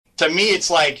to me, it's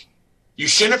like you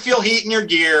shouldn't feel heat in your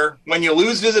gear. When you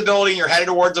lose visibility and you're headed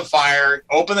towards a fire,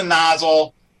 open the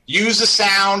nozzle, use the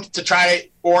sound to try to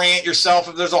orient yourself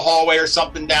if there's a hallway or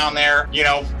something down there,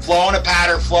 flow in a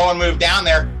pattern, flow and move down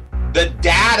there. The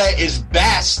data is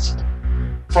best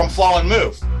from flow and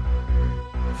move.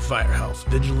 Firehouse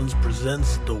Vigilance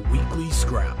presents The Weekly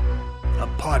Scrap, a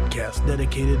podcast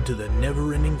dedicated to the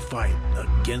never-ending fight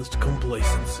against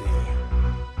complacency.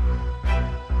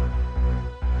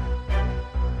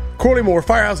 Corley Moore,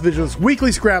 Firehouse Vigilance,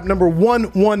 Weekly Scrap number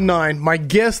 119. My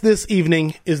guest this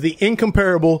evening is the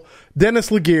incomparable Dennis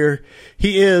LeGear.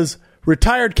 He is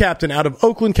retired captain out of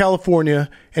Oakland, California,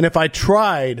 and if I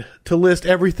tried to list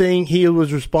everything he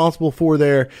was responsible for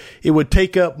there, it would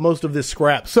take up most of this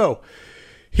scrap. So,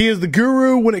 he is the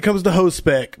guru when it comes to hose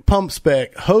spec, pump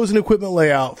spec, hose and equipment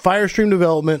layout, fire stream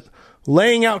development,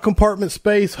 laying out compartment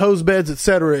space, hose beds,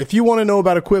 etc. If you want to know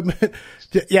about equipment,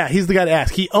 yeah, he's the guy to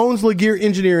ask. He owns LeGear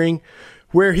Engineering,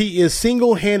 where he is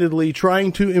single-handedly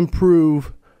trying to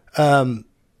improve and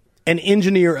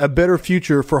engineer a better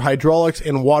future for hydraulics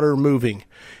and water moving.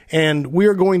 And we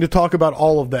are going to talk about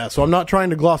all of that. So I'm not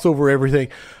trying to gloss over everything.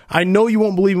 I know you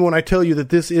won't believe me when I tell you that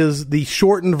this is the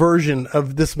shortened version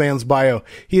of this man's bio.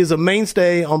 He is a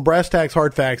mainstay on Brass Tacks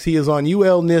Hard Facts. He is on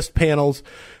UL NIST panels.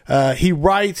 He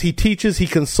writes, he teaches, he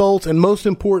consults, and most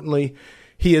importantly,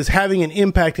 he is having an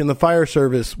impact in the fire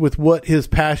service with what his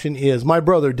passion is. My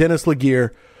brother, Dennis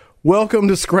LeGear, welcome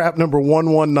to Scrap number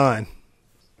 119.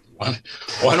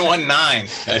 119.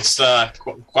 It's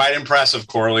quite impressive,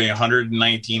 Corley.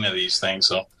 119 of these things.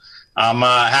 So I'm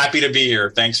happy to be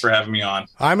here. Thanks for having me on.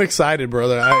 I'm excited,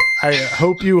 brother. I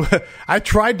hope you. I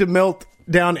tried to melt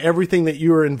down everything that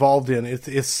you were involved in.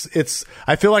 It's.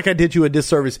 I feel like I did you a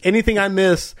disservice. Anything I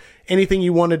miss, anything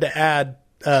you wanted to add,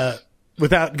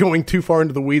 without going too far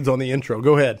into the weeds on the intro.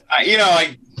 Go ahead.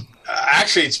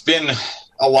 Actually, it's been.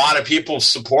 A lot of people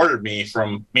supported me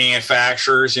from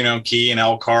manufacturers, Key and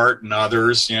Elkhart and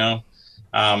others,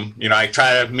 I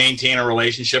try to maintain a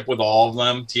relationship with all of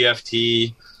them,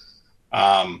 TFT,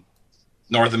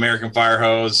 North American Fire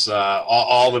Hose,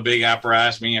 all the big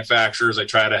apparatus manufacturers. I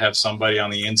try to have somebody on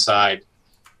the inside,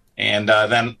 and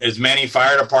then as many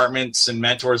fire departments and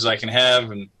mentors as I can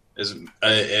have, and as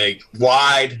I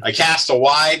cast a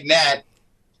wide net,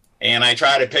 and I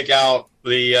try to pick out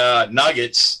the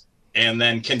nuggets and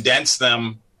then condense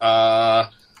them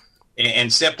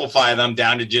and simplify them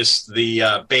down to just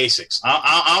the basics.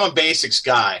 I'm a basics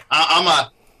guy. I'm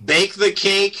a bake the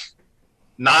cake,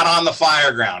 not on the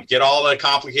fire ground. Get all the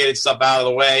complicated stuff out of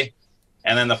the way.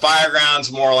 And then the fire ground's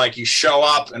more like you show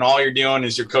up and all you're doing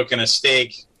is you're cooking a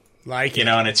steak.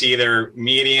 And it's either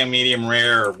medium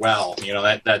rare, or well.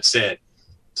 That's it.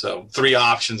 So 3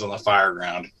 options on the fire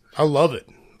ground. I love it.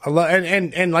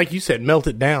 And like you said, melt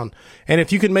it down. And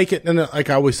if you can make it, and like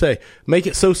I always say, make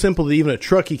it so simple that even a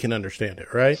truckie can understand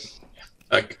it, right?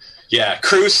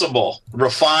 Crucible,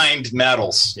 refined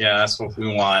metals. Yeah, that's what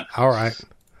we want. All right.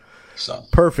 So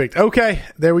perfect. Okay,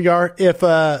 there we are. If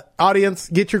audience,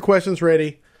 get your questions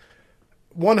ready.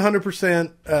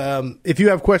 100%. If you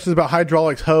have questions about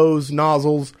hydraulics, hose,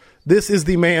 nozzles, this is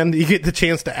the man. You get the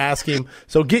chance to ask him.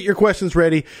 So get your questions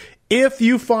ready. If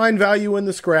you find value in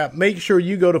the scrap, make sure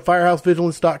you go to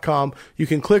firehousevigilance.com. You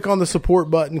can click on the support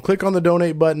button, click on the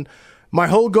donate button. My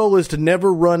whole goal is to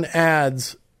never run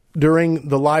ads during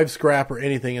the live scrap or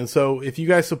anything. And so if you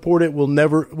guys support it,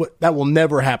 that will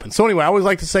never happen. So anyway, I always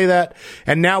like to say that.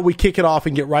 And now we kick it off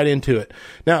and get right into it.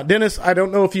 Now, Dennis, I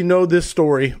don't know if you know this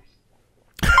story,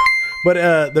 but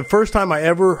the first time I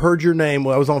ever heard your name,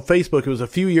 I was on Facebook. It was a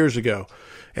few years ago.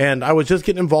 And I was just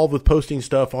getting involved with posting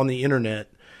stuff on the internet.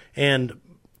 And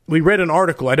we read an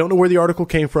article. I don't know where the article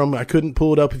came from. I couldn't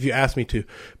pull it up if you asked me to.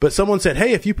 But someone said,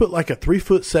 hey, if you put like a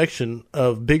 3-foot section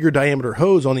of bigger diameter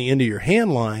hose on the end of your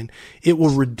hand line, it will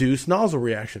reduce nozzle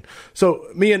reaction. So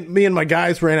me and my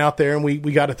guys ran out there and we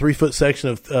got a 3-foot section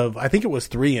of I think it was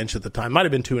 3-inch at the time. Might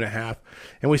have been 2.5.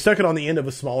 And we stuck it on the end of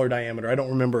a smaller diameter. I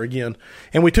don't remember again.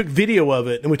 And we took video of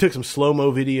it and we took some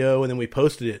slow-mo video and then we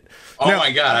posted it. Oh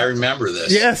my God. I remember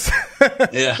this. Yes.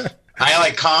 Yeah.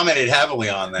 I commented heavily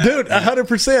on that. Dude,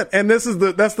 100%. And that's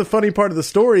the funny part of the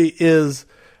story is,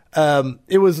 the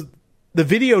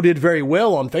video did very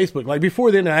well on Facebook. Like before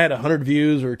then I had 100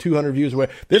 views or 200 views or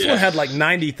whatever. This one had like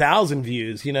 90,000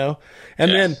 views, And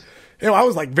then, I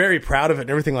was like very proud of it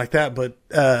and everything like that. But,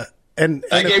 and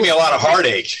that gave me a lot of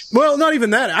heartache. Well, not even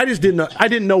that. I just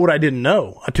didn't know what I didn't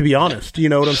know, to be honest. You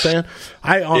know what I'm saying?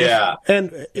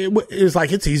 And it was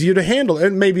like, it's easier to handle.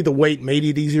 And maybe the weight made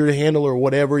it easier to handle or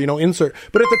whatever, insert.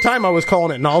 But at the time I was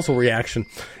calling it nozzle reaction.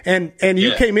 And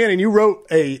you came in and you wrote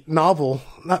a novel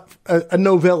not a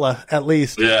novella at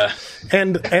least. Yeah.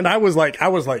 And I was like,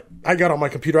 I got on my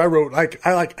computer. I wrote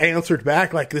I answered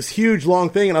back like this huge long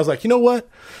thing. And I was like, you know what?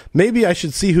 Maybe I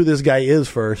should see who this guy is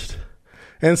first.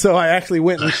 And so I actually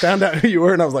went and found out who you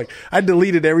were. And I was like, I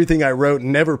deleted everything I wrote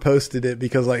and never posted it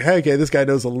because like, hey, okay, this guy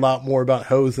knows a lot more about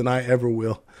hose than I ever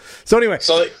will. So anyway,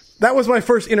 that was my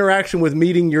first interaction with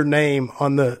meeting your name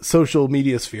on the social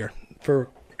media sphere for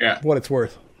what it's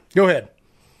worth. Go ahead.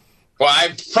 Well,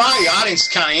 probably the audience is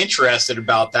kind of interested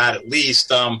about that at least.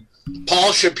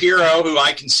 Paul Shapiro, who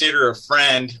I consider a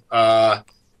friend,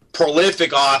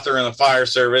 prolific author in the fire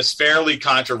service, fairly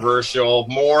controversial,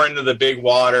 more into the big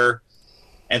water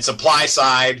and supply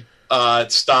side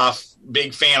stuff.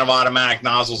 Big fan of automatic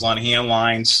nozzles on hand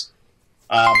lines.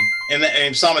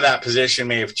 And some of that position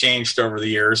may have changed over the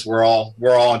years. We're all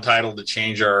entitled to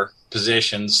change our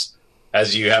positions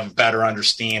as you have a better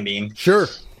understanding. Sure.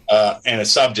 And a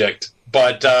subject.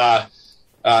 But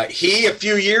he, a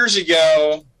few years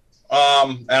ago,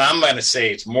 and I'm going to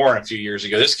say it's more than a few years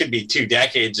ago, this could be 2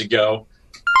 decades ago,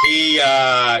 he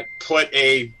put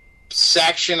a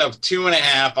section of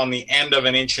 2.5 on the end of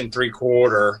an 1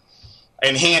 3/4,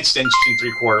 enhanced 1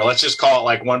 3/4. Let's just call it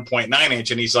like 1.9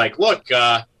 inch. And he's like, look,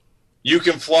 you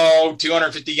can flow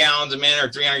 250 gallons a minute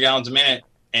or 300 gallons a minute.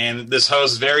 And this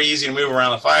hose is very easy to move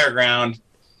around the fire ground.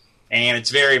 And it's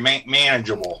very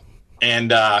manageable.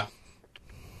 And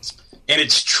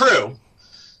it's true.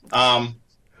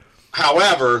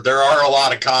 However, there are a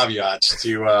lot of caveats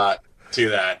to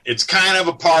that. It's kind of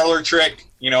a parlor trick.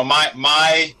 You know,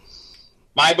 my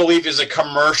belief is a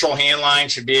commercial hand line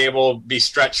should be able to be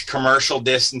stretched commercial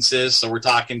distances. So we're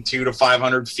talking 200 to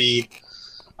 500 feet.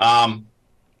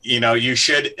 You know, you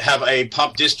should have a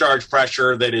pump discharge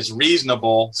pressure that is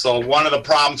reasonable. So one of the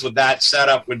problems with that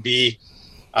setup would be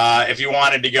if you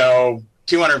wanted to go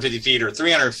 250 feet or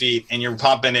 300 feet and you're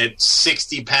pumping at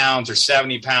 60 pounds or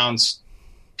 70 pounds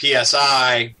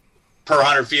PSI per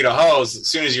 100 feet of hose, as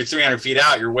soon as you're 300 feet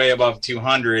out, you're way above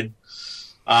 200.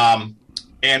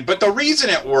 But the reason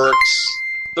it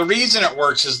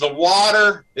works is the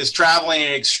water is traveling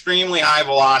at extremely high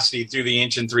velocity through the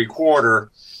 1 3/4.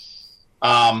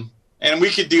 And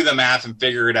we could do the math and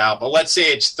figure it out, but let's say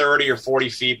it's 30 or 40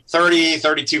 feet,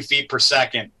 32 feet per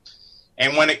second.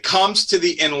 And when it comes to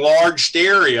the enlarged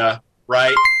area,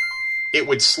 right, it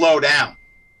would slow down.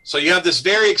 So you have this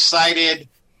very excited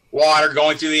water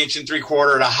going through the 1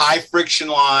 3/4 at a high friction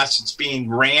loss. It's being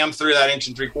rammed through that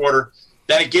 1 3/4.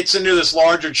 Then it gets into this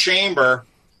larger chamber,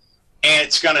 and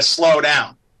it's going to slow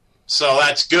down. So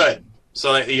that's good.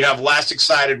 So that you have less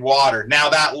excited water. Now,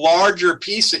 that larger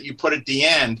piece that you put at the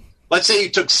end, let's say you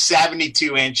took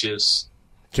 72 inches.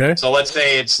 Okay. So let's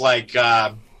say it's like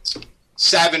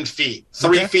 7 feet,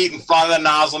 3 feet in front of the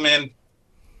nozzleman,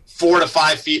 4 to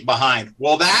 5 feet behind.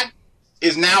 Well, that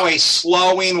is now a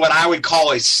slowing, what I would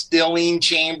call a stilling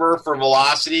chamber for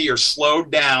velocity. You're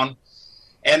slowed down.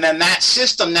 And then that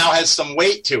system now has some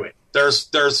weight to it. There's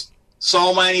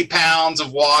so many pounds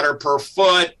of water per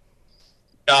foot.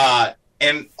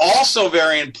 And also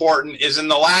very important is in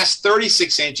the last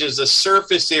 36 inches, the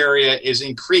surface area is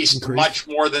increased much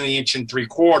more than the 1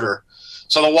 3/4.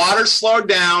 So the water's slowed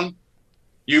down.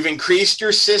 You've increased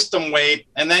your system weight,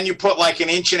 and then you put like an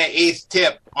 1.125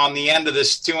 tip on the end of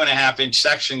this 2.5 inch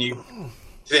section.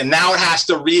 And now it has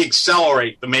to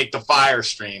reaccelerate to make the fire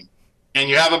stream. And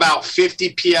you have about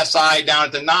 50 PSI down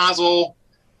at the nozzle.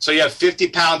 So you have 50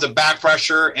 pounds of back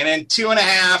pressure. And in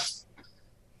 2.5,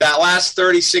 that last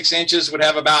 36 inches would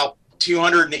have about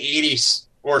 280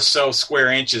 or so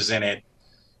square inches in it.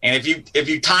 And if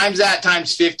you times that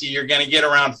times 50, you're going to get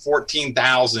around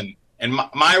 14,000. And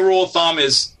my rule of thumb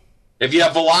is if you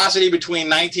have velocity between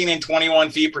 19 and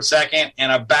 21 feet per second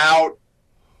and about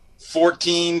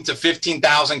 14 to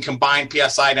 15,000 combined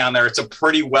PSI down there, it's a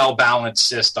pretty well-balanced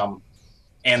system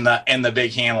in the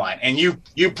big hand line. And you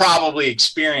probably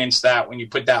experienced that when you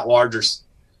put that larger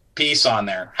piece on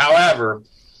there. However,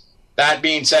 that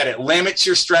being said, it limits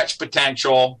your stretch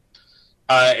potential.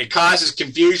 It causes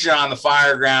confusion on the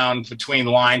fire ground between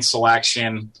line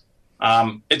selection.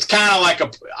 It's kind of like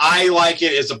I like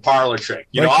it as a parlor trick.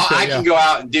 You know, I can go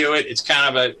out and do it. It's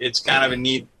kind of a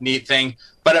neat thing,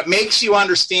 but it makes you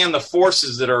understand the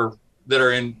forces that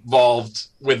are involved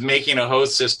with making a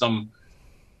hose system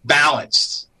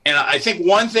balanced. And I think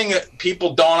one thing that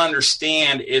people don't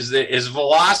understand is that as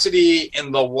velocity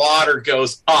in the water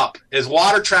goes up, as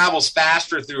water travels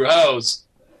faster through hose,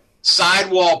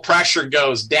 sidewall pressure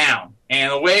goes down.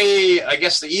 And I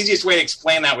guess the easiest way to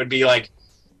explain that would be like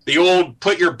the old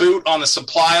put your boot on the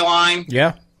supply line.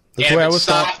 Yeah. That's and if it's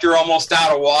stopped, you're almost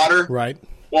out of water. Right.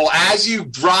 Well, as you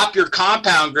drop your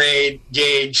compound grade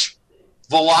gauge,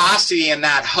 velocity in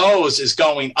that hose is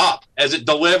going up as it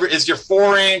delivers. As your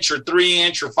 4-inch or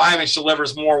 3-inch or 5-inch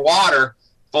delivers more water,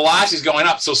 velocity is going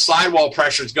up. So sidewall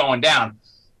pressure is going down.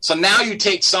 So now you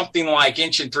take something like 1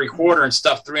 3/4 and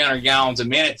stuff 300 gallons a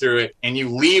minute through it, and you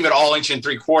leave it all 1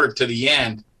 3/4 to the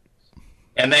end,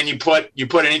 and then you put an 1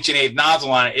 1/8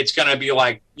 nozzle on it. It's going to be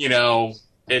like,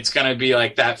 it's going to be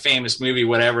like that famous movie,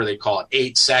 whatever they call it,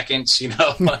 8 seconds.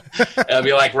 It'll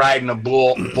be like riding a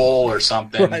bull or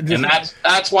something, right, and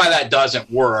that's why that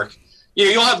doesn't work.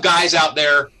 You'll have guys out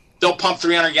there. They'll pump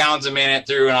 300 gallons a minute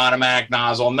through an automatic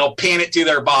nozzle, and they'll pin it to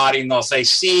their body, and they'll say,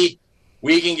 "See,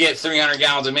 we can get 300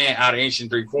 gallons a minute out of 1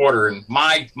 3/4." And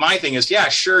my thing is, yeah,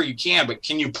 sure you can, but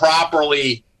can you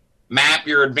properly map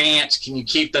your advance? Can you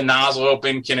keep the nozzle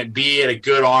open? Can it be at a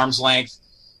good arm's length?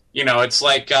 It's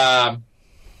like a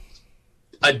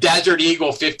Desert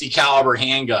Eagle 50 caliber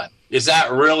handgun. Is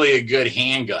that really a good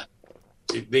handgun?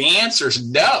 The answer is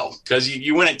no, because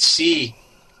you wouldn't see.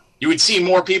 You would see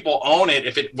more people own it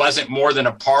if it wasn't more than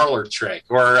a parlor trick.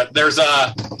 Or there's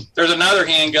another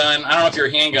handgun. I don't know if you're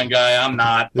a handgun guy. I'm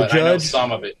not, but I know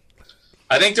some of it.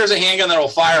 I think there's a handgun that will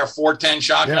fire a 410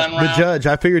 shotgun round. The Judge.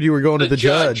 I figured you were going to the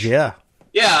Judge. Yeah.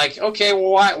 Yeah. Like, okay,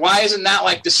 well, why isn't that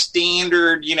like the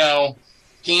standard,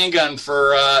 handgun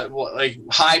for like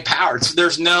high power?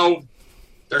 There's no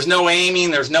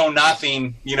aiming. There's no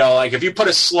nothing. Like if you put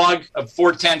a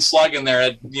 410 slug in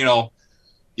there,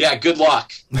 yeah, good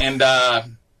luck. And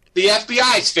the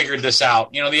FBI's figured this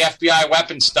out. The FBI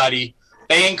weapons study,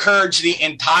 they encourage the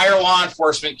entire law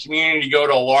enforcement community to go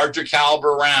to a larger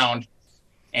caliber round.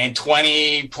 And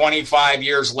 20, 25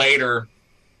 years later,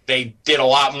 they did a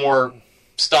lot more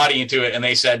study into it. And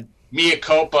they said, mea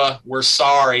culpa, we're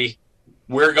sorry.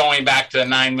 We're going back to the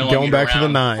 9mm going back round to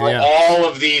the 9, for yeah. all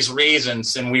of these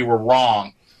reasons, and we were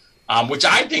wrong. Which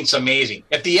I think is amazing.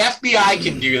 If the FBI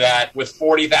can do that with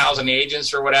 40,000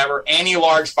 agents or whatever, any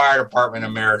large fire department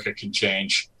in America can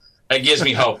change. That gives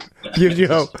me hope. Gives you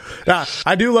hope.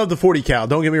 I do love the 40 cal.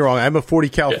 Don't get me wrong. I'm a 40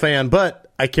 cal fan, but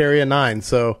I carry a 9,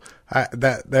 so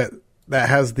that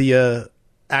has the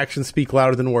actions speak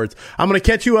louder than words. I'm going to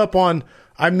catch you up on.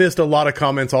 I missed a lot of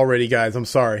comments already, guys. I'm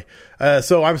sorry.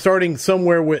 So I'm starting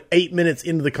somewhere with 8 minutes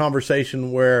into the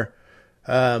conversation where.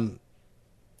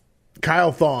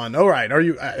 Kyle Thon. All right.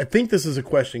 I think this is a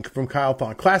question from Kyle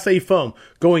Thon. Class A foam,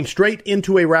 going straight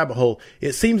into a rabbit hole.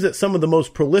 It seems that some of the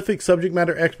most prolific subject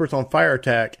matter experts on fire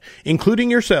attack,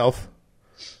 including yourself,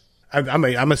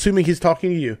 I'm assuming he's talking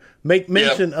to you, make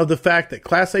mention of the fact that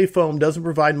Class A foam doesn't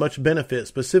provide much benefit,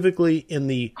 specifically in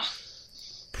the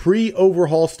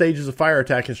pre-overhaul stages of fire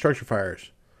attack and structure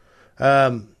fires.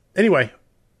 Anyway,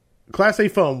 Class A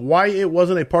foam, why it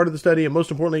wasn't a part of the study, and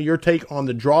most importantly, your take on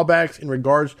the drawbacks in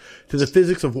regards to the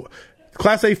physics of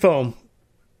Class A foam.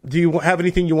 Do you have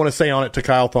anything you want to say on it to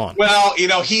Kyle Thon? Well,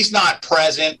 he's not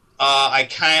present. I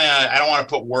don't want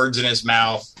to put words in his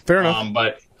mouth. Fair enough.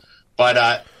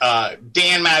 But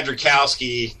Dan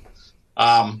Madrikowski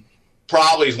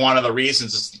probably is one of the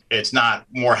reasons it's not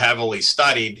more heavily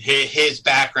studied. His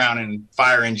background in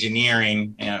fire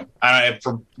engineering,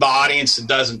 for the audience that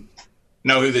doesn't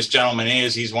know who this gentleman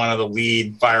is, he's one of the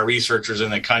lead fire researchers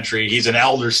in the country. He's an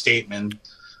elder statesman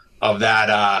of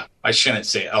that. I shouldn't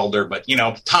say elder, but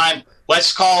time.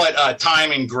 Let's call it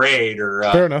time and grade, or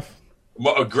fair enough.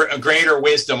 A greater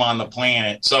wisdom on the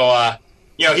planet. So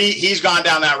he's gone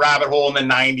down that rabbit hole in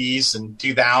the 90s and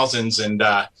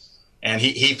 2000s, and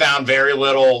he found very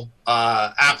little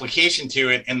application to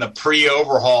it in the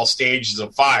pre-overhaul stages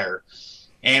of fire.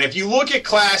 And if you look at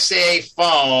Class A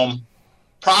foam,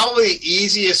 probably the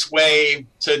easiest way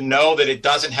to know that it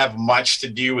doesn't have much to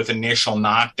do with initial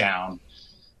knockdown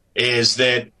is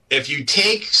that if you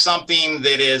take something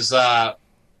that is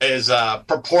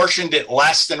proportioned at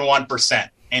less than 1%,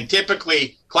 and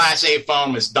typically Class A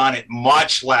foam is done at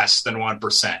much less than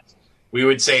 1%. We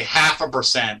would say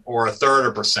 0.5% or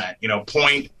 1/3%,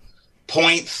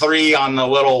 0.3 on the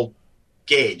little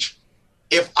gauge.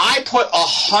 If I put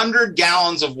 100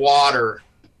 gallons of water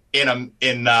in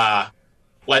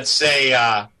let's say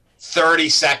 30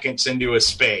 seconds into a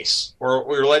space,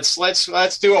 or let's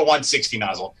do a 160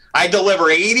 nozzle. I deliver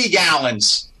 80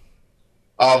 gallons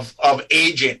of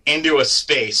agent into a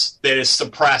space that is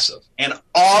suppressive, and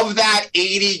of that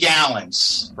 80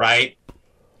 gallons, right.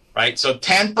 So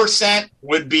 10%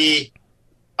 would be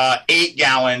 8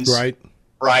 gallons, right.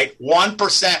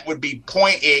 1% would be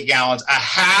 0.8 gallons.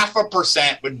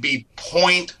 0.5% would be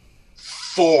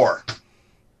 0.4,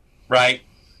 right.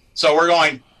 So we're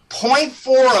going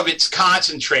 0.4 of its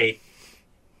concentrate,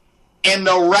 and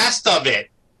the rest of it,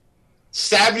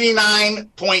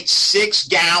 79.6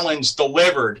 gallons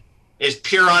delivered, is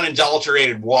pure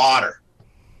unadulterated water.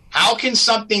 How can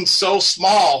something so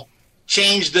small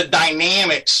change the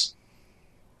dynamics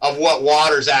of what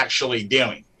water's actually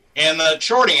doing? And the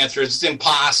short answer is it's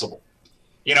impossible.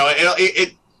 You know,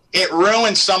 it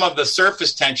ruins some of the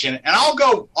surface tension. And I'll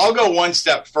go one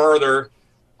step further.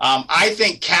 I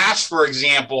think cast, for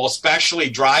example, especially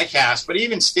dry cast, but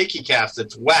even sticky cast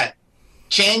that's wet,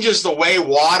 changes the way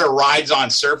water rides on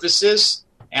surfaces.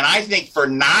 And I think for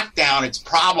knockdown, it's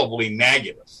probably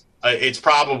negative. It's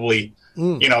probably,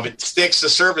 you know, if it sticks to the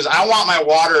surface, I want my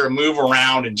water to move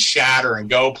around and shatter and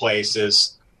go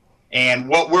places. And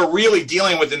what we're really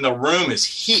dealing with in the room is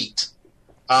heat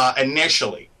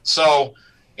initially. So,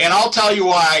 and I'll tell you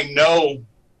why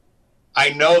I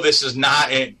know this is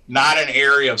not an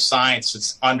area of science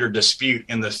that's under dispute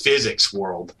in the physics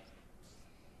world.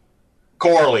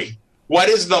 Corley, what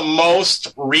is the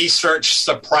most research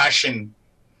suppression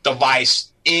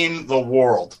device in the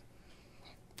world?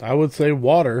 I would say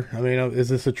water. I mean, is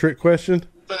this a trick question?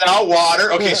 No,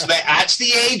 water. Okay, so that's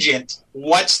the agent.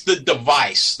 What's the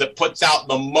device that puts out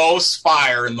the most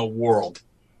fire in the world?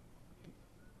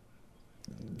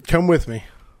 Come with me.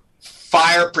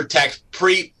 Fire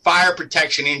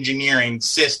protection engineering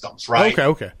systems, right?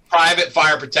 Okay. Private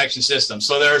fire protection systems.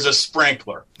 So there's a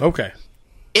sprinkler. Okay.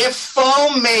 If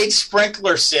foam made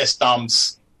sprinkler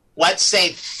systems, let's say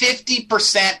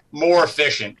 50% more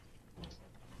efficient,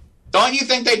 don't you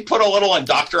think they'd put a little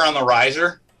inductor on the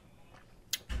riser?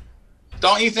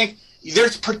 Don't you think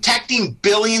there's protecting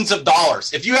billions of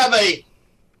dollars? If you have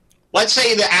let's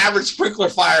say the average sprinkler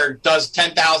fire does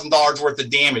 $10,000 worth of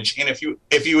damage, and if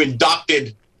you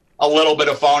inducted a little bit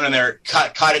of foam in there,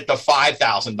 cut it to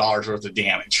 $5,000 worth of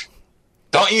damage.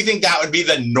 Don't you think that would be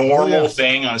the normal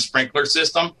thing on a sprinkler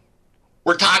system?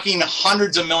 We're talking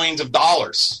hundreds of millions of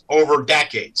dollars over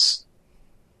decades.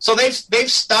 So they've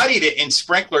studied it in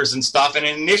sprinklers and stuff, and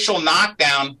an initial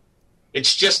knockdown,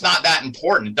 it's just not that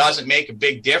important. It doesn't make a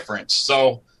big difference.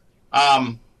 So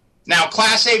now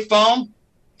Class A foam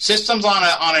systems on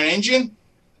an engine,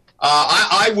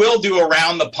 I will do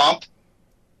around the pump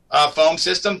foam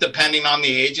system depending on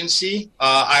the agency.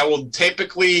 I will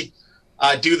typically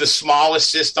do the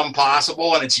smallest system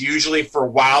possible, and it's usually for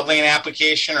wildland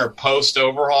application or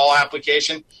post-overhaul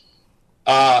application.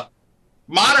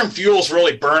 Modern fuels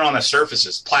really burn on the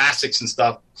surfaces, plastics and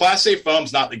stuff. Class A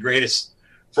foam's not the greatest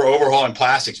for overhauling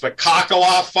plastics, but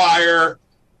cock-a-law fire,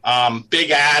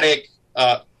 big attic,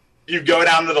 you go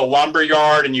down to the lumber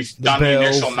yard and you've done the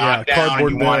initial knockdown and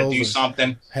you want to do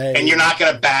something, and you're not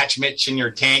going to batch mix in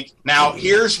your tank. Now,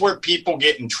 here's where people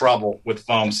get in trouble with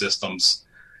foam systems.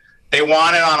 They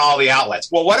want it on all the outlets.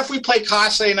 Well, what if we play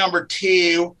Class A number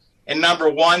 2 and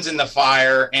number 1's in the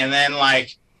fire, and then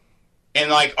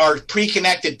our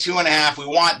pre-connected 2.5, we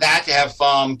want that to have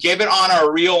foam. Give it on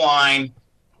our reel line,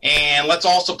 and let's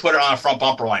also put it on a front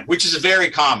bumper line, which is very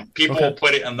common. People will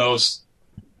put it in those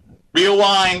reel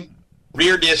line,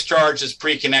 rear discharge is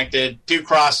pre-connected, 2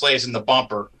 crosslays in the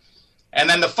bumper. And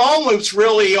then the foam loop's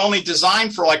really only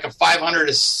designed for like a 500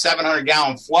 to 700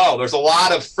 gallon flow. There's a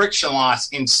lot of friction loss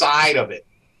inside of it.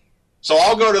 So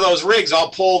I'll go to those rigs, I'll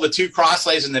pull the 2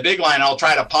 crosslays in the big line, I'll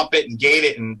try to pump it and gate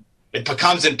it, and it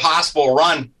becomes impossible to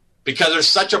run because there's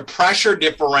such a pressure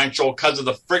differential because of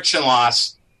the friction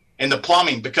loss in the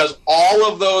plumbing, because all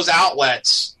of those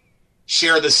outlets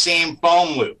share the same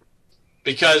foam loop,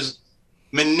 because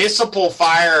municipal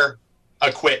fire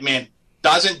equipment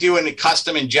doesn't do a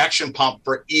custom injection pump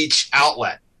for each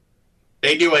outlet.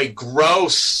 They do a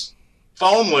gross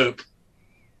foam loop,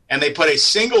 and they put a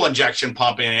single injection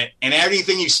pump in it, and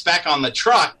everything you spec on the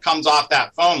truck comes off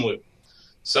that foam loop.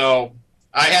 So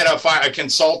I had a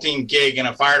consulting gig in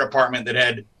a fire department that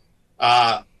had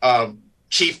a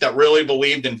chief that really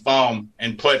believed in foam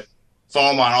and put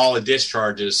foam on all the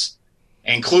discharges,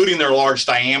 including their large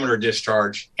diameter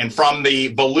discharge. And from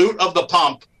the volute of the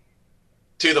pump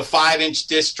to the 5-inch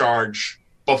discharge,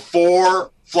 before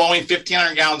flowing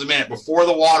 1,500 gallons a minute, before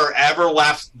the water ever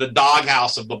left the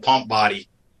doghouse of the pump body,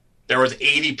 there was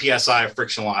 80 PSI of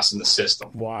friction loss in the system.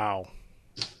 Wow.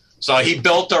 So he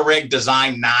built a rig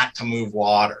designed not to move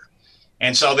water.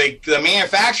 And so the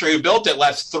manufacturer who built it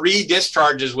left 3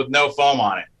 discharges with no foam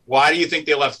on it. Why do you think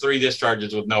they left 3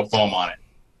 discharges with no foam on it?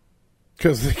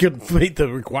 Because they couldn't meet the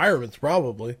requirements,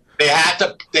 probably. They had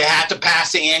to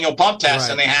pass the annual pump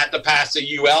test, and they had to pass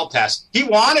the UL test. He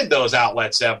wanted those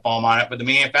outlets to have foam on it, but the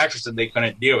manufacturer said they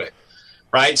couldn't do it,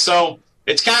 right? So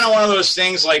it's kind of one of those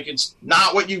things, like, it's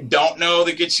not what you don't know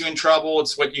that gets you in trouble.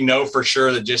 It's what you know for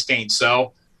sure that just ain't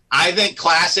so. I think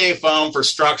Class A foam for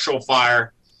structural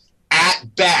fire, at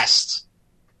best,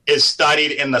 is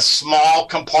studied in the small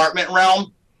compartment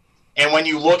realm. And when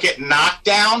you look at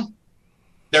knockdown,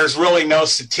 there's really no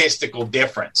statistical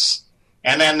difference.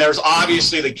 And then there's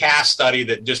obviously the cast study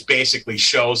that just basically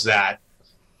shows that.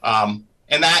 And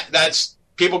that's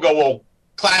people go, well,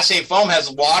 Class A foam has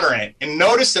water in it. And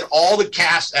notice that all the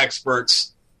cast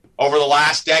experts over the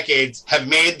last decades have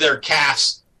made their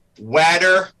casts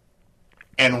wetter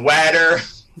and wetter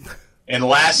and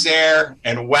less air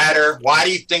and wetter. Why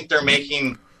do you think they're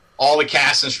making all the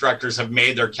cast instructors have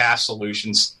made their cast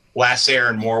solutions less air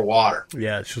and more water?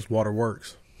 Yeah, it's just water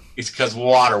works. It's because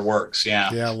water works,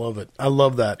 yeah. Yeah, I love it. I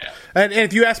love that. Yeah. And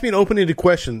if you ask me an open-ended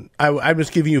question, I'm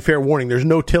just giving you a fair warning. There's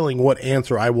no telling what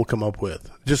answer I will come up with,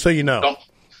 just so you know.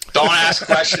 Don't ask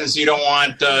questions you don't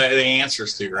want the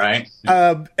answers to, right?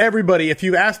 Everybody, if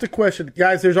you asked a question,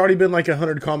 guys, there's already been like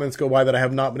 100 comments go by that I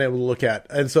have not been able to look at.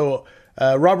 And so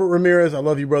Robert Ramirez, I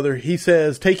love you, brother. He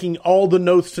says, taking all the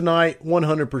notes tonight,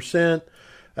 100%.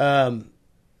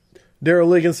 Daryl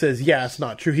Liggins says, yeah, it's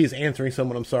not true. He's answering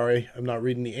someone. I'm sorry. I'm not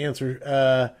reading the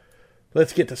answer.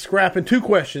 Let's get to scrapping 2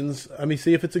 questions. Let me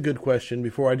see if it's a good question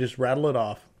before I just rattle it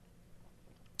off.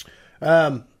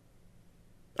 All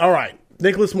right.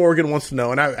 Nicholas Morgan wants to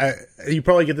know, and you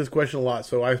probably get this question a lot,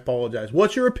 so I apologize.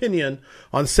 What's your opinion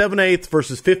on 7/8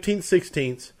 versus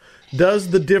 15/16? Does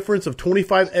the difference of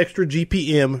 25 extra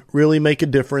GPM really make a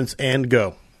difference? And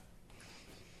go.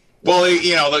 Well,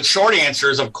 the short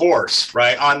answer is, of course,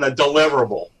 right, on the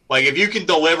deliverable. Like, if you can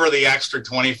deliver the extra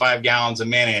 25 gallons a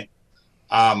minute,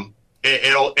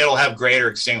 it'll have greater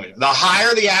extinguishment. The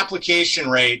higher the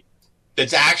application rate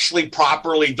that's actually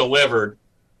properly delivered,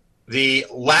 the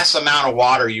less amount of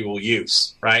water you will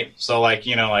use, right? So, like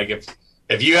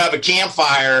if you have a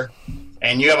campfire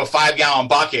and you have a 5-gallon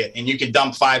bucket and you can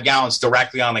dump 5 gallons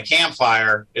directly on the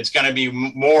campfire, it's going to be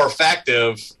more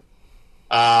effective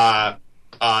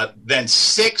than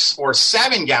 6 or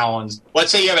 7 gallons.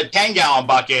 Let's say you have a 10-gallon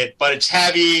bucket, but it's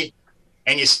heavy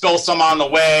and you spill some on the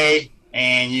way,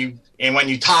 and when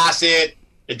you toss it,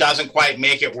 it doesn't quite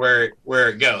make it where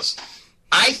it goes.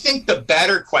 I think the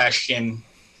better question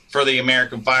for the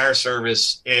American Fire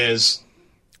Service is,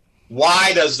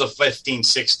 why does the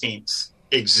 15/16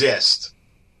 exist?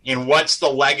 And what's the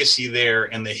legacy there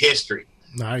and the history?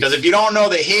 Nice. Because if you don't know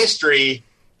the history,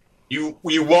 you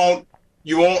won't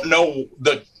know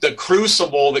the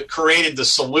crucible that created the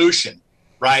solution,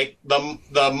 right?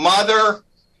 The mother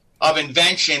of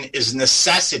invention is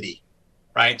necessity,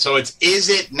 right? So is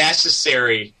it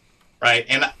necessary, right?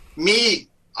 And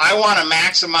I want to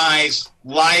maximize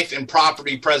life and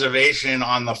property preservation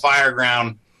on the fire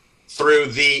ground through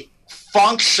the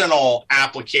functional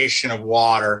application of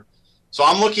water. So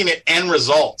I'm looking at end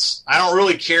results. I don't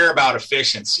really care about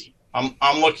efficiency.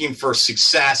 I'm looking for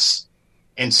success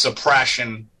and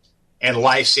suppression and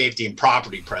life safety and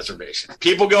property preservation.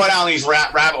 People go down these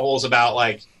rabbit holes about,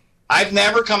 like, I've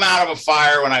never come out of a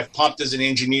fire when I've pumped as an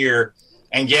engineer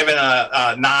and given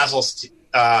a nozzles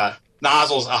a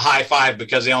high five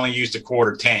because they only used a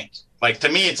quarter tank. Like, to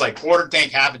me, it's like quarter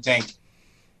tank, half a tank.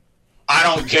 I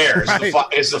don't care. Right.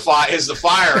 Is the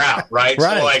fire out, right?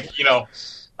 Right.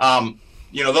 So,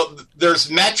 there's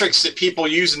metrics that people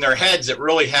use in their heads that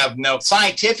really have no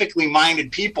scientifically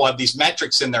minded people have these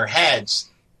metrics in their heads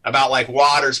about, like,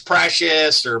 water's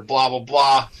precious or blah, blah,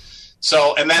 blah.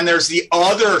 So, and then there's the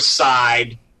other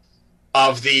side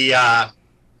of the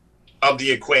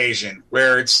equation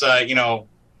where it's,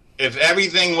 if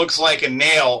everything looks like a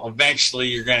nail, eventually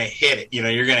you're going to hit it.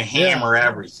 You're going to hammer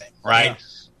everything, right? Yeah.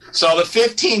 So the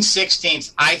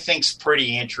 15/16 I think is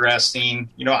pretty interesting.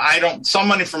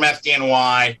 Someone from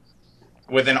FDNY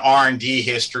with an R&D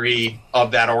history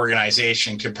of that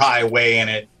organization could probably weigh in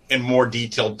it in more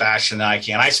detailed fashion than I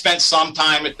can. I spent some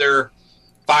time at their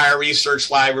fire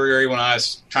research library when I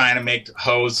was trying to make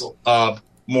hose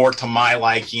more to my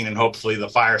liking and hopefully the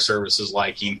fire service's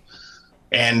liking.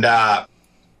 And I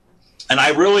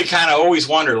really kind of always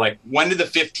wonder, like, when did the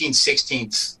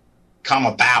 15/16 come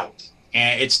about?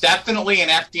 And it's definitely an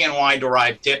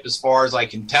FDNY-derived tip as far as I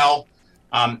can tell.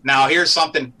 Now, here's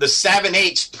something. The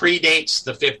 7/8 predates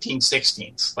the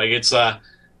 15/16. Like, it's in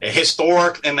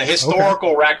the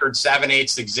historical record,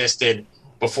 7/8 existed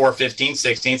before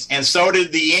 15/16, and so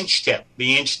did the inch tip.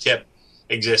 The inch tip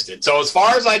existed. So as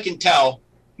far as I can tell,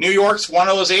 New York's one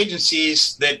of those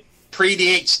agencies that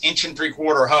predates inch and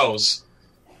three-quarter hose.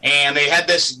 And they had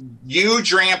this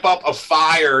huge ramp up of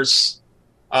fires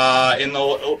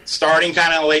starting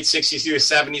kind of late 60s through the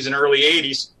 70s and early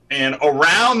 80s. And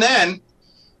around then,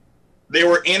 they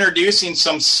were introducing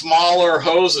some smaller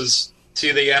hoses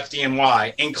to the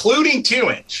FDNY, including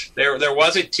 2-inch. There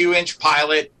was a 2-inch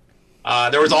pilot.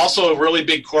 There was also a really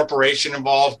big corporation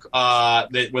involved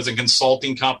that was a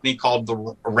consulting company called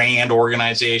the RAND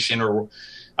organization, or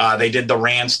They did the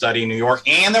RAND study in New York.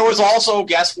 And there was also,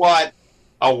 guess what,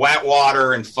 a wet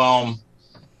water and foam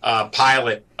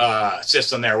pilot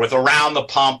system there with around the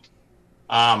pump.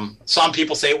 Some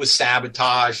people say it was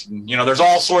sabotage. There's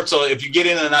all sorts of, if you get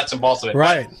into the nuts and bolts of it.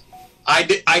 Right.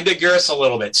 I digress a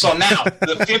little bit. So now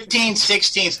the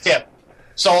 15/16th tip.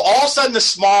 So all of a sudden the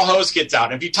small hose gets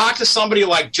out. And if you talk to somebody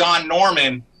like John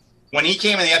Norman, when he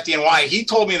came in the FDNY, he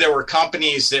told me there were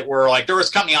companies that were like, there was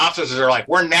company officers that are like,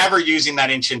 we're never using that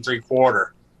 1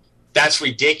 3/4. That's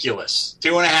ridiculous.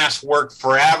 2.5's worked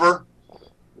forever.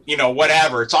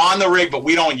 Whatever. It's on the rig, but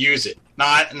we don't use it.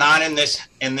 Not in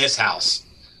this house.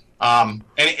 And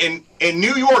in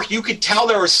New York, you could tell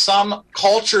there was some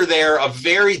culture there, a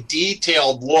very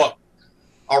detailed look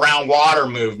around water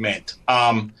movement.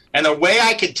 And the way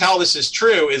I could tell this is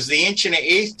true is the 1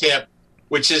 1/8 tip,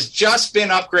 which has just been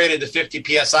upgraded to 50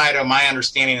 PSI to my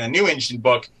understanding in the new engine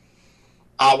book,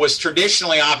 was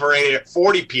traditionally operated at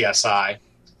 40 PSI.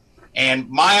 And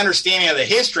my understanding of the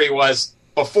history was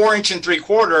before 1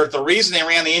 3/4, the reason they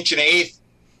ran the 1 1/8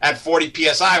 at 40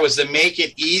 PSI was to make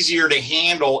it easier to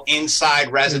handle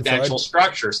inside residential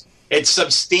structures. It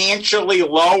substantially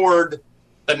lowered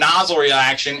the nozzle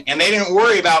reaction, and they didn't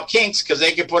worry about kinks because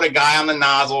they could put a guy on the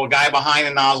nozzle, a guy behind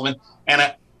the nozzle, and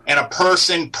a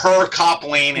person per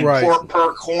coupling and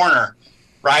per corner,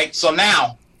 right? So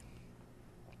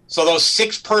those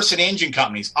 6-person engine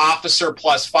companies, officer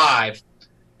plus 5,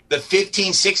 the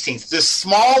 15/16th, this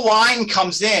small line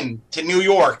comes in to New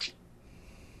York,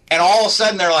 and all of a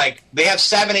sudden they're like, they have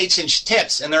 7/8"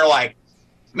 tips, and they're like,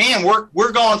 man,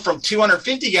 we're going from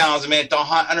 250 gallons a minute to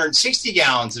 160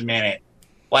 gallons a minute.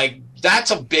 Like,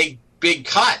 that's a big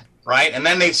cut, right? And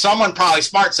then someone probably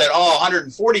smart said,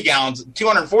 140 gallons,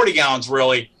 240 gallons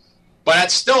really, but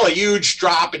that's still a huge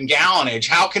drop in gallonage.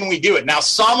 How can we do it? Now,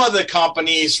 some of the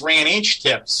companies ran inch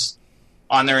tips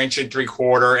on their 1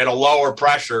 3/4 at a lower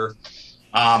pressure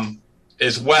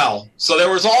as well. So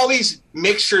there was all these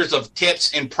mixtures of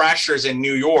tips and pressures in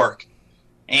New York.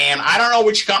 And I don't know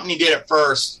which company did it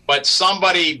first, but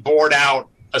somebody bored out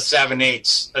a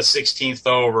 7/8, a 16th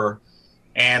over,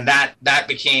 and that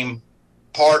became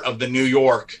part of the New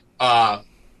York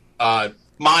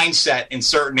mindset in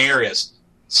certain areas.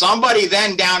 Somebody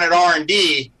then down at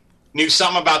R&D knew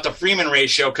something about the Freeman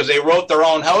ratio because they wrote their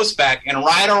own hose spec, and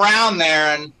right around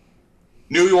there, and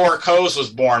New York hose was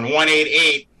born,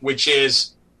 188, which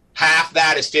is half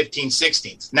that is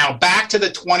 15/16. Now back to the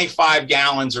 25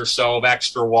 gallons or so of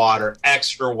extra water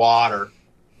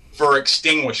for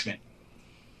extinguishment.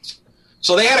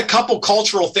 So they had a couple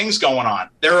cultural things going on.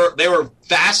 They were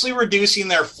vastly reducing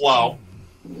their flow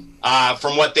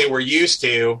from what they were used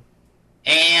to,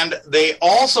 and they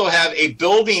also have a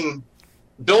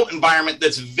built environment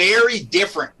that's very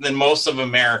different than most of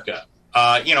America,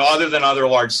 other than other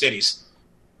large cities.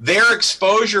 Their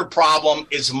exposure problem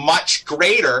is much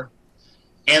greater,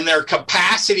 and their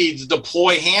capacity to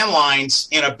deploy hand lines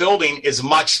in a building is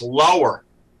much lower.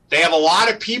 They have a lot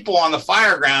of people on the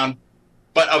fire ground,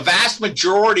 but a vast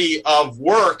majority of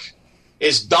work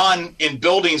is done in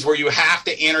buildings where you have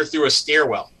to enter through a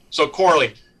stairwell. So,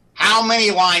 Corley, how many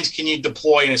lines can you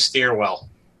deploy in a stairwell?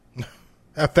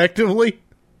 Effectively?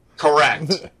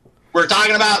 Correct. We're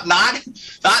talking about not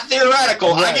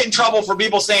theoretical. Right. I get in trouble for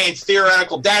people saying it's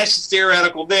theoretical dash, it's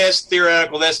theoretical this,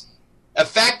 theoretical this.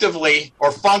 Effectively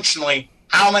or functionally,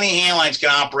 how many hand lines can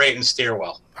operate in a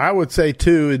stairwell? I would say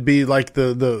 2. It'd be like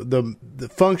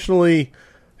the functionally.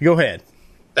 Go ahead.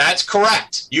 That's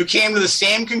correct. You came to the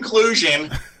same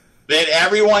conclusion that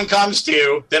everyone comes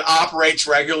to that operates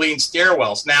regularly in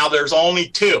stairwells. Now, there's only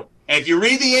 2. And if you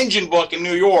read the engine book in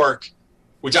New York,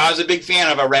 which I was a big fan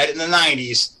of, I read it in the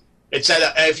 90s, it said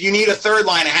if you need a third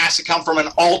line, it has to come from an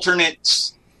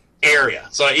alternate area.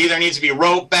 So it either needs to be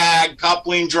rope bag,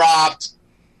 coupling dropped,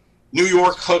 New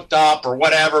York hooked up, or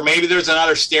whatever. Maybe there's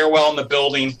another stairwell in the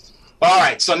building. All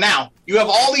right, so now you have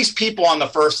all these people on the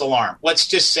first alarm. Let's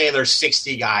just say there's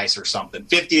 60 guys or something,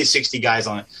 50 to 60 guys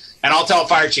on it. And I'll tell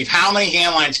fire chief, how many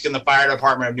hand lines can the fire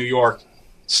department of New York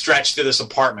stretch to this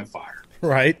apartment fire?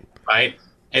 Right.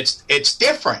 It's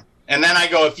different. And then I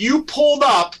go, if you pulled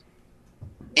up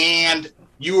and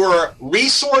you were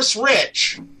resource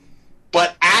rich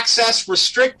but access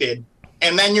restricted,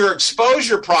 and then your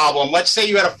exposure problem, let's say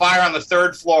you had a fire on the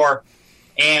 3rd floor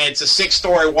and it's a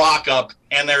 6-story walk-up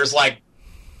and there's like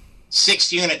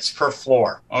 6 units per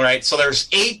floor, all right? So there's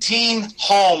 18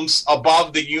 homes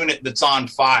above the unit that's on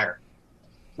fire.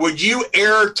 Would you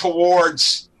err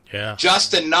towards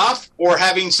just enough or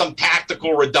having some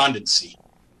tactical redundancy?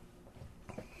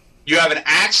 You have an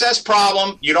access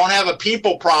problem, you don't have a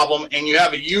people problem, and you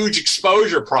have a huge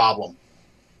exposure problem,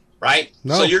 right?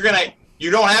 No. So you're you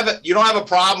don't have a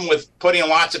problem with putting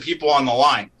lots of people on the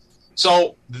line.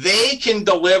 So they can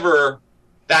deliver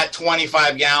that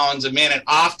 25 gallons a minute,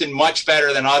 often much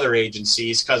better than other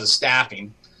agencies because of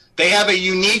staffing. They have a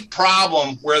unique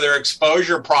problem where their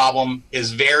exposure problem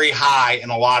is very high in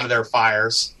a lot of their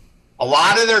fires. A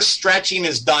lot of their stretching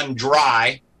is done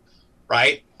dry,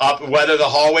 right? Up, whether the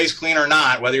hallway's clean or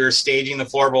not, whether you're staging the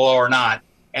floor below or not.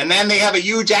 And then they have a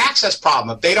huge access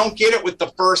problem. If they don't get it with the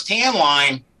first hand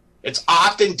line, it's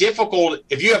often difficult.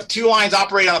 If you have two lines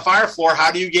operating on the fire floor,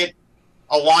 how do you get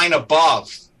a line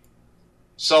above?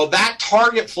 So that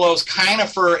target flow is kind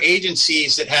of for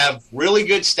agencies that have really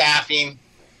good staffing,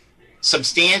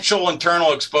 substantial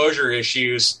internal exposure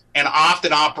issues, and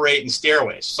often operate in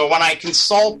stairways. So when I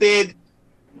consulted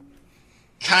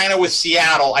kind of with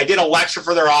Seattle, I did a lecture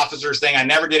for their officers thing. I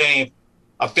never did any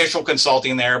official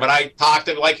consulting there, but I talked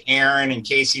to like Aaron and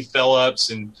Casey Phillips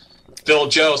and Phil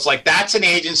Jost. Like, that's an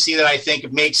agency that I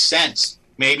think makes sense.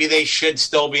 Maybe they should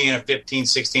still be in a 15,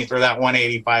 16 for that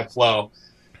 185 flow.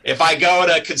 If I go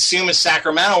to Consuma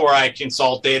Sacramento, where I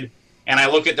consulted, and I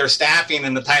look at their staffing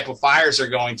and the type of fires they're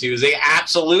going to, they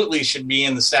absolutely should be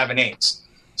in the 7/8.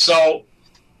 So,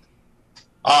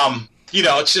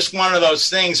 it's just one of those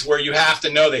things where you have to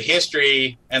know the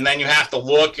history, and then you have to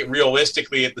look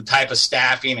realistically at the type of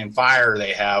staffing and fire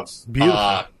they have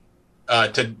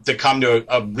to come to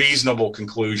a reasonable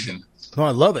conclusion. Oh,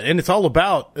 I love it. And it's all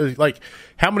about, like,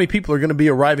 how many people are going to be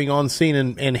arriving on scene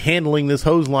and handling this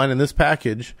hose line and this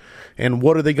package, and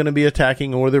what are they going to be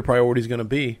attacking, and what are their priorities going to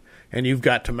be? And you've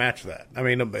got to match that. I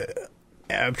mean,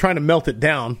 I'm trying to melt it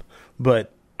down,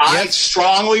 but... I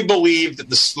strongly believe that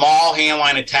the small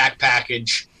handline attack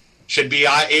package should be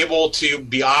able to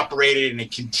be operated in a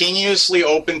continuously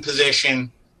open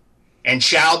position and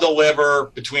shall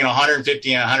deliver between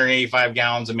 150 and 185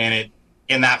 gallons a minute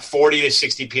in that 40 to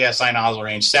 60 PSI nozzle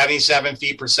range, 77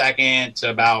 feet per second to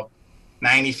about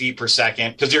 90 feet per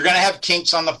second, because you're going to have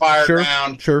kinks on the fire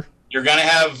ground. Sure. You're going to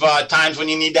have times when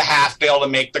you need to half bail to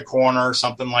make the corner or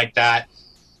something like that.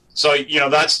 So,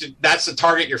 that's the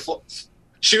target you're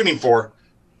shooting for.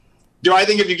 Do I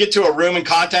think if you get to a room and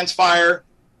contents fire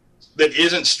that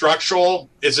isn't structural,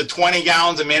 is a 20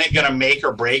 gallons a minute going to make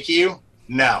or break you?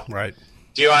 No. Right.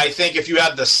 Do I think if you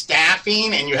have the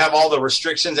staffing and you have all the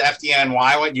restrictions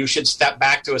FDNY went, you should step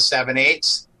back to a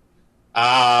 7/8?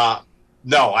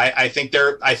 No, I think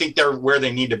they're where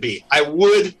they need to be. I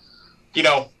would,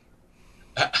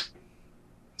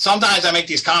 sometimes I make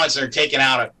these comments that are taken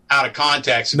out of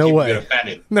context and no people way. get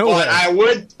offended. No but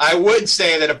way. I would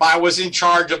say that if I was in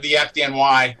charge of the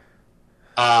FDNY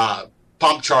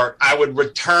pump chart, I would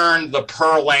return the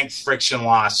per length friction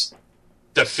loss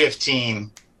to 15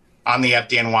 on the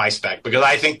FDNY spec, because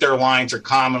I think their lines are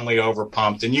commonly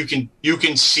overpumped, and you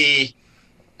can see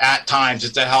at times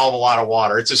it's a hell of a lot of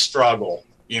water. It's a struggle,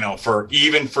 for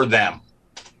them.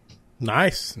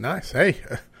 Nice. Hey,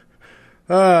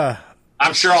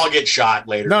 I'm sure I'll get shot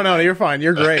later. No, you're fine.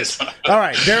 You're great. All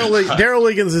right, Daryl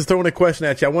Liggins is throwing a question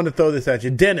at you. I wanted to throw this at you,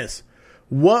 Dennis.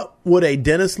 What would a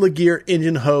Dennis LeGear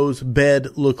engine hose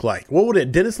bed look like? What would a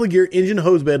Dennis LeGear engine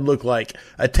hose bed look like?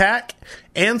 Attack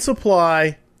and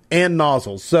supply and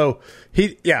nozzles. So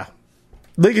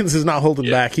Liggins is not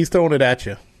holding back. He's throwing it at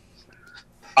you.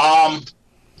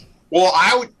 Well,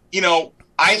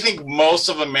 I think most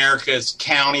of America is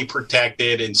county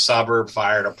protected and suburb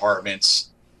fire departments.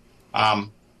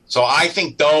 So I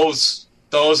think those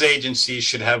agencies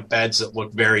should have beds that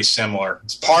look very similar.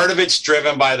 Part of it's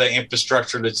driven by the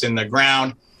infrastructure that's in the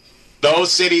ground.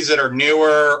 Those cities that are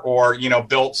newer or,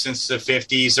 built since the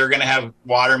 50s, they're going to have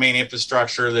water main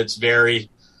infrastructure that's very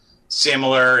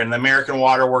similar. And the American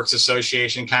Water Works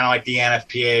Association, kind of like the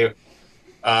NFPA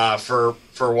for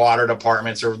water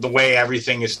departments, or the way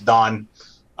everything is done,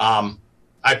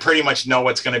 I pretty much know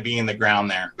what's going to be in the ground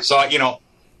there. So,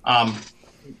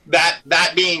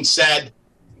 that being said,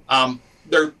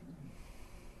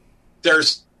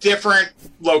 there's different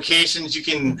locations you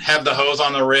can have the hose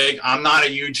on the rig. I'm not a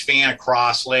huge fan of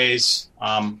crosslays.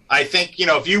 I think,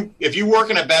 if you work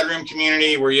in a bedroom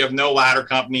community where you have no ladder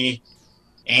company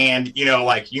and,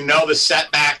 the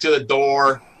setback to the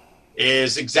door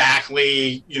is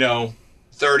exactly,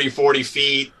 30, 40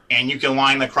 feet, and you can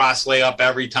line the crosslay up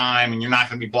every time and you're not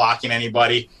going to be blocking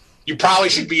anybody, you probably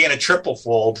should be in a triple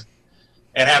fold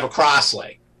and have a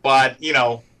crosslay. But,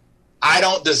 I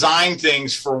don't design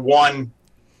things for one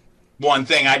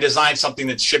thing. I design something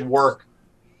that should work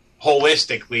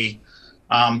holistically.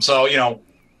 So,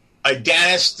 a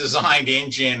Dennis designed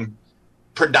engine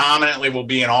predominantly will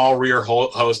be an all rear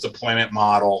hose deployment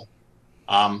model.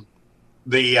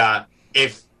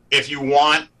 If you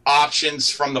want options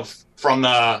from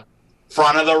the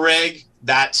front of the rig,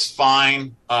 that's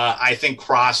fine. I think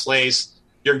cross lays,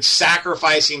 you're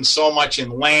sacrificing so much in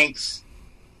length,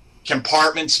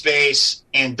 compartment space,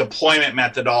 and deployment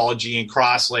methodology in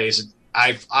cross lays.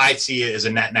 I see it as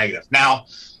a net negative. Now,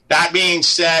 that being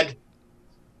said,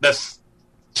 the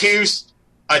two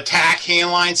attack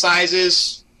handline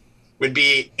sizes would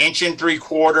be 1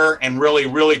 3/4 and really,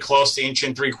 really close to 1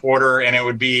 3/4, and it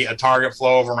would be a target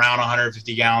flow of around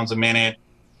 150 gallons a minute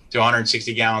to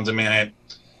 160 gallons a minute.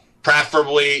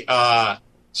 Preferably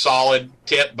solid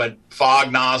tip, but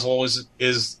fog nozzle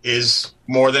is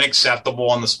more than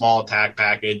acceptable on the small attack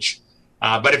package.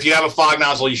 But if you have a fog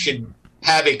nozzle, you should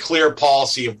have a clear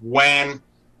policy of when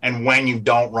you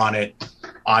don't run it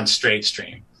on straight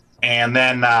stream. And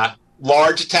then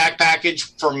large attack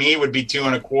package for me would be 2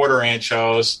 1/4 inch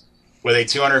hose with a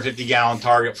 250 gallon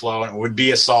target flow, and it would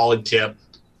be a solid tip.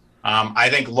 I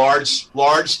think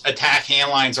large attack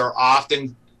handlines are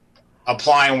often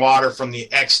applying water from the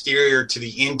exterior to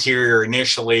the interior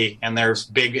initially, and there's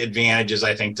big advantages,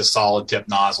 I think, to solid tip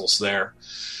nozzles there.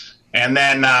 And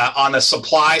then on the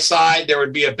supply side, there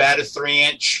would be a bed of 3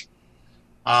 inch.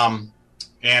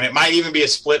 And it might even be a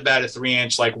split bed of 3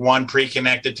 inch, like one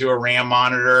pre-connected to a RAM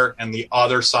monitor and the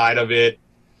other side of it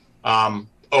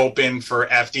open for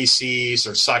FDCs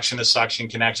or suction-to-suction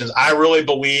connections. I really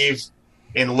believe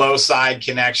in low side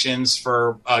connections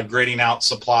for gridding out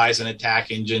supplies and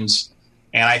attack engines.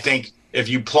 And I think if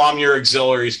you plumb your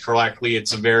auxiliaries correctly,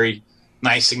 it's a very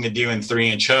nice thing to do in 3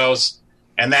 inch hose.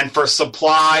 And then for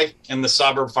supply in the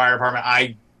suburb fire department,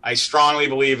 I strongly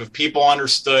believe if people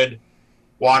understood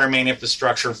water main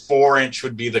infrastructure, 4 inch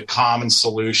would be the common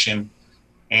solution.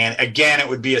 And again, it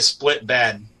would be a split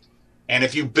bed. And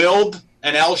if you build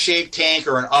an L-shaped tank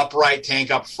or an upright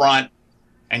tank up front,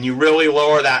 and you really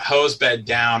lower that hose bed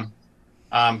down,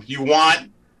 you want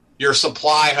your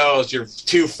supply hose, your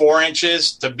 2 4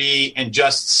 inches, to be in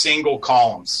just single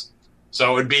columns.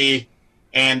 So it would be,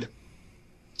 and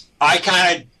I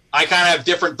kind of have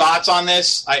different thoughts on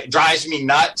this. It drives me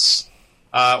nuts.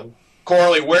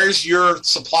 Corley, where's your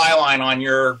supply line on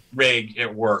your rig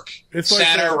at work? It's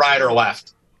center, like right, or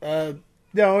left?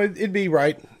 No, it'd be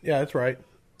right. Yeah, it's right.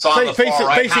 It's on the far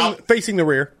right. Facing the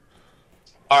rear.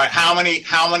 All right. How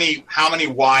many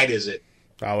wide is it?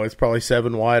 Oh, it's probably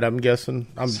 7 wide. I'm guessing.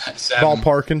 I'm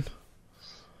ballparking.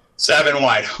 7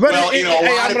 wide. But well,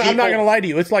 I'm not going to lie to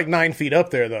you. It's like 9 feet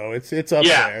up there, though. It's up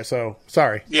there. So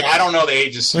sorry. Yeah, I don't know the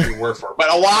agency you work for,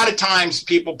 but a lot of times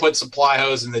people put supply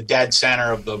hose in the dead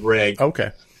center of the rig.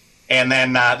 Okay. And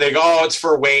then they go, oh, it's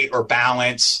for weight or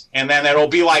balance, and then it'll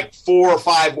be like 4 or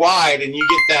 5 wide, and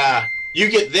you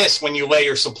get this when you lay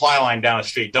your supply line down the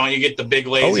street, don't you? Get the big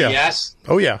lazy yes?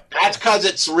 Oh yeah. That's because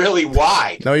it's really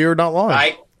wide. No, you're not lying.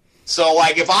 Right. So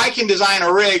like if I can design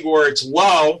a rig where it's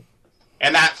low,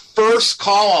 and that first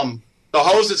column, the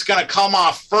hose that's going to come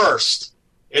off first,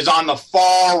 is on the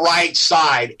far right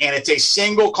side, and it's a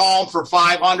single column for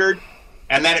 500,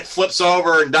 and then it flips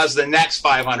over and does the next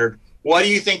 500. What do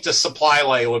you think the supply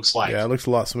lay looks like? Yeah, it looks a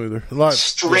lot smoother.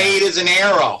 Straight as an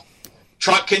arrow.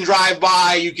 Truck can drive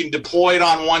by. You can deploy it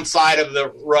on one side of the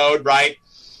road, right?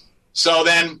 So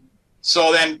then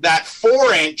that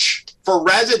 4 inch for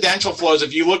residential flows,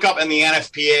 if you look up in the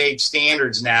NFPA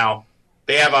standards now,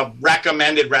 they have a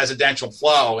recommended residential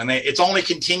flow, and it's only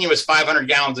continuous 500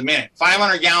 gallons a minute.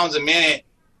 500 gallons a minute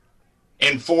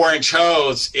in 4 inch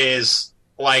hose is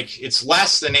like, it's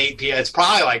less than 8 psi. It's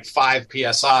probably like 5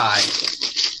 psi. I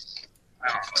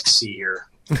don't know. Let's see here.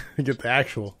 Get the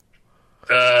actual.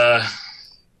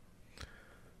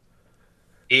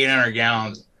 800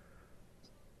 gallons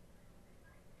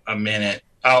a minute.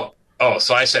 Oh,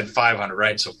 so I said 500,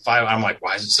 right? So 5. I'm like,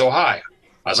 why is it so high?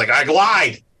 I was like, I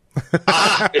lied.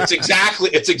 It's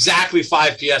exactly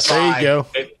 5 psi. There you go.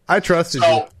 I trusted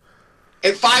you.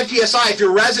 At 5 psi, if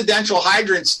your residential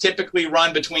hydrants typically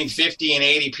run between 50 and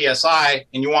 80 psi,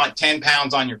 and you want 10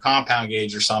 pounds on your compound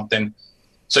gauge or something,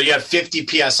 so you have 50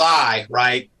 psi,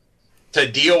 right? To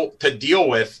deal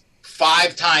with,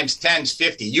 5 times 10 is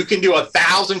 50. You can do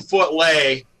 1,000-foot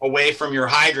lay away from your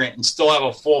hydrant and still have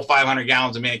a full 500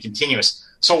 gallons a minute continuous.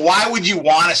 So why would you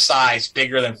want a size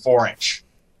bigger than 4 inch?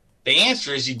 The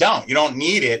answer is you don't. You don't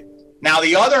need it. Now,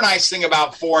 the other nice thing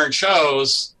about 4 inch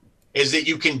hose is that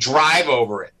you can drive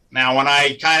over it. Now, when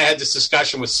I kind of had this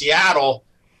discussion with Seattle,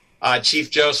 Chief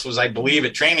Joseph was, I believe,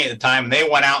 at training at the time, and they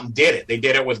went out and did it. They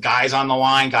did it with guys on the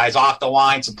line, guys off the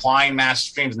line, supplying master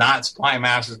streams, not supplying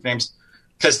master streams,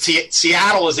 because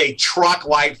Seattle is a truck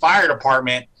light fire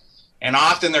department, and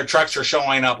often their trucks are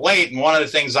showing up late. And one of the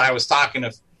things I was talking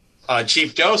to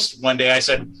Chief Joseph one day, I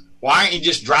said, why aren't you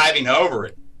just driving over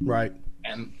it? Right.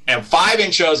 And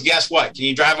 5-inch hose, guess what? Can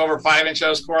you drive over 5-inch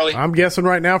hose, Corley? I'm guessing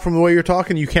right now from the way you're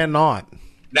talking, you cannot.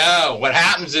 No. What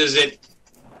happens is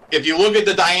if you look at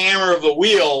the diameter of the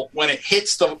wheel, when it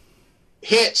hits,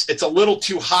 it's a little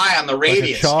too high on the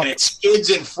radius, and it skids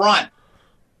in front.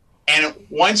 And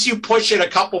once you push it a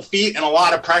couple feet and a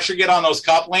lot of pressure get on those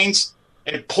couplings,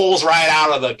 it pulls right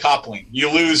out of the coupling.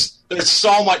 You lose. There's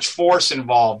so much force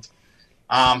involved.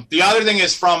 The other thing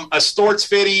is from a Stort's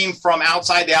fitting from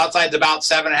outside to outside is about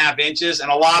 7.5 inches, and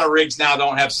a lot of rigs now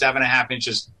don't have 7.5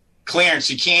 inches clearance.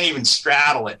 You can't even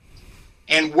straddle it.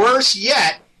 And worse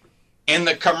yet, in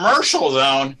the commercial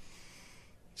zone,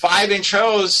 5-inch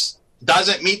hose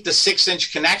doesn't meet the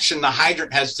 6-inch connection the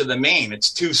hydrant has to the main.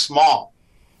 It's too small.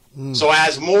 So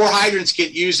as more hydrants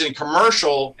get used in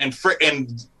commercial and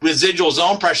residual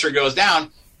zone pressure goes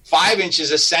down, 5-inch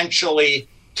is essentially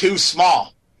too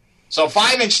small. So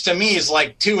 5-inch to me is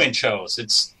like 2-inch hose.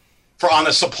 It's on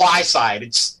the supply side.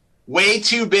 It's way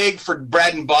too big for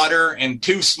bread and butter and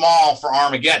too small for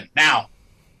Armageddon. Now,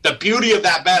 the beauty of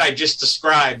that bed I just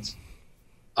described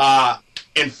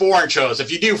in 4-inch hose,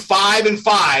 if you do 5 and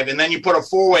 5 and then you put a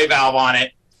 4-way valve on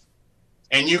it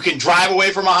and you can drive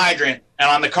away from a hydrant, and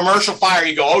on the commercial fire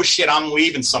you go, oh shit, I'm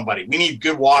leaving somebody. We need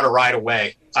good water right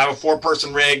away. I have a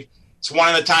 4-person rig. It's one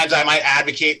of the times I might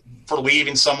advocate for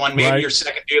leaving someone. Maybe your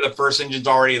second gear, the first engine's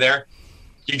already there.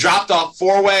 You drop the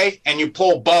 4-way and you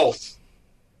pull both.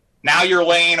 Now you're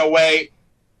laying away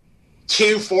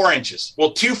 2 4-inches.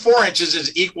 Well, 2 4-inches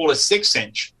is equal to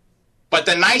 6-inch. But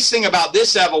the nice thing about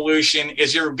this evolution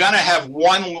is you're going to have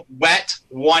one wet,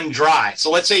 one dry. So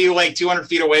let's say you lay 200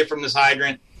 feet away from this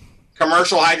hydrant,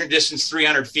 commercial hydrant distance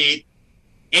 300 feet.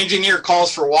 Engineer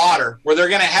calls for water, where they're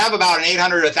going to have about an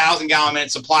 800 to 1,000 gallon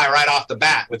minute supply right off the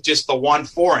bat with just the 1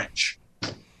 4-inch,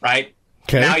 right?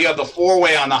 Okay. Now you have the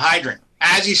 4-way on the hydrant.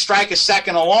 As you strike a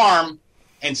second alarm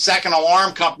and second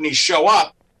alarm companies show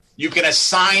up, you can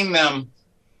assign them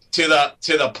to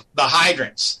the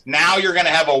hydrants. Now you're going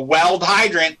to have a weld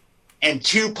hydrant and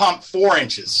 2 pump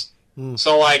 4-inches.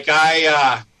 So like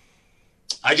I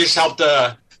just helped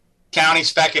the county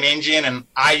spec an engine, and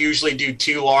I usually do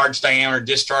 2 large diameter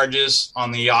discharges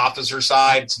on the officer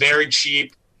side. It's very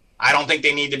cheap. I don't think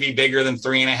they need to be bigger than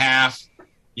 3.5.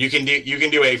 You can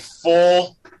do a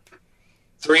full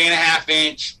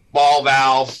 3.5-inch ball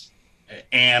valve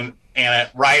and a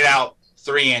right out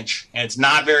 3-inch, and it's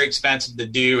not very expensive to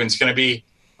do. And it's going to be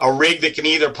a rig that can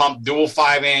either pump dual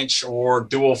 5-inch or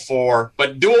dual 4.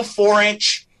 But dual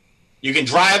 4-inch, you can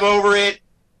drive over it.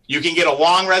 You can get a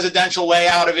long residential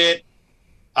layout of it.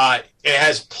 It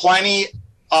has plenty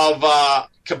of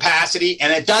capacity,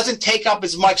 and it doesn't take up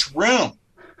as much room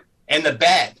in the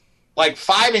bed. Like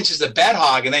 5-inch is a bed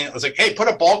hog, and then it was like, hey, put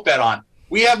a bulk bed on.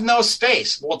 We have no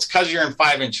space. Well, it's because you're in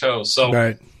 5-inch hose. So,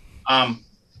 right.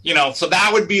 So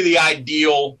that would be the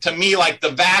ideal. To me, like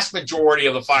the vast majority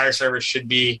of the fire service should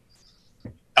be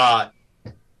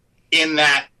in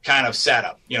that kind of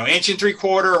setup. 1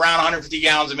 3/4 around 150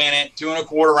 gallons a minute, 2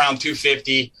 1/4 around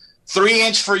 250,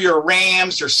 3-inch for your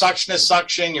rams, your suctionless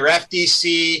suction, your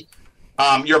FDC,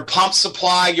 your pump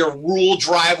supply, your rule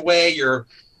driveway, your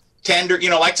tender.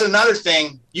 That's another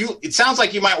thing. It sounds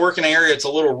like you might work in an area that's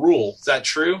a little rural. Is that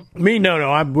true? Me,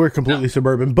 no. We're completely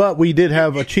suburban, but we did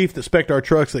have a chief that spec'd our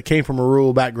trucks that came from a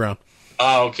rural background.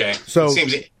 Oh, okay. So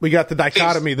we got the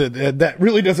dichotomy that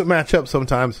really doesn't match up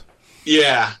sometimes.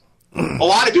 Yeah. A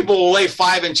lot of people will lay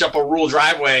 5-inch up a rural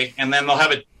driveway, and then they'll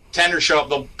have a tender show up.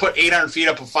 They'll put 800 feet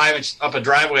up a 5-inch up a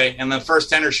driveway, and the first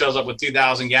tender shows up with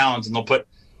 2,000 gallons, and they'll put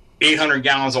 800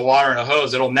 gallons of water in a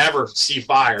hose. It'll never see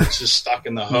fire. It's just stuck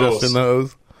in the hose. Just in the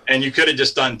hose. And you could have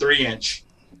just done 3-inch.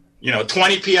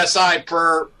 20 psi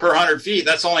per 100 feet.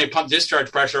 That's only a pump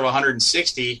discharge pressure of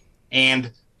 160,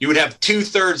 and you would have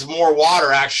 2/3 more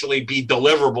water actually be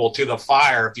deliverable to the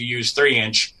fire if you use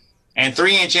 3-inch. And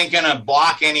 3-inch ain't going to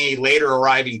block any later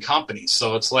arriving companies.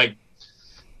 So it's like,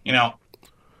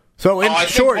 So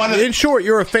in short,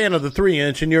 you're a fan of the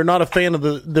 3-inch, and you're not a fan of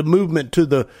the movement to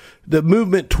the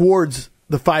movement towards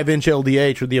the 5-inch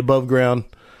LDH or the above ground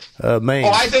main.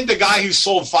 Well, I think the guy who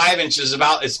sold 5-inch is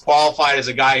about as qualified as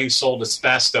a guy who sold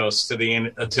asbestos to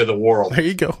the world. There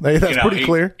you go. That's pretty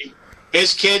clear.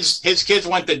 His kids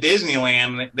went to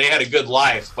Disneyland. They had a good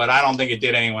life, but I don't think it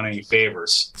did anyone any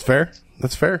favors.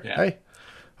 That's fair. Yeah. Hey.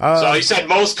 So he said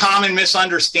most common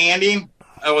misunderstanding.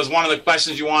 That was one of the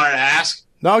questions you wanted to ask.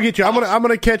 No, I'll get you. I'm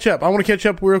gonna catch up. I want to catch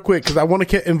up real quick because I want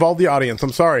to involve the audience.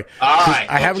 I'm sorry. All right.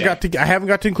 I haven't got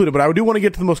to include it, but I do want to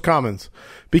get to the most commons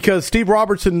because Steve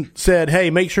Robertson said, "Hey,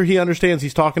 make sure he understands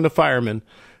he's talking to firemen,"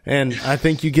 and I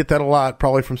think you get that a lot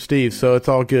probably from Steve. So it's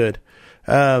all good.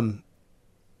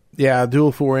 Yeah,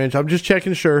 dual 4-inch. I'm just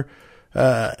checking. Sure.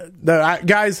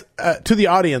 Guys, to the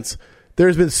audience,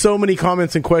 there's been so many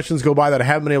comments and questions go by that I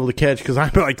haven't been able to catch because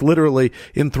I'm like literally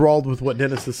enthralled with what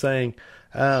Dennis is saying.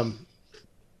 Have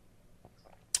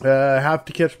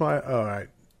to catch my. All right.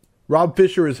 Rob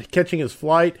Fisher is catching his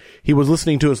flight. He was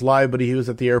listening to us live, but he was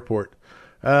at the airport.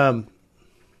 Rob's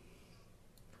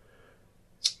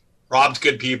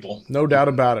good people. No doubt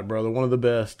about it, brother. One of the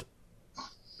best.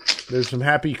 There's some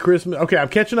happy Christmas. Okay, I'm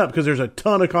catching up because there's a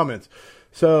ton of comments.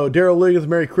 So, Daryl Liggins,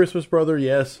 Merry Christmas, brother.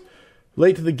 Yes.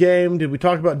 Late to the game. Did we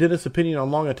talk about Dennis' opinion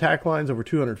on long attack lines over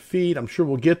 200 feet? I'm sure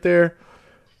we'll get there.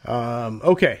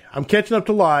 Okay, I'm catching up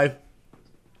to live.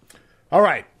 All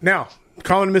right, now,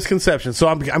 common misconceptions. So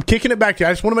I'm kicking it back to you.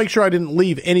 I just want to make sure I didn't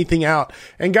leave anything out.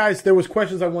 And, guys, there was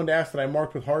questions I wanted to ask that I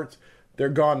marked with hearts. They're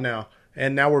gone now.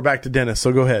 And now we're back to Dennis,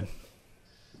 so go ahead.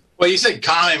 Well, you said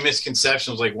common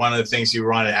misconceptions, like one of the things you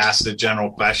wanted to ask the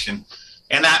general question.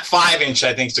 And that 5-inch,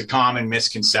 I think, is a common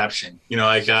misconception. You know,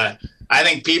 like I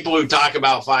think people who talk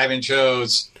about 5-inch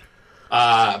hose,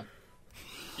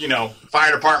 you know,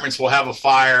 fire departments will have a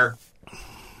fire.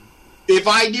 If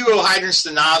I do a hydrants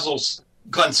to nozzles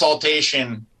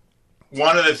consultation,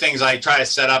 one of the things I try to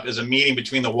set up is a meeting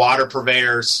between the water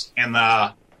purveyors and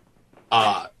the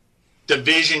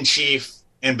division chief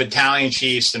and battalion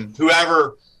chiefs and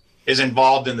whoever is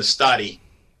involved in the study,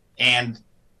 and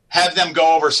have them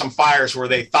go over some fires where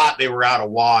they thought they were out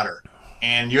of water.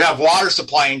 And you have water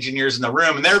supply engineers in the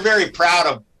room, and they're very proud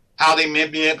of how they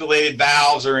manipulated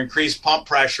valves or increased pump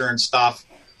pressure and stuff.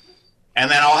 And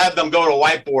then I'll have them go to a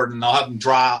whiteboard, and I'll have them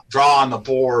draw on the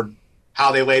board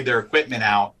how they laid their equipment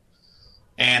out.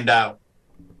 And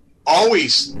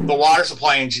always the water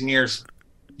supply engineers,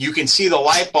 you can see the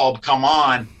light bulb come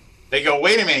on. They go,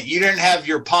 wait a minute, you didn't have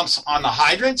your pumps on the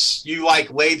hydrants? You, like,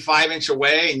 laid 5-inch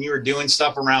away and you were doing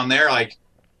stuff around there? Like,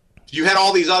 you had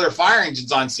all these other fire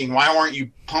engines on scene. Why weren't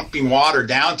you pumping water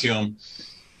down to them?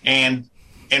 And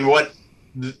what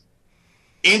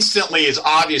instantly is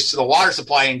obvious to the water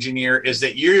supply engineer is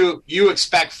that you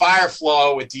expect fire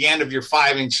flow at the end of your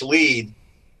 5-inch lead,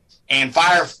 and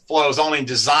fire flow is only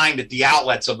designed at the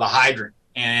outlets of the hydrant.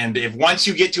 And if once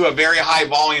you get to a very high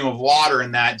volume of water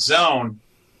in that zone,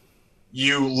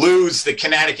 you lose the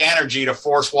kinetic energy to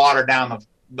force water down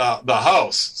the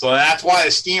hose. So that's why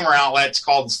the steamer outlet's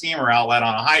called the steamer outlet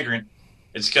on a hydrant.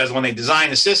 It's because when they design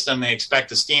the system, they expect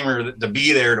the steamer to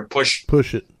be there to push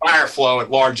it, fire flow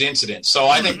at large incidents. So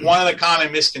I think one of the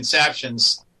common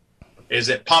misconceptions is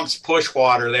that pumps push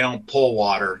water, they don't pull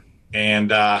water.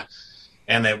 And that,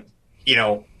 you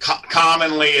know,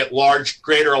 commonly at large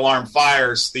greater alarm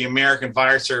fires, the American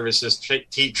Fire Service is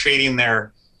treating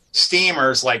their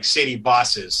steamers like city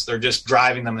buses. They're just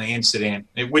driving them to the incident,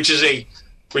 which is a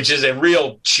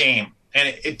real shame.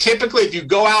 And it typically, if you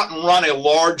go out and run a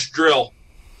large drill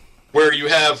where you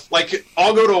have, like,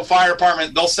 I'll go to a fire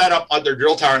department, they'll set up at their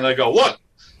drill tower and they go, look,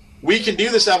 we can do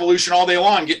this evolution all day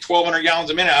long, get 1,200 gallons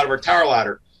a minute out of our tower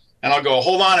ladder. And I'll go,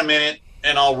 hold on a minute,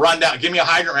 and I'll run down, give me a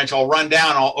hydrant wrench, I'll run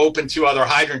down, I'll open 2 other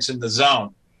hydrants in the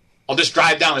zone. I'll just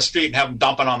drive down the street and have them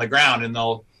dumping on the ground, and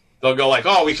they'll go like,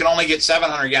 oh, we can only get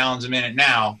 700 gallons a minute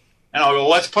now. And I'll go,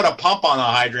 let's put a pump on the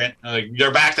hydrant.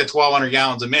 They're back to 1,200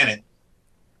 gallons a minute.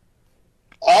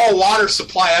 All water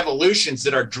supply evolutions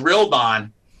that are drilled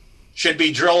on should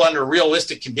be drilled under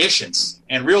realistic conditions.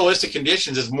 And realistic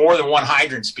conditions is more than one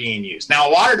hydrant's being used.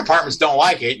 Now, water departments don't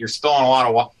like it. You're spilling a lot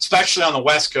of water, especially on the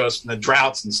West Coast and the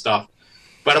droughts and stuff.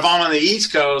 But if I'm on the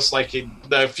East Coast, like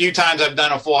the few times I've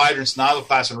done a full hydrants nozzle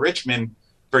class in Richmond,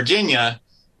 Virginia,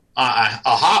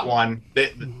 a hot one,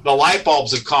 the light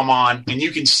bulbs have come on, and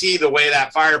you can see the way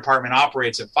that fire department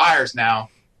operates at fires now,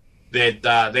 that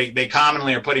they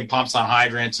commonly are putting pumps on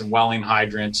hydrants and welling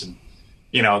hydrants, and,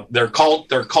 you know, their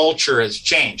culture has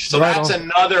changed. So right that's on.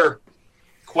 Another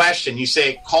question. You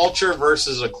say culture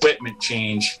versus equipment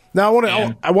change. Now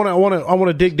I want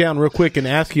to dig down real quick and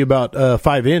ask you about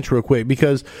 5-inch real quick,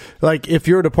 because, like, if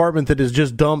you're a department that has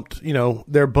just dumped, you know,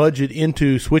 their budget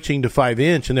into switching to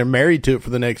 5-inch and they're married to it for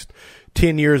the next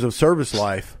 10 years of service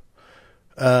life.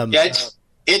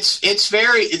 It's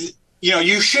very, you know,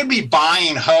 you should be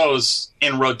buying hose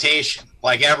in rotation,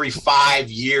 like every 5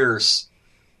 years.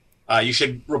 You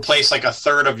should replace like a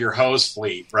third of your hose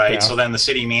fleet, right? Yeah. So then the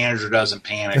city manager doesn't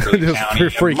panic, or the county.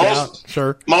 Freak out.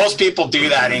 Sure. Most people do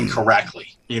that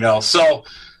incorrectly, you know. So,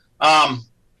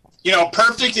 you know,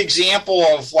 perfect example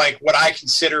of like what I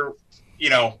consider, you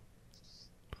know,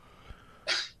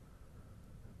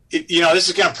 this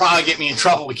is going to probably get me in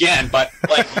trouble again, but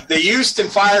like the Houston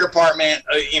Fire Department,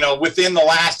 you know, within the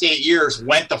last 8 years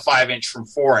went to 5-inch from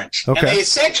 4-inch. Okay. And they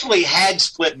essentially had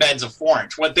split beds of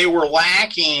 4-inch. What they were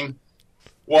lacking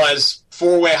was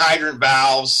four-way hydrant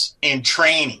valves in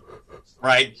training,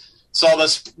 right? So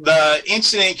the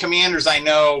incident commanders I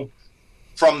know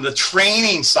from the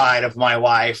training side of my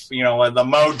life, the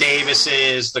Mo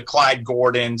Davises, the Clyde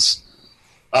Gordons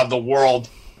of the world,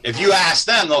 if you ask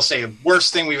them, they'll say,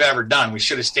 worst thing we've ever done. We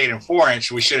should have stayed in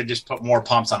 4-inch. We should have just put more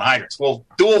pumps on hydrants. Well,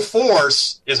 dual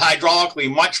force is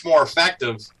hydraulically much more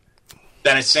effective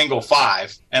than a single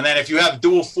 5. And then if you have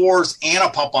dual 4s and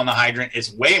a pump on the hydrant,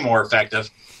 it's way more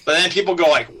effective. But then people go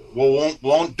like, well,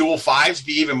 won't dual 5s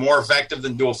be even more effective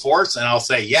than dual 4s? And I'll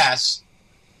say yes.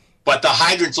 But the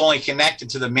hydrant's only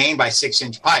connected to the main by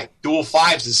 6-inch pipe. Dual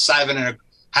 5s is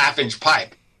 7.5-inch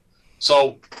pipe.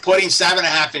 So putting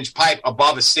 7.5-inch pipe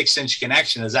above a 6-inch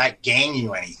connection, does that gain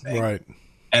you anything? Right.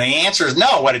 And the answer is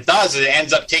no. What it does is it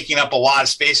ends up taking up a lot of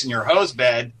space in your hose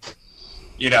bed,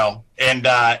 and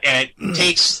it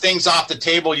takes things off the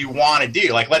table you want to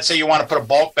do. Like, let's say you want to put a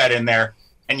bulk bed in there,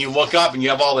 and you look up and you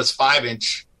have all this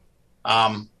 5-inch.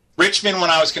 Richmond,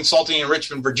 when I was consulting in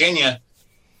Richmond, Virginia,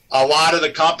 a lot of the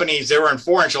companies, they were in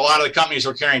 4-inch. A lot of the companies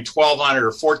were carrying 1,200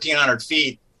 or 1,400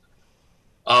 feet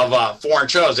of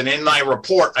 4-inch hose. And in my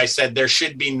report, I said there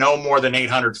should be no more than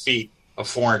 800 feet of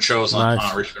 4-inch hose on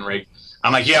a Richmond rig.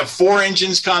 I'm like, you have 4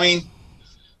 engines coming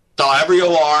to every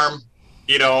alarm,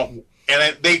 and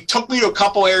they took me to a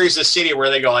couple areas of the city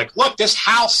where they go like, look, this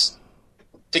house,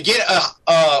 to get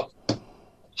a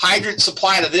hydrant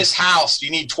supply to this house,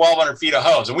 you need 1,200 feet of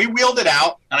hose. And we wheeled it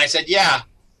out, and I said, yeah.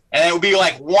 And it would be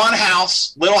like one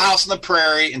house, little house in the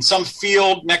prairie, in some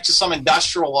field next to some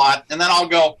industrial lot. And then I'll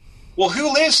go, well,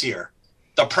 who lives here?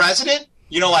 The president?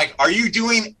 Are you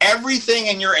doing everything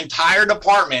in your entire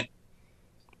department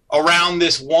around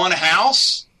this one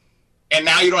house? And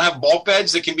now you don't have bulk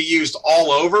beds that can be used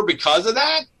all over because of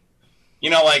that?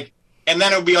 And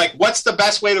then it would be like, what's the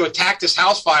best way to attack this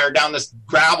house fire down this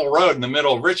gravel road in the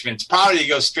middle of Richmond? It's probably to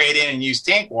go straight in and use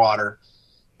tank water.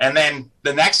 And then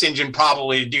the next engine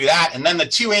probably do that. And then the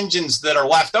 2 engines that are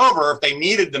left over, if they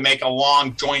needed to make a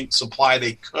long joint supply,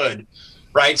 they could.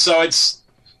 Right. So it's,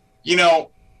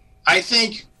 I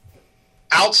think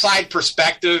outside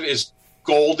perspective is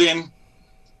golden.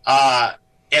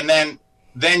 And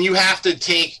then you have to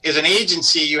take, as an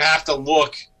agency, you have to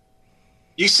look.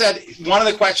 You said one of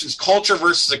the questions, culture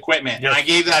versus equipment. Yes. And I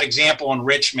gave that example in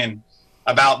Richmond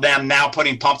about them now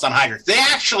putting pumps on hydrants. They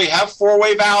actually have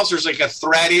 4-way valves. There's like a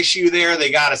thread issue there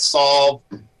they got to solve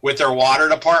with their water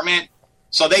department.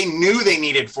 So they knew they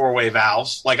needed 4-way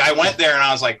valves. Like, I went there and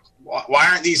I was like, why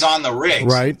aren't these on the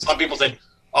rigs? Right. Some people said,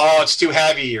 oh, it's too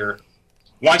heavy, or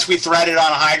once we threaded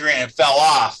on a hydrant, it fell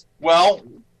off. Well,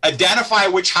 identify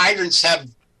which hydrants have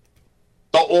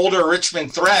the older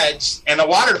Richmond threads, and the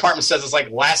water department says it's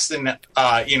like less than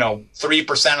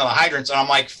 3% of the hydrants. And I'm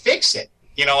like, fix it.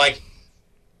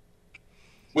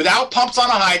 Without pumps on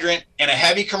a hydrant and a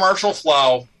heavy commercial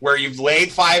flow where you've laid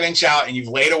 5-inch out and you've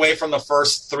laid away from the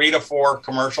first 3 to 4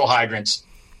 commercial hydrants,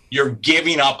 you're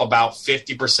giving up about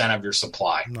 50% of your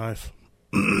supply. Nice.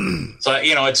 So,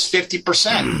 it's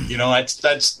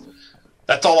 50%.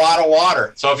 That's a lot of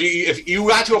water. So if you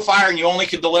got to a fire and you only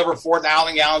could deliver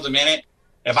 4,000 gallons a minute,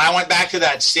 if I went back to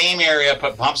that same area,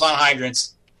 put pumps on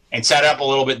hydrants, and set up a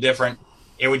little bit different,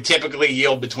 it would typically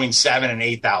yield between 7,000 and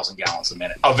 8,000 gallons a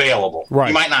minute available. Right.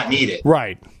 You might not need it.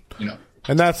 Right.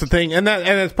 And that's the thing. And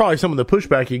that's probably some of the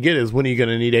pushback you get is, when are you going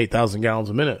to need 8,000 gallons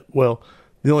a minute? Well,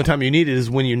 the only time you need it is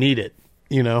when you need it,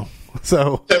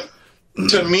 So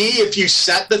to me, if you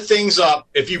set the things up,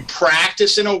 if you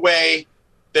practice in a way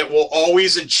that will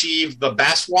always achieve the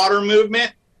best water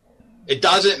movement, it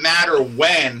doesn't matter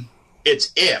when,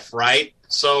 it's if, right?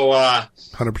 So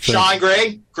 100%. Sean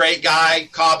Gray, great guy,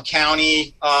 Cobb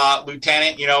County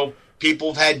lieutenant.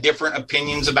 People have had different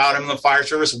opinions about him in the fire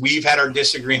service. We've had our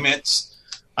disagreements.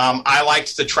 I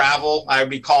liked to travel. I would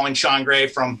be calling Sean Gray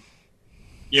from,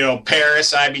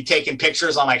 Paris. I'd be taking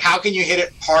pictures. I'm like, how can you hit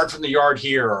it hard from the yard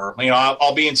here? Or,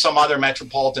 I'll be in some other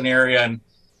metropolitan area and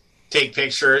take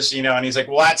pictures, and he's like,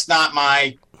 well, that's not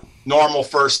my normal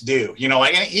first do.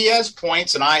 And he has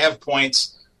points and I have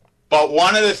points. But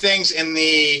one of the things in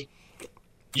the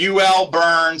UL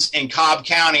Burns in Cobb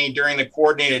County during the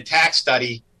coordinated attack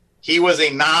study, he was a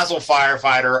nozzle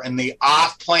firefighter in the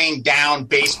off-plane down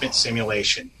basement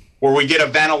simulation where we did a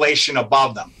ventilation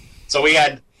above them. So we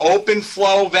had open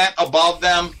flow vent above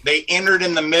them. They entered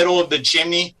in the middle of the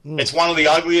chimney. It's one of the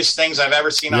ugliest things I've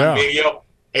ever seen on video.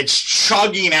 It's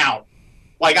chugging out.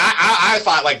 Like, I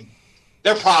thought, like,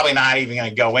 they're probably not even going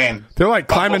to go in. They're like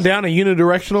climbing down a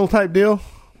unidirectional type deal?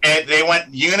 And they went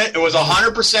it was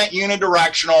 100%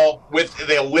 unidirectional with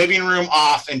the living room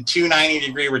off and 2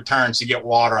 90-degree returns to get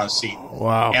water on the seat.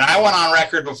 Wow. And I went on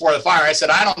record before the fire. I said,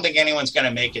 I don't think anyone's going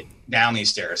to make it down these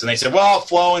stairs. And they said, well,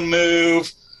 flow and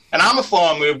move. And I'm a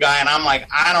flow and move guy. And I'm like,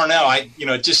 I don't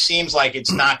know. It just seems like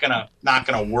it's not going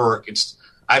to work.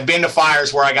 I've been to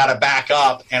fires where I got to back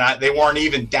up and they weren't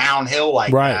even downhill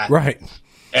like that. Right.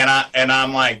 And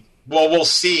I'm like, well, we'll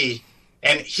see.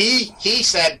 And he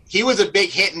said he was a big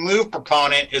hit and move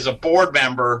proponent as a board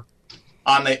member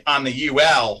on the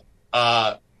UL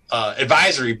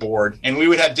advisory board, and we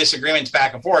would have disagreements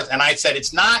back and forth. And I said,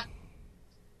 it's not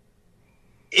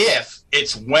if,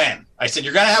 it's when. I said,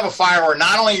 you're going to have a fire where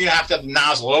not only are you going to have the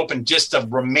nozzle open just to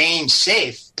remain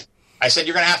safe, I said,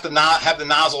 you're going to have to not have the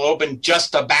nozzle open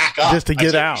just to back up. Just to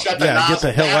get out. Shut the nozzle get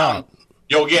the hell down, out.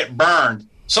 You'll get burned.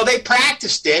 So they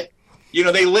practiced it.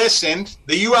 They listened.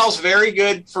 The UL's very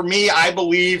good for me. I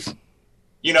believe,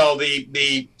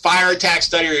 the fire attack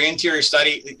study or interior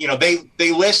study,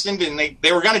 they listened and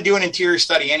they were going to do an interior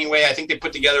study anyway. I think they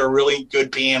put together a really good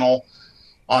panel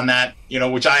on that,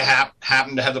 which I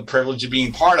happen to have the privilege of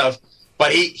being part of.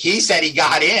 But he said he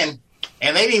got in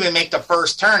and they didn't even make the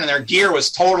first turn and their gear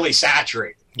was totally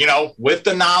saturated, with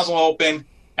the nozzle open.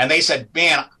 And they said,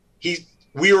 man,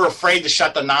 we were afraid to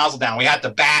shut the nozzle down. We had to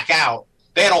back out.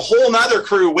 They had a whole nother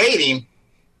crew waiting,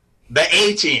 the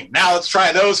A team. Now let's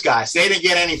try those guys. They didn't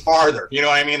get any farther. You know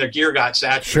what I mean? Their gear got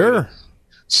saturated. Sure.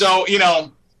 So,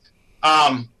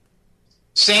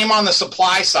 same on the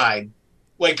supply side.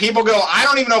 Like people go, I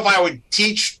don't even know if I would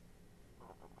teach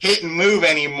hit and move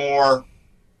anymore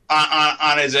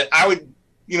I would,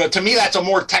 to me, that's a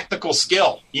more technical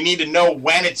skill. You need to know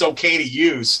when it's okay to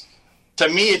use. To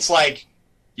me, it's like,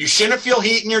 you shouldn't feel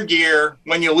heat in your gear.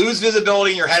 When you lose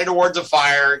visibility and you're headed towards a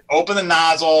fire, open the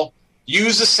nozzle,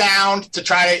 use the sound to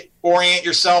try to orient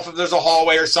yourself if there's a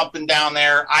hallway or something down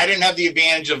there. I didn't have the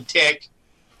advantage of tick,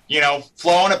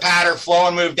 flow and a pattern, flow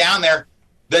and move down there.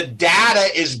 The data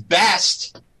is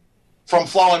best from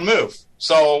flow and move.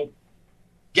 So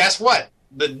guess what?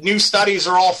 The new studies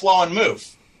are all flow and move.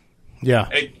 Yeah.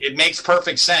 It makes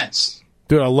perfect sense.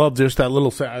 Dude, I love just that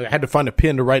little sound. I had to find a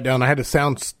pen to write down. I had to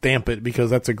sound stamp it because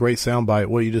that's a great sound bite,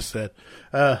 what you just said.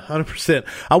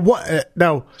 100%.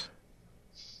 Now,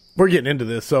 we're getting into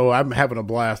this, so I'm having a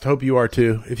blast. Hope you are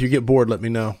too. If you get bored, let me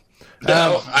know.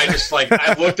 No, I just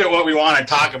I looked at what we want to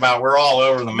talk about. We're all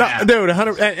over the map. No, dude,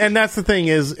 100, and that's the thing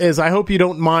is I hope you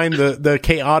don't mind the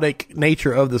chaotic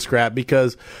nature of the scrap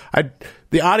because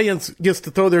the audience gets to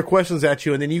throw their questions at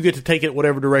you and then you get to take it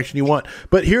whatever direction you want.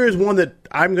 But here is one that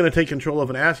I'm going to take control of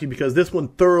and ask you because this one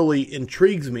thoroughly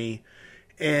intrigues me.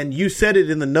 And you said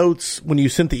it in the notes when you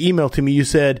sent the email to me. You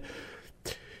said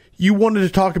you wanted to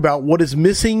talk about what is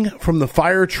missing from the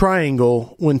fire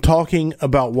triangle when talking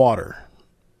about water.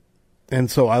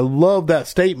 And so I love that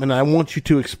statement. I want you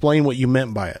to explain what you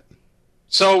meant by it.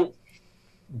 So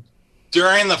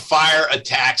during the fire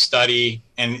attack study,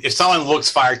 and if someone looks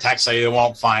fire attack study, they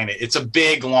won't find it. It's a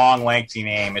big, long, lengthy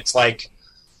name. It's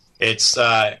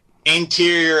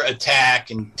interior attack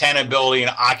and tenability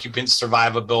and occupant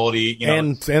survivability.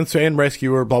 And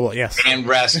rescuer, blah, blah, yes. And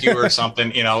rescuer or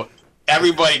something,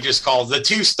 Everybody just calls the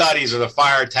two studies are the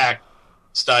fire attack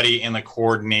study and the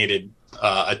coordinated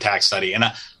attack study. And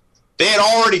they had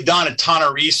already done a ton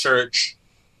of research,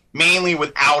 mainly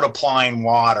without applying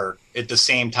water at the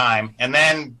same time. And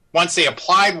then once they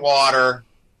applied water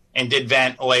and did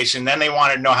ventilation, then they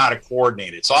wanted to know how to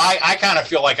coordinate it. So I kind of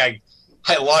feel like I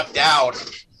lucked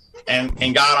out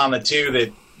and got on the two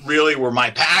that really were my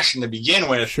passion to begin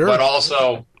with. Sure. But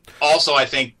also I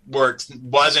think where it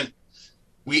wasn't,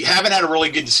 we haven't had a really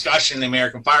good discussion in the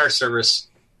American Fire Service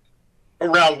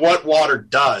around what water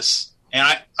does.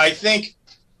 And I think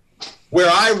where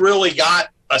I really got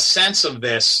a sense of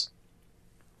this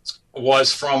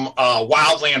was from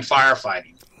wildland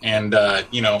firefighting. And,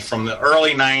 from the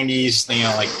early 90s,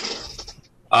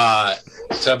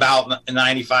 to about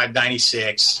 95,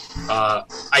 96,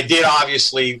 I did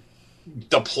obviously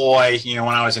deploy, when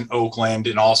I was in Oakland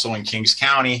and also in Kings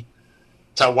County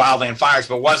to wildland fires,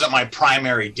 but wasn't my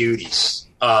primary duties.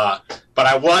 But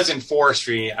I was in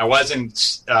forestry. I was in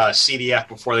CDF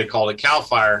before they called it CAL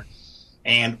FIRE.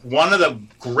 And one of the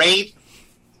great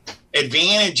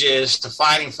advantages to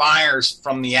fighting fires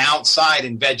from the outside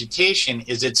in vegetation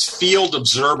is it's field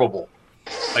observable.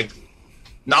 Like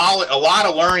knowledge, a lot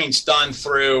of learning's done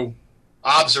through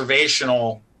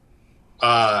observational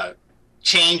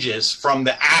changes from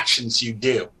the actions you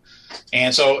do.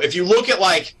 And so if you look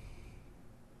at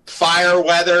fire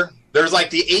weather there's like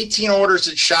the 18 orders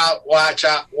that shot watch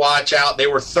out. They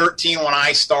were 13 when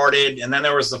I started, and then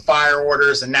there was the fire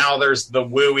orders, and now there's the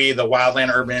WUI, the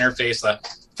Wildland Urban Interface, the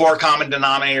 4 common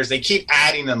denominators. They keep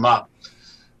adding them up.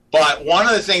 But one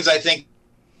of the things I think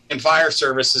in fire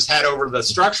service has had over the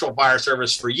structural fire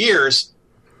service for years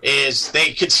is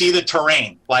they could see the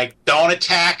terrain. Like, don't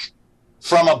attack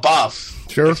from above.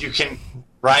 Sure. If you can,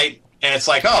 right? And it's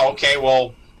like, oh, okay,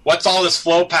 well, what's all this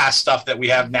flow pass stuff that we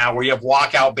have now where you have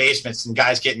walkout basements and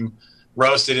guys getting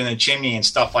roasted in the chimney and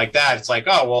stuff like that? It's like,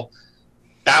 oh, well,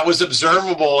 that was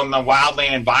observable in the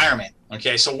wildland environment.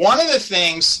 Okay, so one of the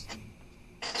things,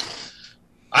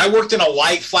 I worked in a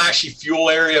light, flashy fuel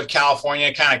area of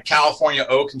California, kind of California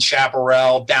Oak and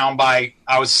Chaparral, I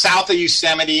was south of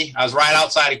Yosemite. I was right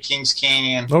outside of Kings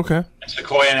Canyon. Okay.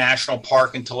 Sequoia National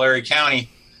Park in Tulare County.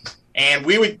 And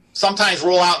we would sometimes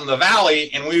roll out in the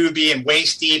valley, and we would be in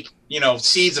waist-deep,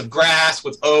 seeds of grass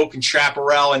with oak and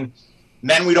chaparral. And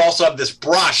then we'd also have this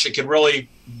brush that could really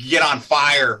get on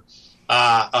fire,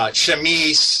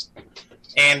 chamise.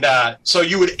 And so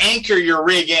you would anchor your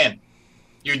rig in.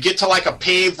 You'd get to like a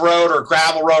paved road or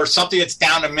gravel road or something that's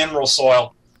down to mineral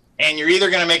soil, and you're either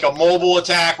going to make a mobile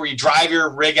attack where you drive your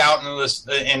rig out into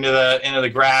the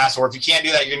grass, or if you can't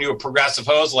do that, you're going to do a progressive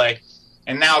hose lay.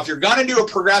 And now if you're going to do a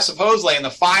progressive hose lay and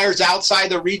the fire's outside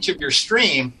the reach of your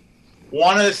stream,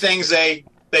 one of the things they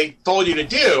told you to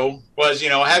do was,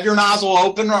 have your nozzle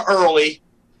open early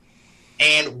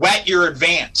and wet your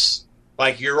advance.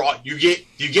 Like you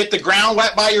get the ground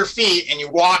wet by your feet and you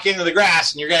walk into the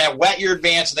grass, and you're going to wet your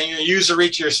advance, and then you're going to use the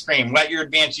reach of your stream. Wet your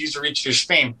advance, use the reach of your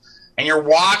stream. And you're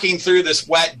walking through this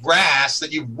wet grass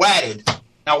that you've wetted.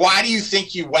 Now, why do you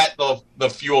think you wet the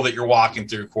fuel that you're walking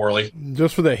through, Corley?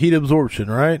 Just for that heat absorption,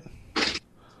 right?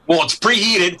 Well, it's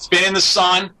preheated. It's been in the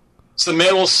sun. It's the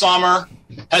middle of summer.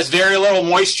 Has very little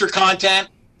moisture content.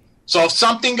 So if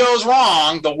something goes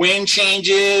wrong, the wind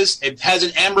changes, it has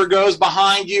an ember goes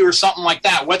behind you or something like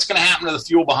that, what's going to happen to the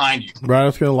fuel behind you? Right,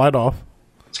 it's going to light off.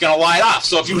 It's going to light off.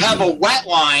 So if you have a wet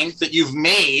line that you've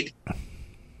made,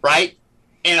 right,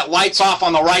 and it lights off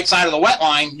on the right side of the wet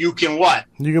line, you can what?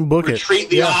 You can book Retreat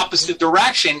the opposite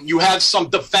direction. You have some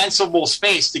defensible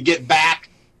space to get back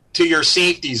to your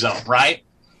safety zone, right?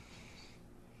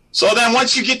 So then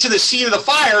once you get to the seat of the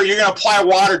fire, you're going to apply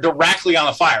water directly on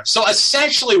the fire. So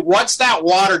essentially, what's that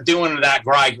water doing to that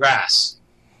dry grass?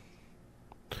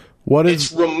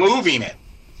 It's removing it.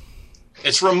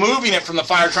 It's removing it from the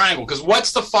fire triangle. Because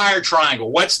what's the fire triangle?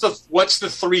 What's the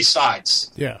 3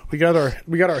 sides? Yeah, we got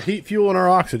our heat, fuel, and our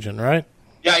oxygen, right?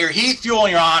 Yeah, your heat, fuel,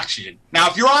 and your oxygen. Now,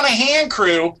 if you're on a hand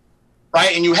crew,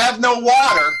 right, and you have no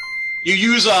water, you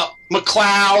use a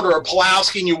McLeod or a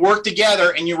Pulowski, and you work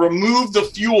together, and you remove the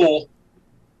fuel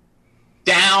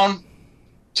down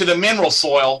to the mineral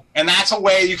soil, and that's a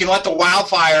way you can let the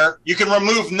wildfire, you can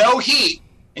remove no heat,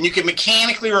 and you can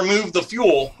mechanically remove the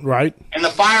fuel. Right. And the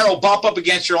fire will bump up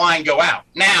against your line and go out.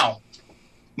 Now,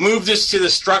 move this to the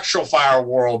structural fire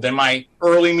world. In my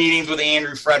early meetings with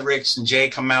Andrew Fredericks and Jay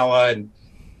Kamela, and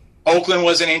Oakland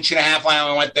was an 1.5 line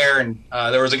when we went there, and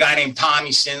there was a guy named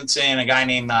Tommy Simpson, a guy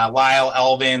named Lyle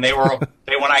Elvin. They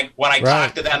when I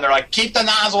talked to them, they're like, keep the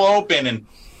nozzle open, and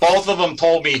both of them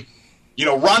told me,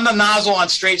 run the nozzle on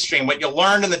straight stream. What you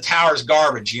learned in the tower is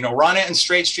garbage. Run it in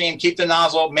straight stream, keep the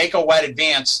nozzle, make a wet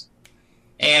advance.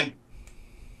 And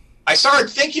I started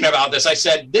thinking about this. I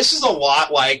said, this is a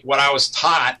lot like what I was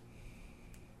taught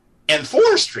in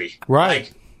forestry. Right.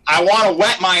 Like, I want to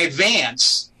wet my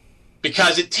advance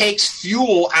because it takes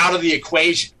fuel out of the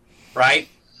equation, right?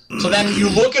 So then you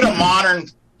look at a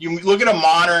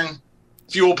modern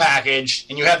fuel package,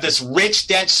 and you have this rich,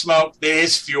 dense smoke that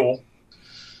is fuel.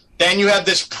 Then you have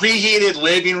this preheated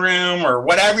living room or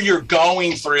whatever you're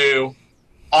going through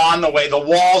on the way. The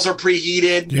walls are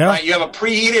preheated. Yeah. Right? You have a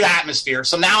preheated atmosphere.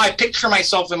 So now I picture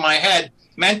myself in my head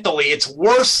mentally. It's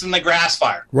worse than the grass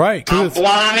fire. Right. I'm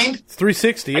blind. It's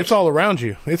 360. It's all around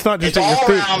you. It's not just It's at all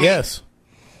your feet. around me. Yes.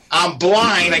 I'm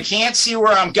blind. I can't see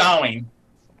where I'm going.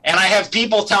 And I have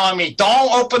people telling me,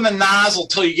 don't open the nozzle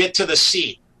till you get to the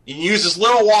seat. You use as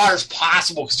little water as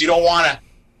possible because you don't want to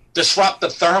disrupt the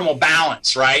thermal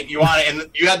balance, right? You want to, and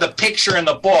you had the picture in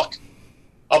the book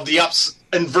of the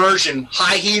inversion.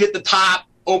 High heat at the top,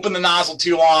 open the nozzle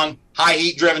too long, high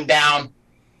heat driven down,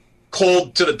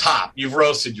 cold to the top. You've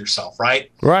roasted yourself,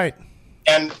 right? Right.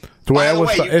 And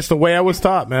it's the way I was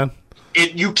taught, man.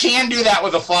 You can do that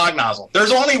with a fog nozzle.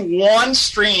 There's only one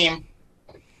stream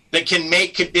that can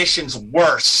make conditions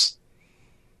worse,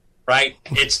 right?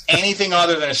 It's anything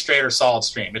other than a straight or solid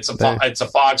stream. It's a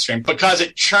fog stream because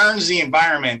it churns the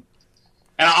environment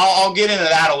And I'll get into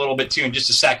that a little bit too in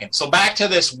just a second. So back to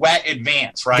this wet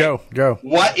advance, right? Go.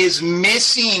 What is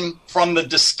missing from the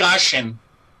discussion,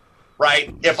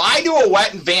 right? If I do a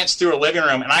wet advance through a living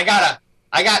room and I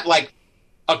got like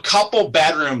a couple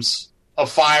bedrooms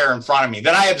of fire in front of me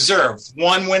that I observed,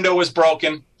 one window was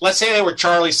broken. Let's say they were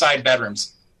Charlie side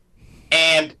bedrooms,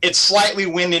 and it's slightly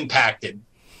wind impacted,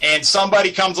 and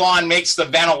somebody comes on, makes the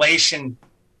ventilation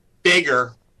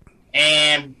bigger,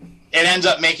 and it ends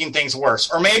up making things worse.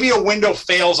 Or maybe a window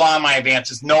fails on my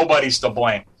advances. Nobody's to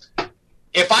blame.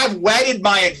 If I've wetted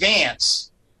my advance,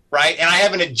 right, and I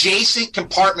have an adjacent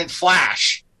compartment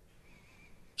flash,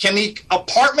 can the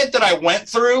apartment that I went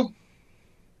through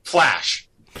flash?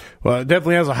 Well, it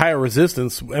definitely has a higher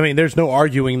resistance. I mean, there's no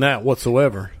arguing that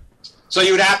whatsoever. So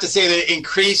you would have to say that it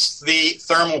increased the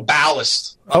thermal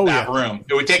ballast of that room.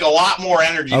 It would take a lot more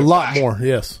energy. A lot more,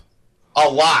 yes. A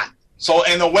lot. So,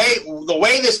 and the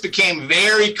way this became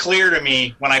very clear to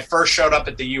me when I first showed up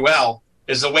at the UL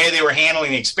is the way they were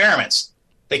handling the experiments.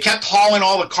 They kept hauling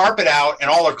all the carpet out and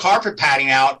all their carpet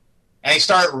padding out, and they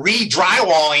started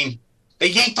re-drywalling. They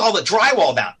yanked all the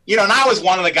drywall down. And I was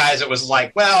one of the guys that was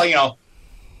like, well,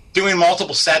 doing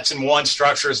multiple sets in one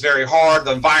structure is very hard.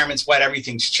 The environment's wet.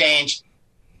 Everything's changed.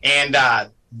 And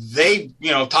they,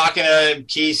 talking to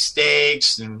Keith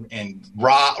Stakes and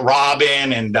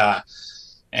Robin and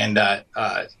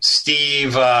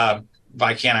Steve,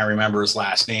 why can't I remember his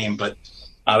last name? But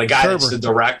the guy that's the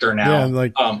director now,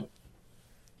 they're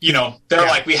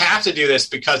like, we have to do this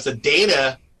because the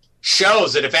data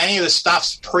shows that if any of the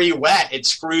stuff's pre-wet, it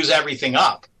screws everything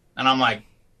up. And I'm like,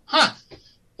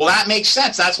 well, that makes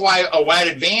sense. That's why a wet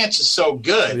advance is so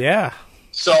good. Yeah.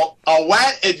 So a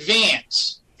wet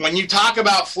advance, when you talk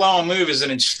about flow and move as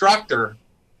an instructor,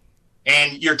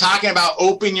 and you're talking about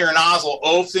open your nozzle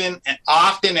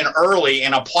often and early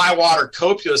and apply water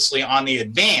copiously on the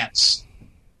advance,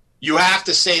 you have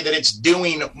to say that it's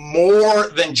doing more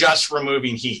than just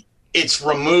removing heat. It's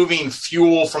removing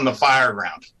fuel from the fire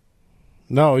ground.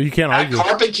 No, you can't argue. That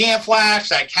carpet can't flash.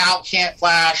 That couch can't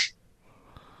flash.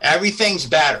 Everything's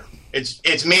better.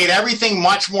 It's made everything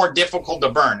much more difficult to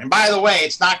burn. And by the way,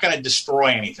 it's not going to destroy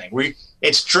anything.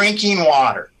 It's drinking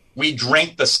water. We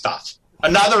drink the stuff.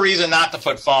 Another reason not to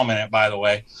put foam in it, by the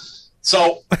way.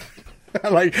 So,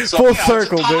 full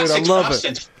circle, dude. I love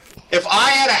it. If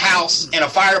I had a house and a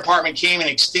fire department came and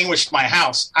extinguished my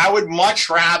house, I would much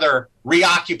rather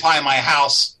reoccupy my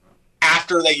house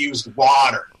after they used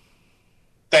water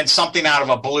than something out of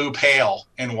a blue pail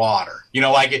in water.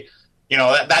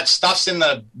 That stuff's in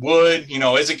the wood.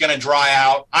 Is it going to dry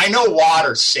out? I know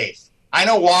water's safe. I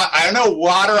know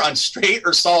water on straight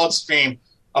or solid stream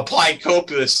applied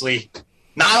copiously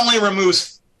not only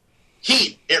removes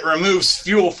heat, it removes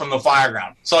fuel from the fire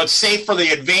ground. So it's safe for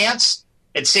the advance.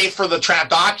 It's safe for the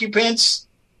trapped occupants.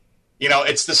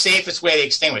 It's the safest way to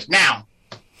extinguish. Now,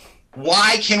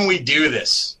 why can we do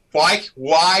this?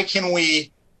 Why can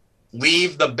we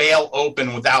leave the bail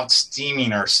open without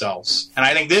steaming ourselves? And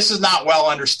I think this is not well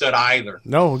understood either.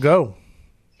 No, go.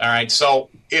 All right, so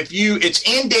it's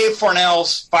in Dave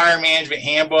Fornell's Fire Management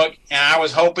Handbook, and I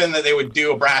was hoping that they would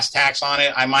do a brass tacks on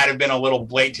it. I might have been a little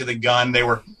late to the gun. They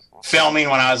were filming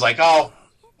when I was like,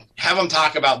 have them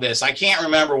talk about this. I can't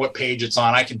remember what page it's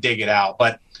on. I can dig it out.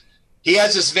 But he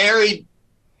has this very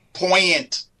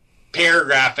poignant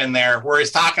paragraph in there where he's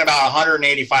talking about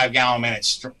 185-gallon-minute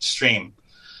stream.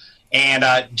 And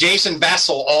Jason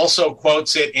Bessel also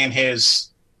quotes it in his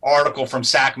article from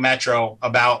Sac Metro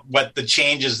about what the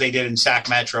changes they did in Sac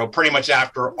Metro pretty much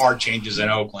after our changes in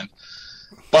Oakland.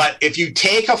 But if you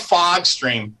take a fog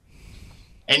stream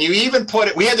and you even put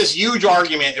it, we had this huge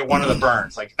argument at one of the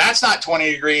burns. Like, that's not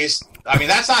 20 degrees. I mean,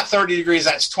 that's not 30 degrees.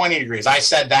 That's 20 degrees. I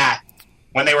said that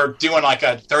when they were doing like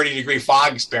a 30-degree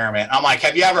fog experiment. I'm like,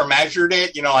 have you ever measured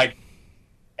it?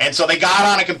 And so they got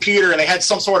on a computer and they had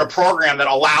some sort of program that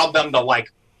allowed them to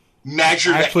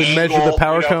measure the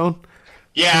power cone.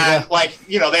 Yeah,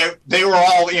 they were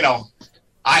all,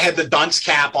 I had the dunce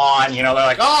cap on, they're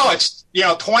like, it's,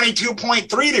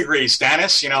 22.3 degrees,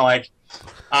 Dennis,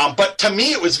 but to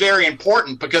me it was very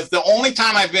important because the only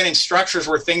time I've been in structures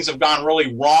where things have gone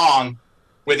really wrong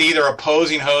with either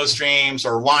opposing hose streams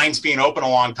or lines being open a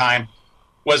long time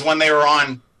was when they were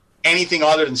on anything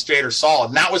other than straight or solid.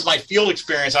 And that was my field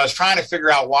experience. I was trying to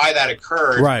figure out why that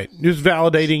occurred. Right. Just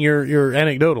validating your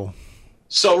anecdotal.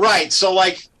 So, right.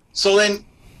 So then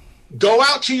go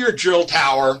out to your drill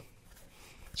tower,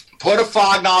 put a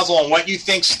fog nozzle on what you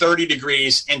think's 30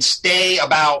 degrees, and stay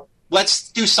about,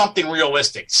 let's do something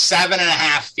realistic,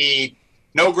 7.5 feet,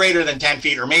 no greater than 10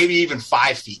 feet, or maybe even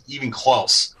 5 feet, even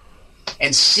close,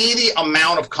 and see the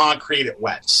amount of concrete it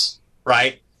wets,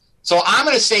 right? So I'm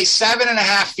going to say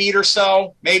 7.5 feet or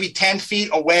so, maybe 10 feet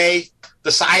away,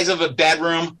 the size of a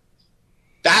bedroom.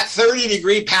 That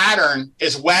 30-degree pattern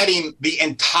is wetting the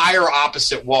entire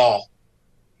opposite wall,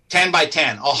 10 by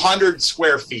 10, 100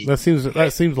 square feet. That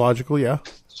seems logical, yeah.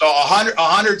 So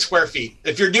 100 square feet.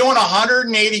 If you're doing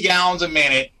 180 gallons a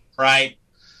minute, right?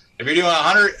 If you're doing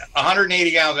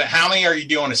 180 gallons a minute, how many are you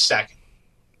doing a second?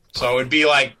 So it'd be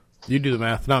like... You do the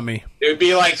math, not me. It would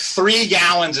be like 3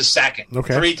 gallons a second.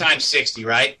 Okay. 3 times 60,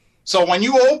 right? So when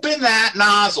you open that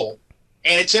nozzle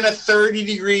and it's in a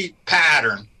 30-degree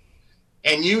pattern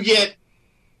and you get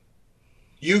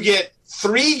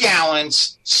 3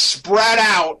 gallons spread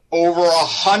out over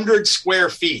 100 square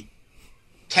feet,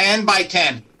 10 by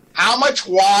 10, how much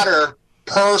water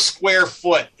per square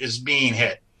foot is being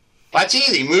hit? That's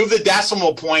easy. Move the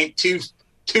decimal point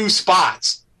two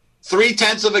spots.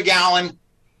 0.3 of a gallon,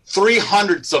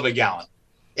 0.03 of a gallon.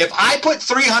 If I put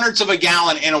 0.03 of a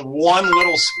gallon in one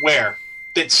little square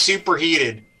that's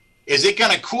superheated, is it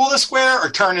going to cool the square or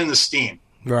turn into steam?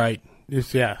 Right.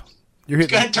 It's going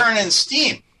to turn into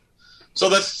steam. So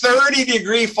the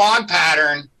 30-degree fog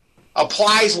pattern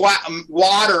applies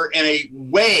water in a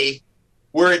way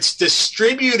where it's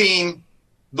distributing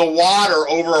the water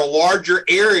over a larger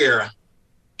area,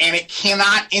 and it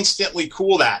cannot instantly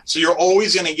cool that. So you're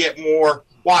always going to get more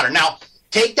water. Now,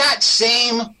 take that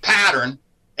same pattern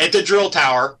at the drill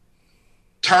tower,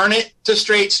 turn it to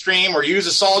straight stream or use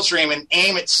a solid stream and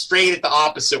aim it straight at the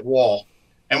opposite wall.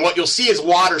 And what you'll see is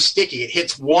water sticky. It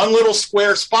hits one little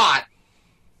square spot,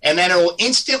 and then it will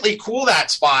instantly cool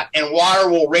that spot, and water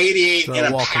will radiate in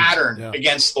a pattern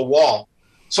against the wall.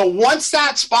 So once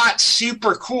that spot's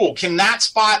super cool, can that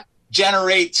spot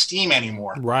generate steam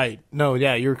anymore? Right. No,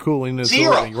 yeah, you're cooling this.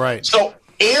 Zero. Right. So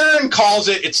Aaron calls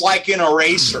it's like an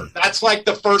eraser. That's like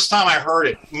the first time I heard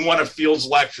it in one of Field's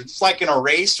lectures. It's like an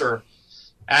eraser.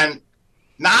 And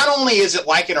not only is it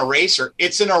like an eraser,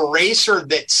 it's an eraser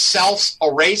that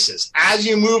self-erases. As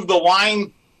you move the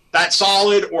line, that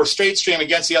solid or straight stream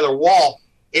against the other wall,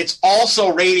 it's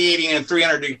also radiating in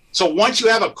 300 degrees. So once you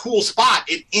have a cool spot,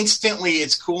 it instantly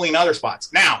is cooling other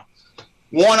spots. Now,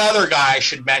 one other guy I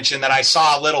should mention that I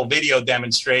saw a little video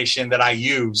demonstration that I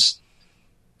use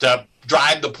to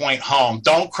drive the point home.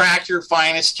 Don't crack your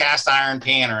finest cast iron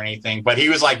pan or anything, but he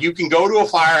was like, you can go to a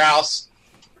firehouse,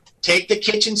 take the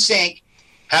kitchen sink,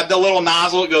 have the little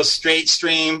nozzle that goes straight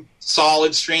stream,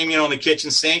 solid stream, in the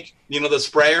kitchen sink, the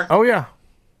sprayer. Oh, yeah.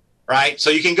 Right? So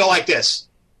you can go like this.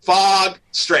 Fog,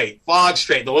 straight.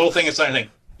 The little thing is something.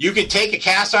 You can take a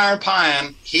cast iron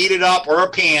pan, heat it up, or a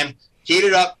pan, heat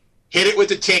it up, hit it with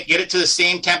the tick, get it to the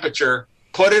same temperature,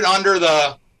 put it under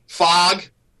the fog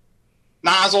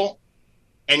nozzle,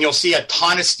 and you'll see a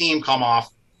ton of steam come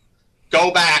off.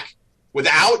 Go back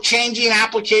without changing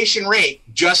application rate,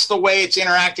 just the way it's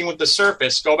interacting with the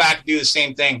surface. Go back and do the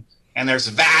same thing, and there's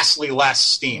vastly less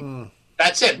steam.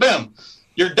 That's it. Boom.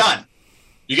 You're done.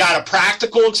 You got a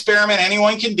practical experiment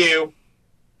anyone can do.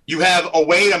 You have a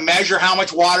way to measure how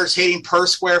much water is hitting per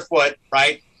square foot,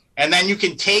 right? And then you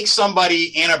can take somebody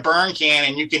in a burn can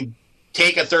and you can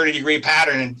take a 30-degree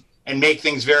pattern and make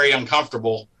things very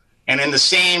uncomfortable. And in the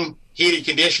same heated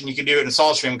condition, you can do it in a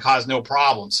solid stream and cause no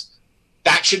problems.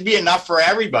 That should be enough for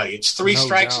everybody. It's 3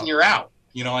 strikes and you're out.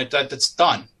 That's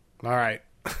done. All right.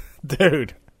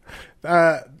 Dude.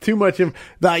 Too much.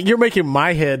 You're making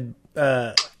my head...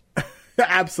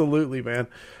 Absolutely, man.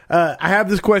 I have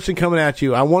this question coming at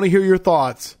you. I want to hear your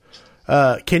thoughts.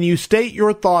 Can you state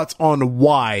your thoughts on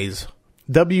WYES,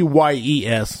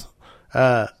 W-Y-E-S,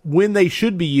 when they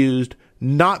should be used,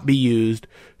 not be used,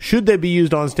 should they be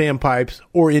used on standpipes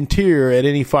or interior at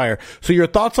any fire? So your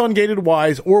thoughts on gated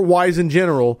WYES or WYES in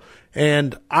general,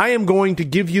 and I am going to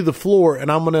give you the floor,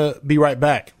 and I'm going to be right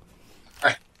back. All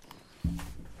right.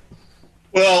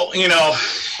 Well,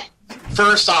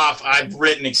 first off, I've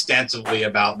written extensively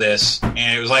about this,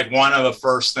 and it was like one of the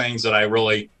first things that I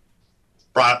really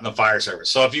brought up in the fire service.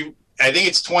 So I think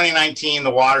it's 2019,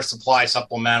 the Water Supply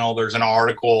Supplemental, there's an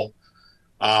article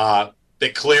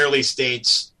that clearly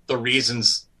states the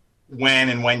reasons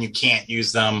when you can't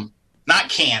use them. Not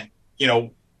can't,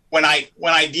 when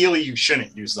ideally you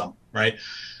shouldn't use them, right?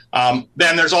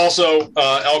 Then there's also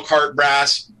Elkhart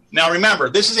brass. Now remember,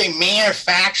 this is a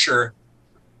manufacturer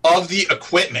of the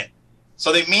equipment.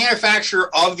 So the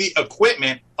manufacturer of the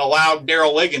equipment allowed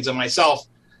Daryl Liggins and myself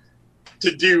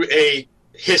to do a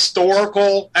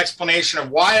historical explanation of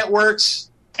why it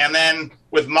works, and then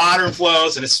with modern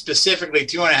flows, and it's specifically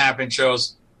 2.5-inch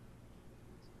shows,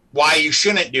 why you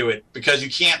shouldn't do it, because you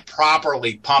can't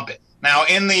properly pump it. Now,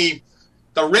 in the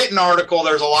written article,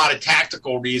 there's a lot of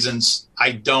tactical reasons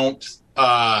I don't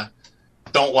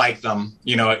don't like them.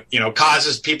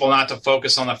 Causes people not to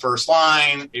focus on the first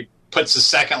line. It puts the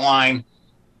second line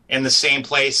in the same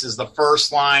place as the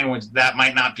first line, which that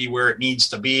might not be where it needs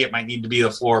to be. It might need to be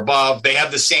the floor above. They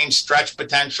have the same stretch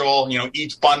potential.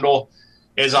 Each bundle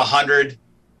is 100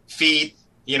 feet,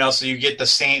 so you get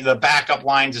the backup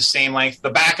line's the same length. The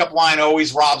backup line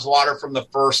always robs water from the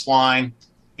first line.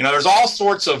 There's all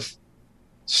sorts of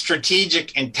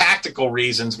strategic and tactical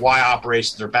reasons why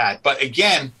operations are bad. But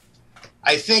again,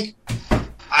 I think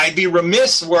I'd be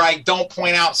remiss where I don't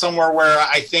point out somewhere where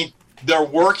I think they're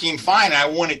working fine. And I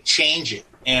wouldn't change it.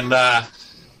 And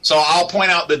so I'll point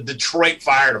out the Detroit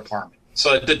Fire Department.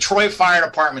 So the Detroit Fire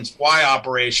Department's Y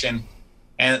operation,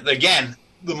 and again,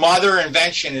 the mother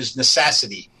invention is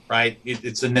necessity, right?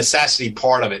 It's the necessity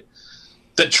part of it.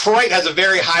 Detroit has a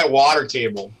very high water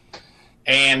table,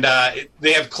 and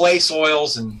they have clay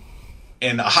soils and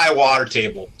a high water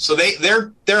table. So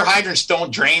their hydrants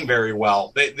don't drain very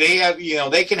well. They have,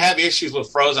 they can have issues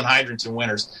with frozen hydrants in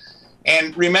winters.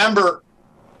 And remember,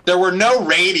 there were no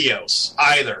radios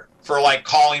either for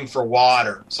calling for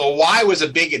water. So Y was a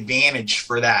big advantage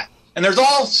for that. And there's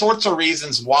all sorts of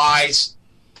reasons why's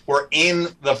were in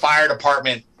the fire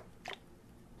department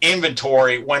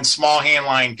inventory when small hand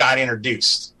line got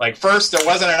introduced. First, there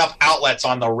wasn't enough outlets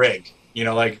on the rig.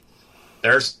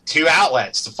 There's 2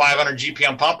 outlets, the 500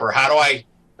 GPM pumper. How do I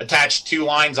attach 2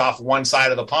 lines off one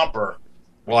side of the pumper?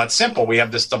 Well, that's simple. We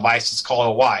have this device that's called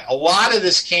a Y. A lot of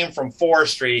this came from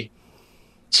forestry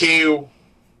to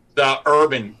the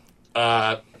urban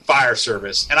fire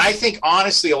service. And I think,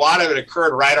 honestly, a lot of it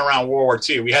occurred right around World War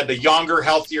II. We had the younger,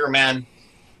 healthier men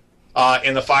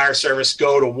in the fire service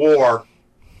go to war.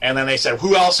 And then they said,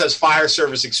 who else has fire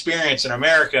service experience in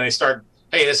America? And they start,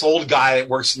 hey, this old guy that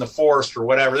works in the forest or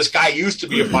whatever, this guy used to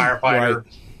be a firefighter.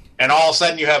 Right. And all of a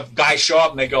sudden you have guys show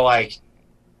up and they go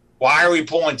why are we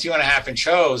pulling 2.5-inch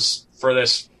hose for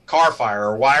this car fire?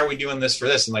 Or why are we doing this for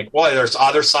this? And there's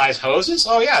other size hoses?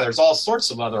 Oh, yeah, there's all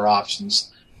sorts of other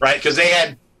options, right? Because they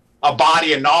had a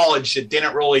body of knowledge that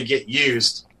didn't really get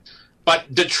used.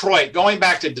 But Detroit, going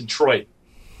back to Detroit,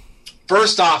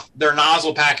 first off, their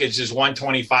nozzle package is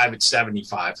 125 at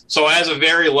 75. So it has a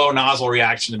very low nozzle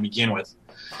reaction to begin with.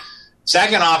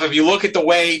 Second off, if you look at the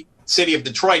way city of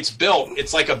Detroit's built,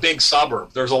 it's like a big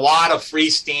suburb. There's a lot of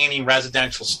freestanding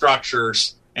residential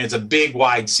structures, and it's a big,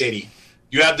 wide city.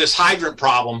 You have this hydrant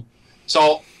problem.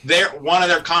 So one of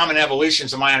their common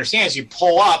evolutions, in my understanding, is you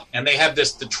pull up, and they have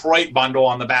this Detroit bundle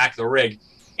on the back of the rig,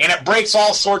 and it breaks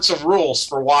all sorts of rules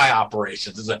for Y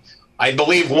operations. I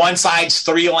believe one side's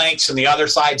 3 lengths and the other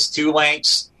side's 2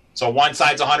 lengths. So one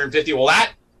side's 150. Well,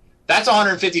 that's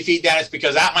 150 feet, Dennis,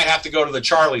 because that might have to go to the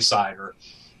Charlie side, or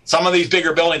some of these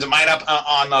bigger buildings, it might up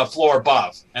on the floor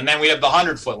above. And then we have the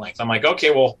 100-foot length. I'm like,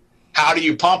 okay, well, how do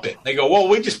you pump it? They go, well,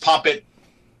 we just pump it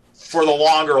for the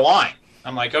longer line.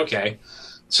 I'm like, okay.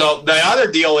 So the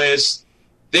other deal is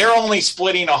they're only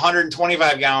splitting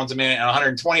 125 gallons a minute and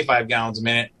 125 gallons a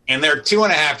minute, and their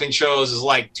 2.5-inch hose is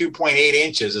 2.8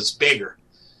 inches. It's bigger.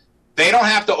 They don't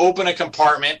have to open a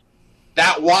compartment.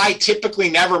 That Y typically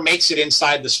never makes it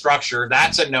inside the structure.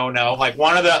 That's a no-no.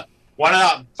 One of the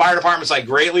fire departments I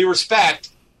greatly respect,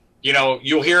 you'll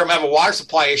hear them have a water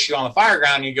supply issue on the fire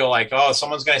ground, and you go oh,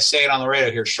 someone's going to say it on the radio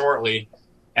here shortly,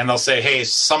 and they'll say, hey,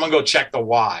 someone go check the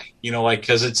Y,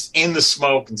 because it's in the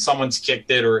smoke and someone's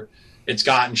kicked it or it's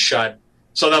gotten shut.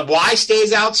 So the Y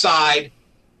stays outside.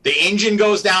 The engine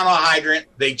goes down a hydrant.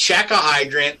 They check a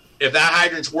hydrant. If that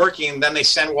hydrant's working, then they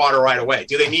send water right away.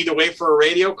 Do they need to wait for a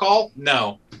radio call?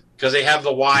 No, because they have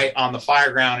the Y on the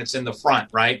fire ground. It's in the front,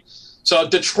 right? So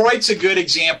Detroit's a good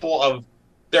example of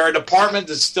they're a department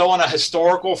that's still in a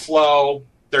historical flow.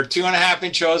 Their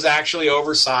 2.5-inch hose actually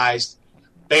oversized.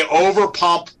 They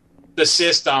overpump the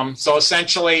system. So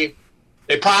essentially,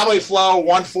 they probably flow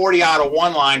 140 out of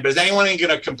one line, but is anyone going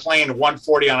to complain to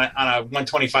 140 on a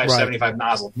 125, right. 75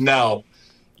 nozzle? No.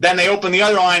 Then they open the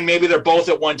other line. Maybe they're both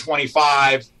at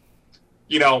 125.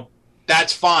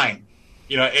 That's fine.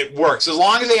 It works. As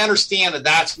long as they understand that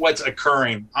that's what's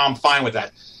occurring, I'm fine with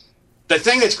that. The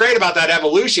thing that's great about that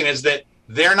evolution is that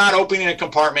they're not opening a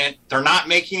compartment. They're not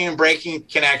making and breaking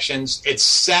connections. It's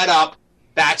set up.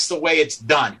 That's the way it's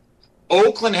done.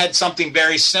 Oakland had something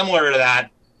very similar to that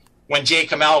when Jay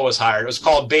Camella was hired. It was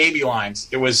called baby lines.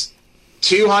 It was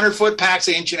 200-foot packs,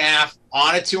 1.5 inches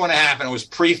on a 2.5, and it was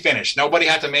pre-finished. Nobody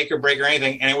had to make or break or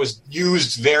anything, and it was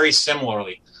used very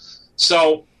similarly.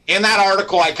 So in that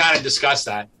article, I kind of discussed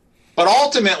that. But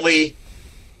ultimately,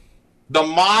 the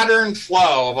modern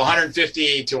flow of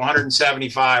 150 to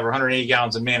 175 or 180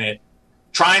 gallons a minute,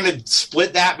 trying to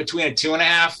split that between a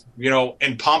 2.5,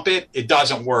 and pump it, it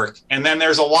doesn't work. And then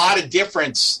there's a lot of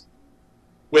difference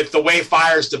with the way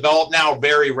fires develop now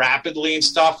very rapidly and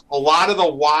stuff, a lot of the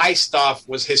why stuff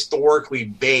was historically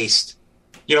based.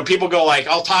 You know, people go like,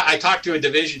 I talked to a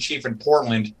division chief in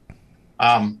Portland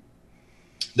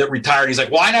that retired. He's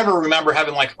like, well, I never remember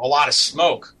having like a lot of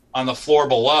smoke on the floor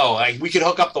below. Like, we could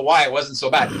hook up the why. It wasn't so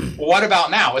bad. Well, what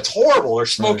about now? It's horrible.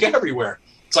 There's smoke everywhere.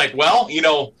 It's like, well, you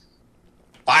know,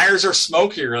 fires are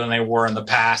smokier than they were in the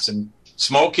past, and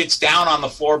smoke gets down on the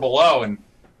floor below. And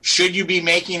should you be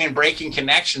making and breaking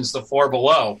connections to the floor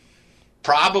below?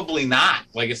 Probably not.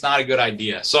 Like, it's not a good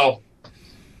idea. So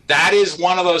that is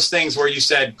one of those things where you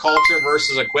said culture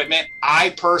versus equipment. I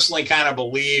personally kind of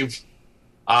believe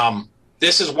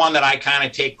this is one that I kind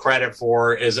of take credit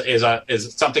for is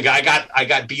something I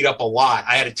got beat up a lot.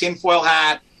 I had a tinfoil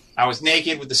hat. I was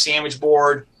naked with the sandwich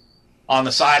board on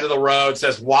the side of the road. It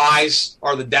says, "Whys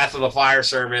are the death of the fire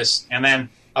service." And then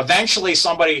eventually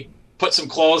somebody put some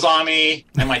clothes on me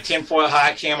and my tinfoil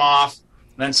hat came off.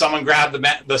 And then someone grabbed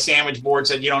the sandwich board and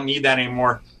said, "You don't need that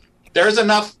anymore." There's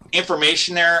enough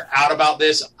information there out about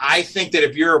this. I think that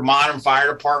if you're a modern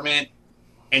fire department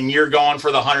and you're going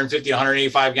for the 150,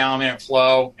 185 gallon minute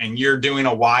flow, and you're doing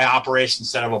a Y operation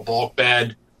instead of a bulk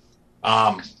bed,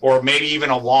 or maybe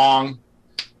even a long,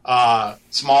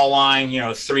 small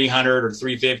line, 300 or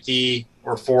 350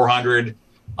 or 400,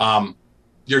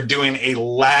 you're doing a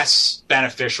less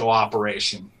beneficial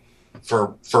operation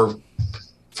for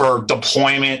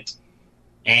deployment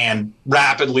and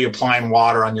rapidly applying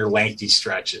water on your lengthy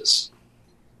stretches.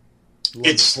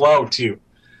 It's slow too.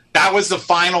 That was the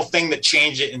final thing that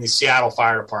changed it in the Seattle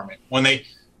Fire Department. When they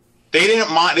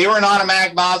were in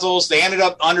automatic nozzles, they ended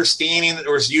up understanding that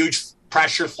there was huge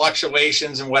pressure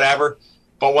fluctuations and whatever.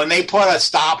 But when they put a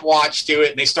stopwatch to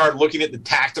it and they started looking at the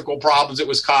tactical problems it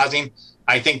was causing,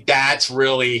 I think that's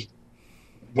really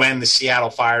when the Seattle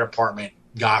Fire Department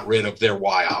got rid of their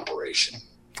Y operation.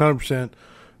 100%.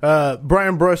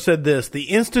 Brian Brush said this: the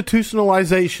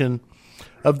institutionalization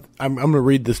of, I'm going to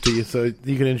read this to you so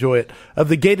you can enjoy it, of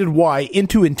the gated Y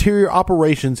into interior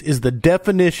operations is the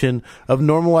definition of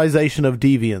normalization of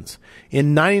deviance.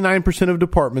 In 99% of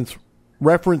departments,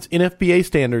 reference NFPA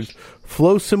standards,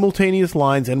 flow simultaneous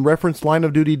lines, and reference line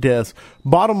of duty deaths.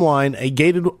 Bottom line, a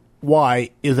gated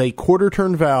Y is a quarter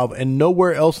turn valve, and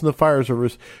nowhere else in the fire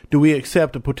service do we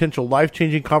accept a potential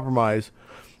life-changing compromise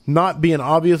not be an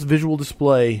obvious visual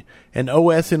display. An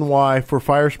OS&Y for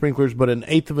fire sprinklers, but an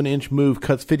eighth of an inch move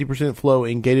cuts 50% flow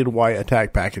in gated Y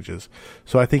attack packages.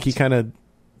 So I think he kind of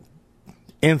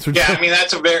answered. Yeah, I mean,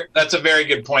 that's a very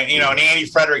good point. And Andy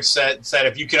Frederick said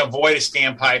if you can avoid a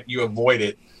standpipe, you avoid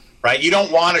it, right? You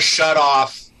don't want to shut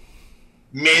off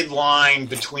midline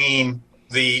between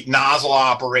the nozzle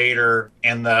operator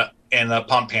and the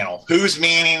pump panel. Who's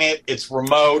manning it? It's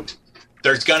remote.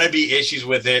 There's going to be issues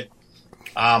with it.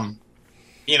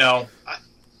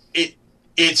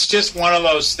 It's just one of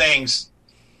those things.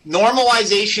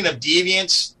 Normalization of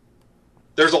deviance,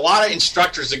 there's a lot of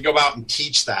instructors that go out and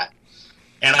teach that.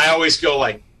 And I always go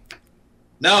like,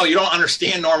 no, you don't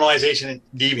understand normalization and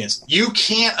deviance. You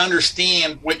can't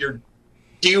understand what you're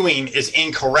doing is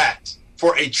incorrect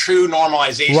for a true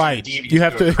normalization of deviance. You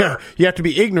have to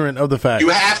be ignorant of the fact. You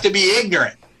have to be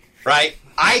ignorant, right?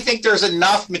 I think there's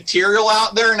enough material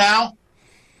out there now.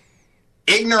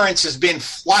 Ignorance has been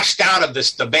flushed out of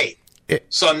this debate.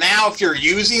 So now if you're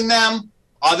using them,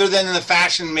 other than in the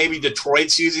fashion maybe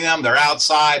Detroit's using them, they're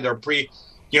outside, they're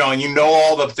and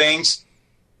all the things,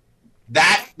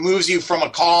 that moves you from a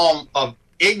column of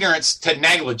ignorance to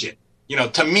negligent.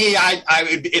 To me,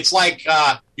 it's like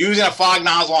using a fog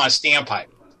nozzle on a standpipe.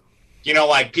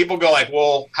 Like people go like,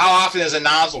 well, how often is a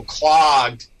nozzle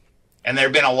clogged and there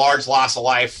been a large loss of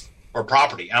life or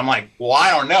property? And I'm like, well,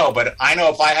 I don't know, but I know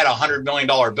if I had $100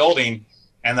 million building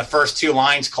and the first two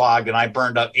lines clogged and I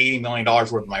burned up $80 million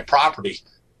worth of my property,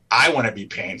 I wouldn't be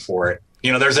paying for it.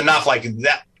 There's enough like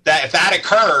that if that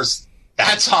occurs,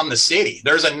 that's on the city.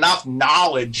 There's enough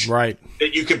knowledge that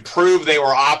you could prove they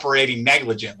were operating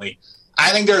negligently. I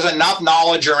think there's enough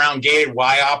knowledge around gated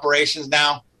Y operations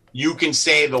now. You can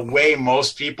say the way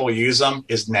most people use them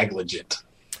is negligent.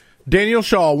 Daniel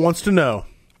Shaw wants to know,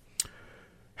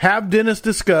 have Dennis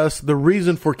discuss the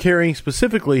reason for carrying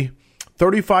specifically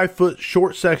 35-foot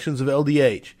short sections of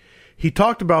LDH. He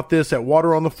talked about this at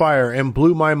Water on the Fire and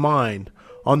blew my mind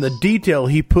on the detail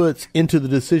he puts into the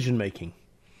decision-making.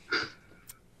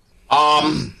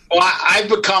 I've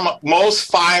become,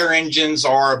 most fire engines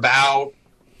are about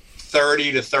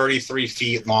 30 to 33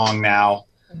 feet long now.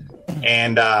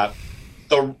 And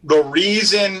the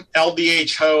reason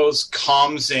LDH hose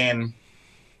comes in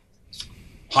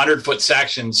 100-foot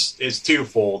sections is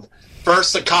twofold.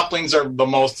 First, the couplings are the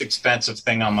most expensive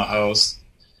thing on the hose.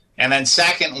 And then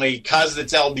secondly, because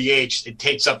it's LDH, it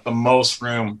takes up the most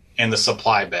room in the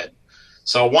supply bed.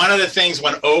 So one of the things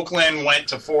when Oakland went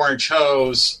to 4-inch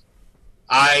hose,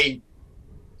 I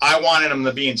wanted them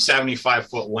to be in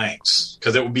 75-foot lengths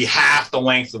because it would be half the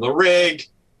length of the rig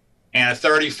and a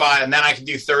 35, and then I could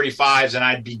do 35s and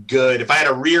I'd be good. If I had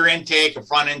a rear intake, a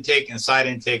front intake, and a side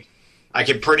intake, I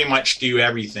could pretty much do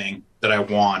everything that I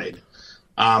wanted.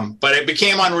 But it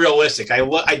became unrealistic.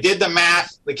 I did the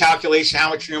math, the calculation, how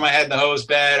much room I had in the hose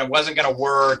bed. It wasn't going to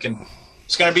work, and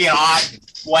it's going to be an odd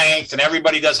length, and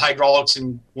everybody does hydraulics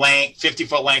in length,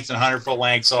 50-foot length and 100-foot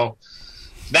length. So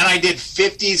then I did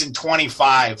 50s and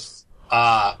 25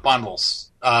 bundles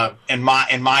in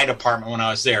my department when I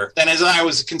was there. Then as I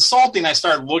was consulting, I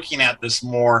started looking at this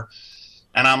more,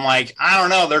 and I'm like, I don't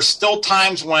know. There's still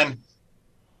times when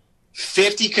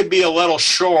 50 could be a little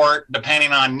short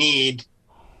depending on need,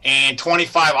 and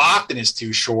 25 often is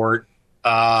too short.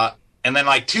 And then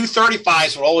like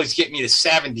 235s would always get me to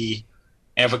 70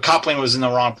 if a coupling was in the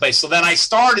wrong place. So then I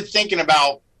started thinking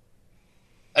about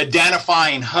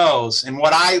identifying hose, and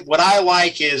what I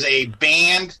like is a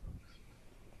band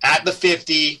at the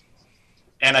 50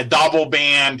 and a double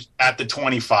band at the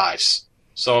 25s.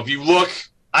 So if you look,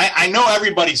 I know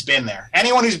everybody's been there.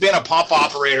 Anyone who's been a pump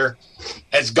operator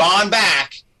has gone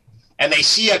back and they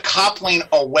see a coupling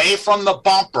away from the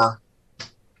bumper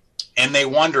and they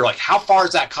wonder, like, how far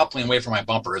is that coupling away from my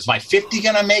bumper? Is my 50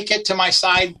 going to make it to my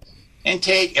side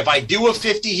intake? If I do a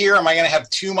 50 here, am I going to have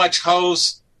too much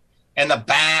hose in the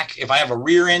back? If I have a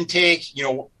rear intake,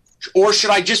 or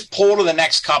should I just pull to the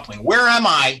next coupling? Where am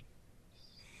I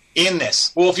in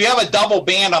this? Well, if you have a double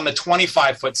band on the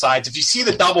 25-foot sides, if you see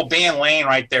the double band laying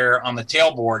right there on the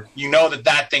tailboard, you know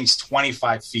that thing's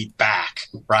 25 feet back,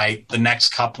 right? The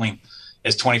next coupling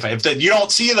is 25. If you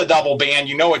don't see the double band,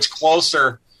 you know it's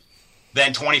closer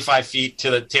than 25 feet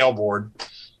to the tailboard.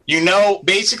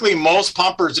 Basically most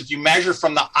pumpers, if you measure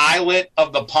from the eyelet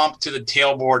of the pump to the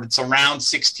tailboard, it's around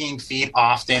 16 feet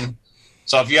often.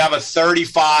 So if you have a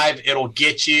 35, it'll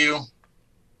get you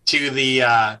to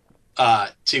the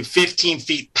to 15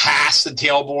 feet past the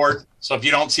tailboard. So if you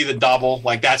don't see the double,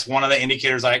 like that's one of the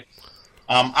indicators.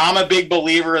 I'm a big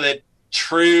believer that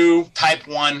true Type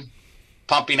 1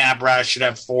 pumping apparatus should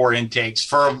have 4 intakes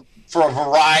for a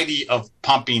variety of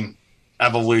pumping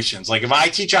evolutions. Like if I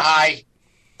teach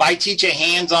a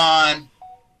hands-on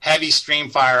heavy stream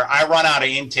fire, I run out of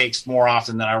intakes more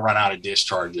often than I run out of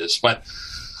discharges. But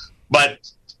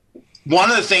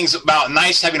one of the things about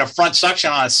nice having a front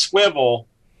suction on a swivel,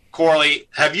 Corley,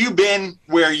 have you been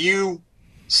where you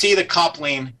see the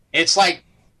coupling? It's like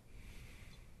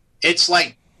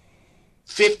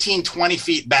 15, 20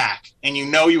 feet back, and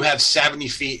you have 70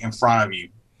 feet in front of you,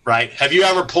 right? Have you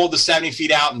ever pulled the 70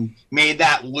 feet out and made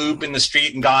that loop in the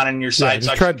street and gone in your side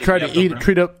suction? Try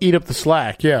to eat up the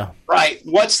slack, yeah. Right.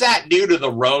 What's that do to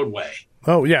the roadway?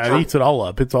 Oh, yeah, it eats it all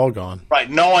up. It's all gone. Right.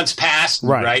 No one's passed,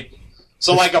 right?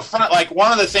 So like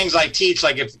one of the things I teach,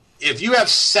 like if you have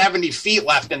 70 feet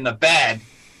left in the bed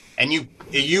and you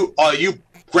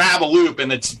grab a loop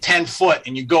and it's 10 foot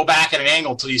and you go back at an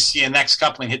angle till you see a next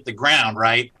coupling hit the ground,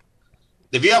 right?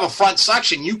 If you have a front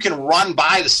suction, you can run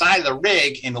by the side of the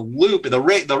rig and the loop. The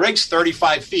rig's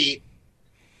 35 feet.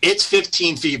 It's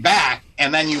 15 feet back,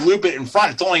 and then you loop it in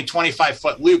front. It's only a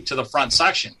 25-foot loop to the front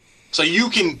suction. So you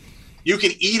can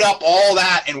eat up all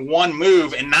that in one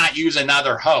move and not use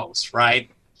another hose, right?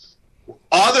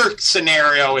 Other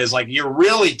scenario is like you're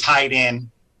really tight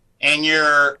in and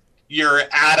you're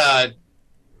at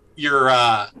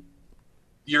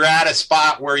a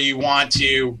spot where you want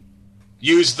to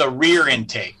use the rear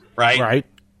intake, right? Right.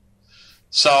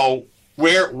 So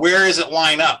where does it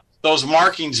line up? Those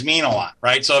markings mean a lot,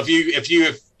 right? So if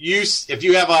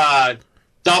you have a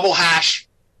double hash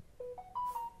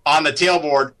on the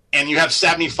tailboard and you have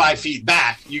 75 feet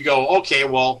back, you go, okay,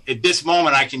 well, at this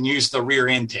moment I can use the rear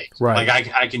intake. Right.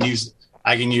 Like I can use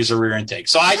the rear intake.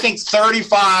 So I think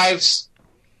 35s,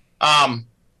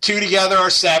 2 together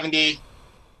are 70.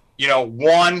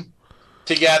 One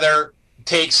together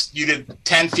takes you to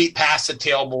 10 feet past the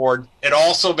tailboard. It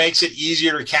also makes it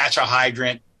easier to catch a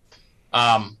hydrant.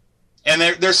 And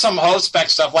there's some hose spec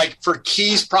stuff. Like for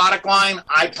Key's product line,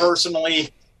 I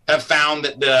personally have found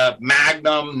that the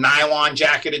Magnum nylon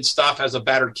jacketed stuff has a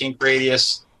better kink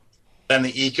radius than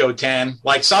the Eco 10.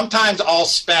 Like sometimes I'll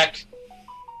spec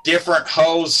different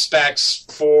hose specs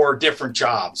for different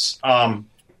jobs.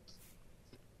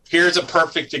 Here's a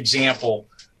perfect example.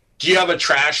 Do you have a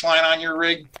trash line on your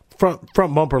rig? Front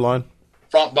bumper line.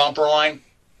 Front bumper line.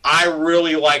 I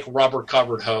really like rubber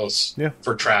covered hose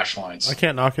for trash lines. I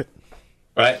can't knock it.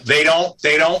 Right? They don't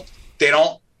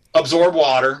absorb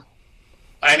water.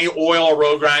 any oil or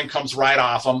road grind comes right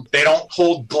off them. They don't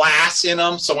hold glass in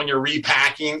them, so when you're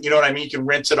repacking, you know what I mean, you can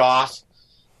rinse it off.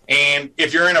 And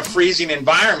if you're in a freezing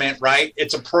environment, right,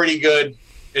 it's a pretty good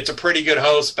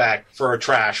hose spec for a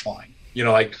trash line. You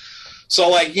know, like, so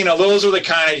like, you know, those are the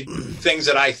kind of things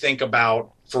that I think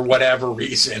about for whatever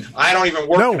reason. I don't even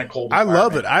work in a cold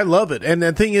environment. I love it. And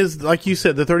the thing is, like you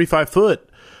said, the 35 foot,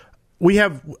 we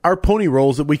have our pony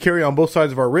rolls that we carry on both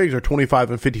sides of our rigs are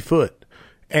 25 and 50 foot.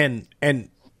 And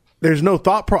there's no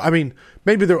thought I mean,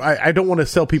 maybe there, I don't want to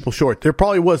sell people short. There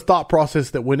probably was thought process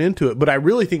that went into it, but I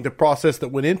really think the process that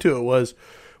went into it was,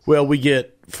 well, we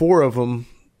get 4 of them.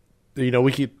 You know,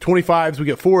 we get 25s, we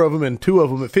get 4 of them and 2 of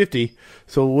them at 50.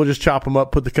 So we'll just chop them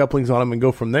up, put the couplings on them and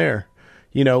go from there.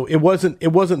 You know, it wasn't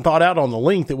thought out on the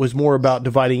length. It was more about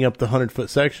dividing up the 100-foot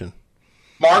section.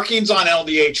 Markings on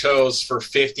LDH hose for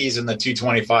 50s and the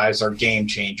 225s are game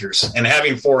changers, and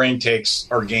having 4 intakes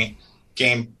are game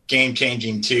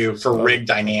changing too for rig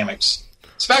dynamics,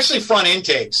 especially front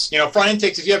intakes. You know, front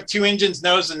intakes, if you have 2 engines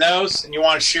nose to nose and you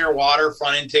want to share water,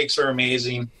 front intakes are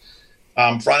amazing.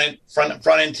 Front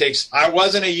intakes, I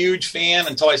wasn't a huge fan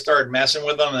until I started messing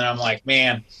with them, and I'm like,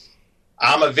 man,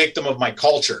 I'm a victim of my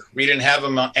culture. We didn't have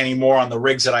them anymore on the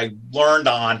rigs that I learned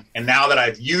on, and now that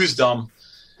I've used them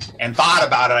and thought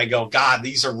about it, I go, God,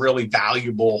 these are really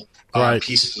valuable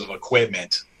pieces of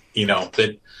equipment. You know,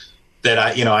 that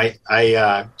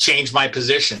I changed my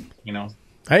position. You know,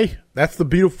 hey, that's the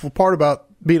beautiful part about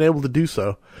being able to do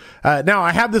so. Now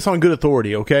I have this on good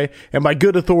authority, okay, and by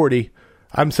good authority,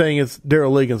 I'm saying it's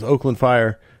Daryl Liggins, Oakland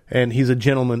Fire, and he's a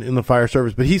gentleman in the fire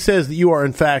service. But he says that you are,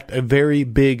 in fact, a very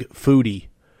big foodie,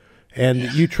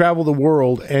 and you travel the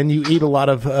world, and you eat a lot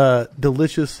of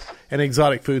delicious and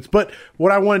exotic foods. But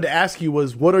what I wanted to ask you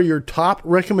was, what are your top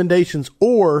recommendations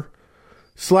or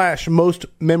 / most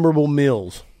memorable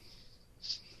meals?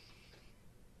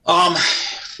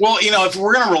 Well, you know, if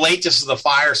we're going to relate this to the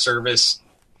fire service,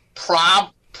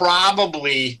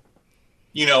 probably,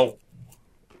 you know,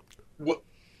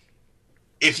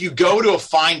 if you go to a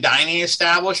fine dining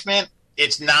establishment,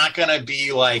 it's not going to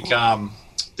be like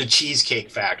the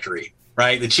Cheesecake Factory,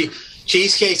 right? The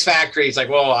Cheesecake Factory is like,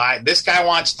 well, this guy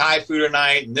wants Thai food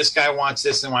tonight, and this guy wants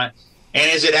this and one.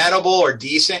 And is it edible or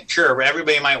decent? Sure,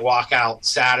 everybody might walk out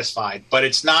satisfied, but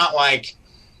it's not like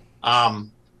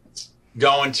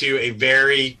going to a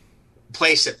very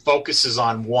place that focuses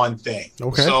on one thing.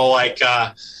 Okay. So like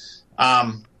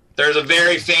there's a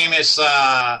very famous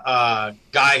guy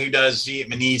who does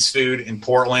Vietnamese food in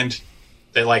Portland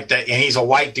and he's a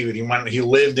white dude. He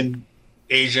lived in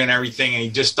Asia and everything, and he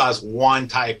just does one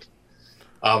type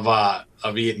of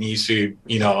Vietnamese food,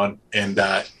 you know, and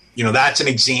you know, that's an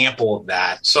example of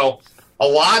that. So a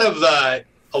lot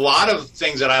of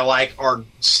things that I like are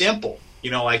simple,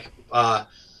 you know, like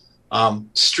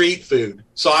street food.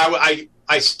 So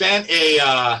I spent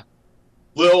a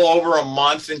little over a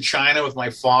month in China with my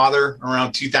father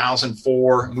around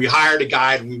 2004. And we hired a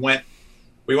guide, and we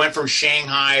went from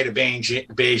Shanghai to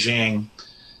Beijing.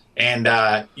 And,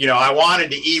 you know, I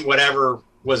wanted to eat whatever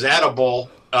was edible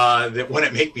that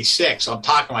wouldn't make me sick. So I'm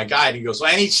talking to my guide, and he goes,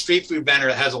 well, any street food vendor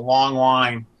that has a long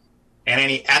line and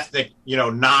any ethnic, you know,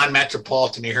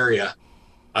 non-metropolitan area,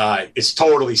 it's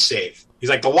totally safe. He's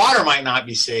like, the water might not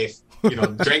be safe. You know,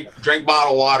 drink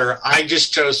bottled water. I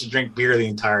just chose to drink beer the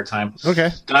entire time.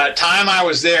 Okay. The time I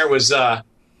was there was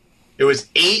it was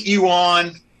 8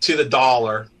 yuan to the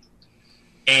dollar,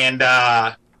 and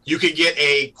you could get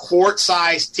a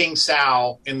quart-sized ting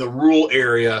sao in the rural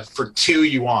area for 2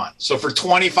 yuan. So for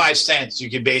 25 cents,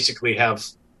 you could basically have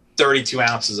 32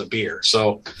 ounces of beer.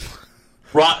 So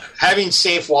having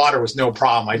safe water was no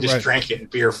problem. I just drank it in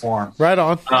beer form. Right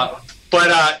on.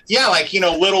 Yeah, like, you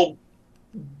know,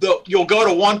 you'll go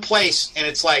to one place and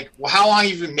it's like, well, how long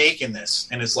have you been making this?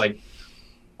 And it's like,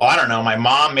 oh, I don't know. My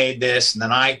mom made this, and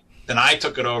then I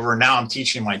took it over, and now I'm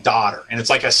teaching my daughter. And it's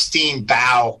like a steam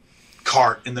bow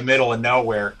cart in the middle of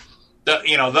nowhere.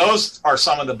 You know, those are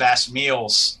some of the best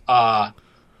meals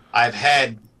I've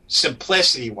had,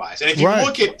 simplicity wise. And if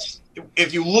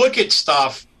you look at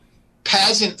stuff,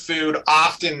 peasant food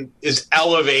often is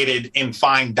elevated in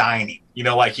fine dining. You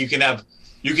know, like you can have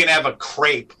a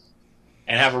crepe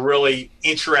and have a really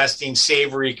interesting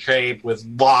savory crepe with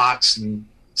lox and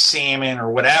salmon or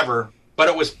whatever, but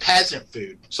it was peasant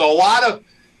food. So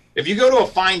if you go to a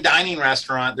fine dining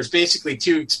restaurant, there's basically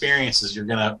 2 experiences you're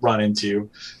going to run into.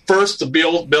 First, the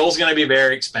bill's going to be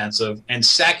very expensive. And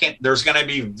second, there's going to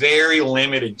be very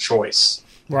limited choice.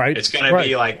 Right. It's going to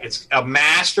be like, it's a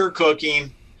master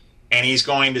cooking, and he's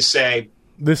going to say,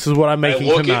 this is what I'm making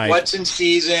look tonight. At what's in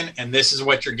season, and this is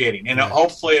what you're getting. And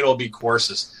hopefully it'll be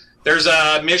courses. There's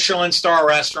a Michelin star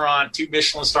restaurant, 2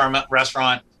 Michelin star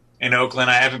restaurant in Oakland.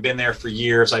 I haven't been there for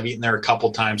years. I've eaten there a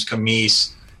couple times.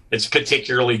 Camise. It's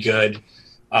particularly good.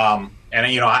 And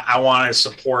I want to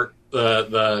support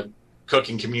the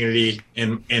cooking community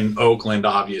in Oakland,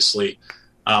 obviously.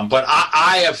 But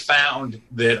I have found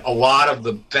that a lot of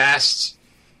the best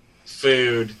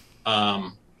food.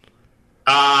 I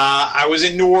was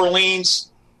in New Orleans.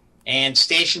 And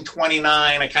Station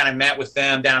 29, I kind of met with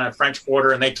them down in French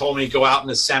Quarter, and they told me to go out in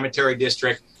the cemetery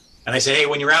district. And they said, hey,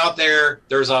 when you're out there,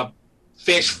 there's a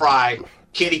fish fry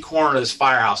kitty corner of this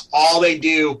firehouse. All they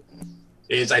do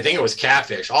is, I think it was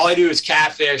catfish. All they do is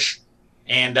catfish,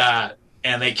 and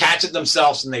they catch it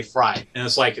themselves and they fry it. And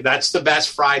it's like, that's the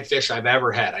best fried fish I've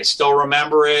ever had. I still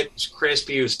remember it. It was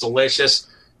crispy. It was delicious.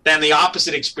 Then the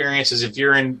opposite experience is if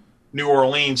you're in New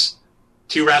Orleans,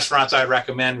 2 restaurants I'd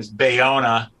recommend is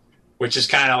Bayona, which is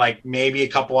kind of like maybe a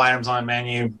couple items on the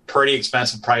menu, pretty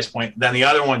expensive price point. Then the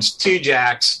other one's Two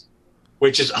Jacks,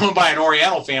 which is owned by an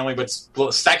Oriental family, but it's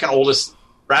the second oldest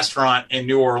restaurant in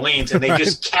New Orleans, and they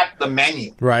just kept the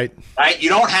menu. Right. You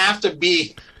don't have to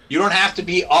be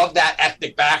of that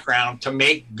ethnic background to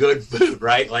make good food,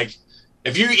 right? Like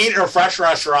if you eat at a fresh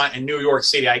restaurant in New York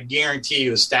City, I guarantee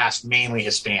you the staff's mainly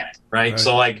Hispanic, right?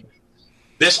 So like,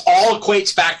 this all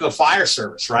equates back to the fire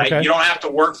service, right? Okay. You don't have to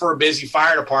work for a busy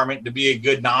fire department to be a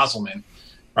good nozzleman,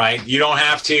 right? You don't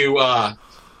have to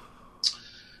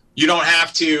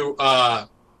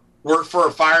work for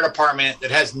a fire department that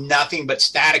has nothing but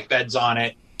static beds on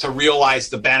it to realize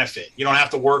the benefit. You don't have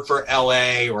to work for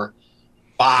LA or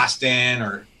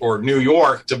Boston or New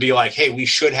York to be like, hey, we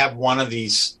should have one of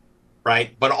these,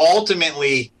 right? But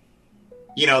ultimately,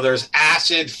 there's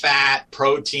acid, fat,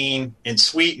 protein, and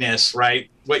sweetness, right?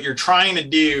 What you're trying to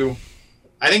do,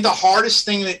 I think the hardest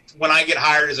thing that when I get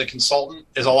hired as a consultant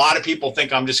is a lot of people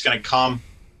think I'm just going to come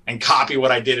and copy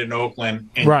what I did in Oakland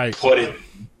and put it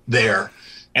there.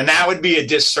 And that would be a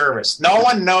disservice. No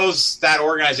one knows that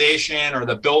organization or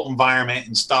the built environment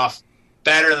and stuff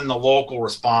better than the local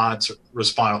response.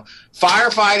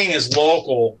 Firefighting is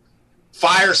local.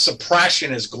 Fire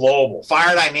suppression is global.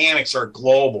 Fire dynamics are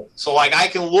global. So like I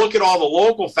can look at all the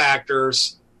local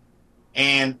factors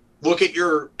and look at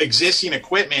your existing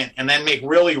equipment and then make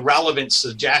really relevant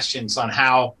suggestions on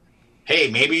how,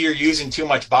 hey, maybe you're using too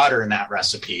much butter in that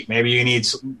recipe. Maybe you need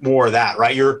more of that,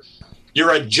 right? You're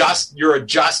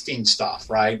adjusting stuff,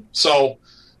 right? So,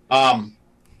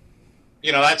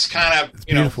 that's kind of,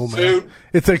 beautiful, food. Man.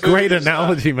 It's a great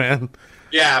analogy, man.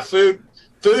 Yeah.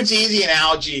 Food's easy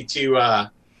analogy to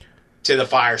the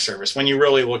fire service when you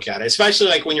really look at it, especially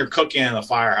like when you're cooking in the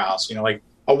firehouse, like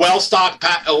a well-stocked,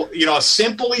 a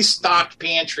simply stocked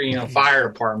pantry in a fire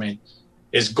department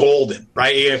is golden,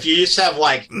 right? If you just have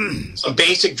like some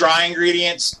basic dry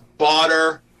ingredients,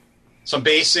 butter, some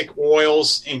basic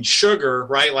oils and sugar,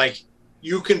 right? Like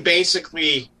you can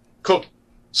basically cook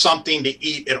something to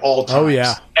eat at all times. Oh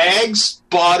yeah. Eggs,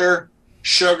 butter,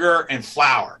 sugar, and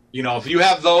flour. If you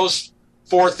have those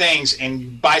 4 things and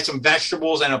you buy some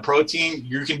vegetables and a protein,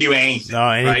 you can do anything. No,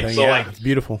 anything. Right? So yeah, it's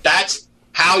beautiful. That's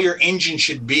how your engine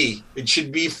should be. It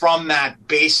should be from that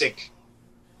basic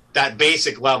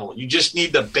level. You just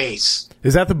need the base.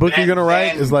 Is that the book you're going to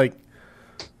write? Is like,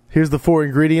 here's the 4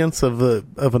 ingredients of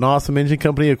an awesome engine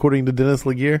company according to Dennis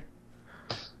LeGear.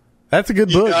 That's a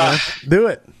good book, man. Do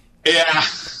it. Yeah,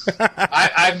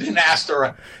 I've been asked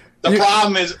to. The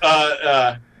problem is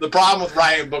the problem with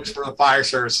writing books for the fire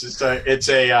service is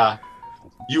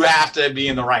you have to be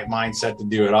in the right mindset to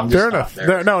do it. I'm just fair enough.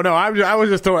 There. No. I was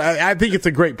just throwing. I think it's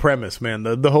a great premise, man.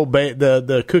 The whole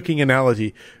the cooking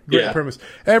analogy, great premise.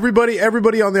 Everybody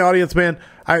on the audience, man.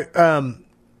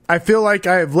 I feel like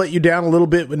I have let you down a little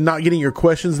bit with not getting your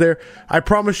questions there. I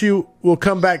promise you we'll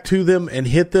come back to them and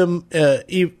hit them at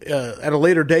a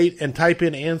later date and type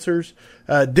in answers.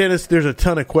 Dennis, there's a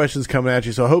ton of questions coming at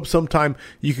you, so I hope sometime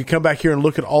you can come back here and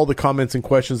look at all the comments and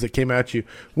questions that came at you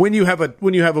when you have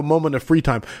a moment of free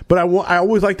time. But I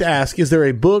always like to ask, is there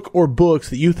a book or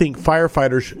books that you think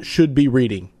firefighters should be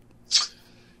reading?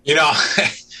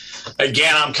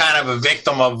 Again, I'm kind of a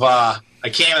victim of I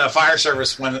came in the fire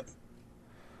service when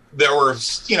there were,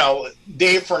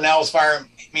 Dave Furnell's Fire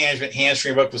Management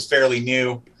Hamstring book was fairly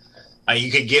new.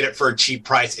 You could get it for a cheap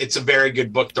price. It's a very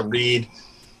good book to read.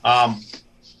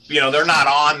 They're not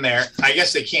on there. I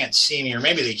guess they can't see me, or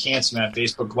maybe they can see me on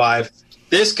Facebook Live.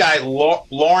 This guy,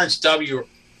 Lawrence W.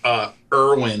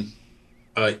 Irwin,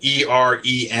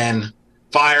 E-R-E-N,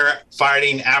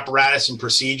 Firefighting Apparatus and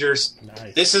Procedures.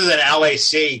 Nice. This is an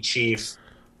LAC chief,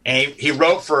 and he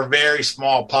wrote for a very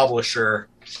small publisher.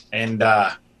 And,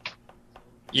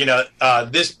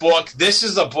 this book, this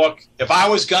is a book. If I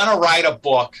was going to write a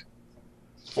book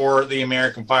for the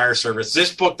American Fire Service.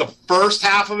 This book, the first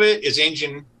half of it is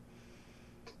engine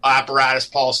apparatus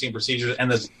policy and procedures,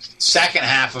 and the second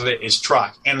half of it is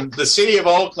truck. And the city of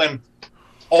Oakland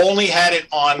only had it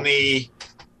on the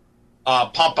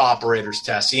pump operators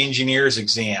test, the engineer's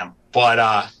exam. But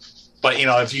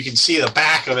if you can see the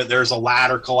back of it, there's a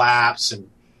ladder collapse and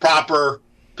proper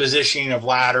positioning of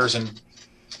ladders. And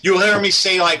you'll hear me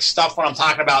say like stuff when I'm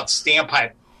talking about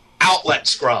standpipe outlet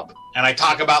scrub, and I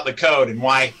talk about the code and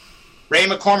why Ray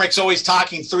McCormick's always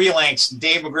talking 3 lengths and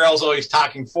Dave McGrail's always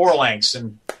talking 4 lengths.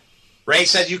 And Ray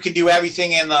says you can do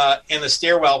everything in the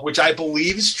stairwell, which I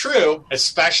believe is true,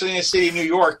 especially in the city of New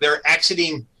York. They're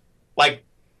exiting, like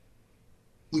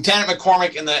Lieutenant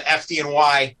McCormick in the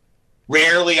FDNY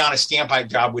rarely on a standpipe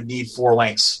job would need 4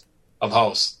 lengths of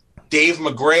hose. Dave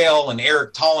McGrail and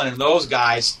Eric Tullen and those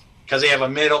guys, because they have a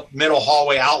middle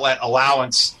hallway outlet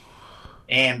allowance,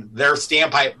 and their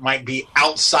standpipe might be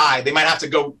outside. They might have to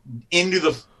go into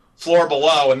the floor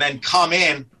below and then come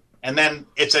in, and then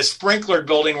it's a sprinkler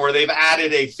building where they've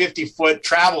added a 50-foot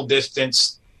travel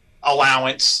distance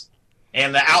allowance,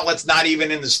 and the outlet's not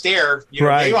even in the stair.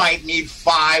 Right. They might need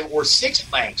 5 or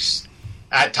 6 lengths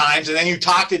at times. And then you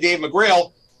talk to Dave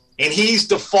McGrail, and he's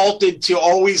defaulted to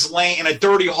always laying in a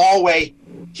dirty hallway.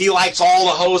 He likes all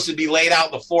the hose to be laid out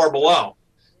on the floor below.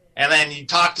 And then you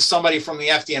talk to somebody from the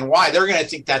FDNY, they're going to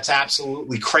think that's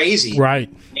absolutely crazy. Right.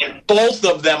 And both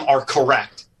of them are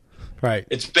correct. Right.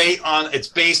 It's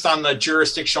based on the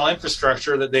jurisdictional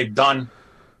infrastructure that they've done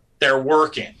their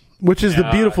work in. Which is the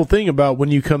beautiful thing about when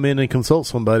you come in and consult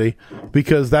somebody,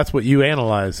 because that's what you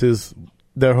analyze is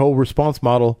their whole response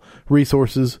model,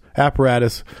 resources,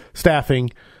 apparatus,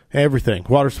 staffing, everything,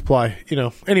 water supply,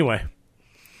 anyway.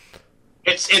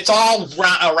 It's all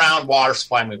around water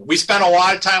supply movement. We spent a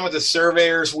lot of time with the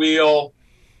surveyor's wheel,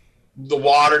 the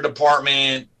water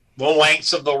department, the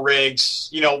lengths of the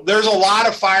rigs. There's a lot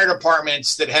of fire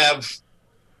departments that have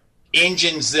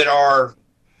engines that are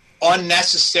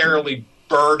unnecessarily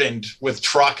burdened with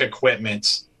truck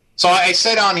equipment. So I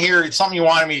said on here, something you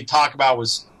wanted me to talk about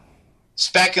was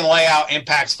spec and layout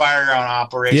impacts fireground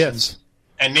operations,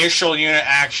 initial unit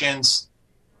actions,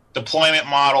 deployment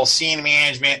model, scene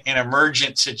management, and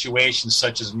emergent situations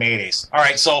such as maydays. All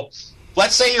right, so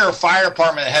let's say you're a fire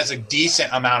department that has a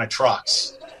decent amount of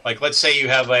trucks. Like let's say you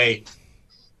have a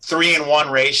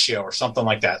 3-in-1 ratio or something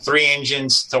like that, 3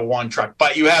 engines to 1 truck.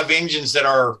 But you have engines that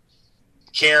are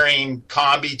carrying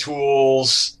combi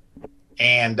tools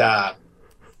and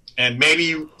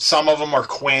maybe some of them are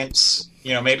quints.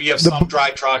 Maybe you have some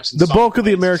dry trucks. And the bulk of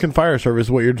the quints. American Fire Service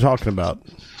is what you're talking about.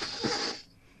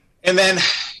 And then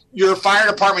your fire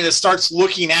department that starts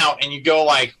looking out and you go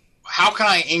like, how can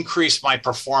I increase my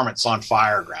performance on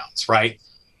fire grounds, right?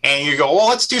 And you go, well,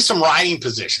 let's do some riding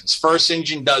positions. First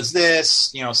engine does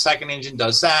this, second engine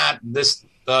does that.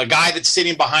 The guy that's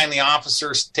sitting behind the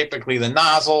officers, typically the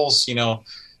nozzles,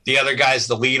 the other guy's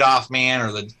the leadoff man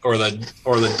or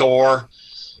the door,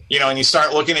 and you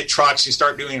start looking at trucks, you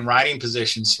start doing riding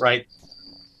positions, right?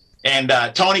 And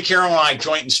Tony Carroll and I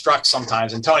joint instruct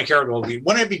sometimes, and Tony Carroll will be,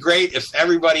 wouldn't it be great if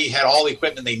everybody had all the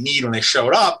equipment they need when they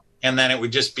showed up, and then it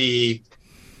would just be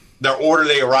their order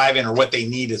they arrive in or what they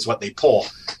need is what they pull.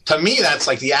 To me, that's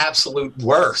like the absolute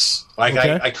worst. Like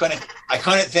okay. I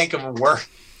couldn't think of a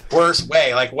worse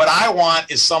way. Like what I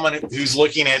want is someone who's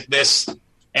looking at this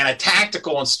in a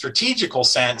tactical and strategical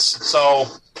sense. So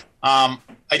I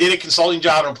did a consulting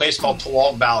job in a place called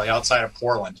Tualatin Valley outside of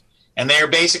Portland. And they are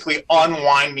basically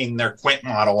unwinding their Quint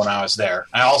model when I was there.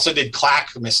 I also did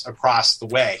Clackamas across the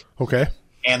way. Okay.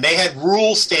 And they had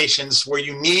rule stations where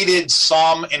you needed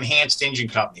some enhanced engine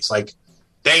companies. Like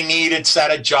they needed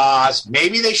set of jaws.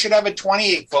 Maybe they should have a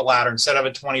 28-foot ladder instead of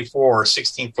a 24 or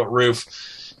 16-foot roof.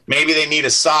 Maybe they need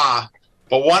a saw.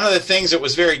 But one of the things that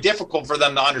was very difficult for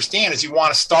them to understand is you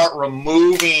want to start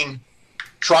removing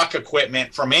truck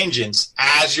equipment from engines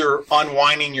as you're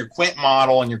unwinding your Quint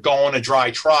model and you're going to dry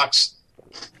trucks.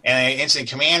 And incident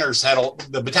commanders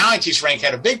the battalion chiefs rank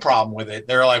had a big problem with it.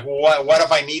 They're like, well, what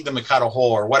if I need them to cut a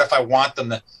hole, or what if I want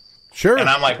them to? Sure. And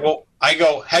I'm like, well, I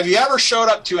go, have you ever showed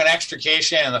up to an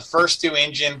extrication and the first 2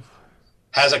 engine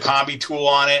has a combi tool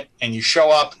on it, and you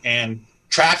show up and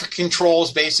traffic control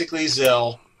is basically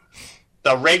ZIL.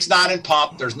 The rig's not in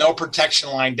pump. There's no protection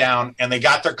line down, and they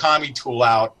got their combi tool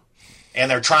out, and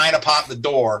they're trying to pop the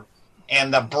door.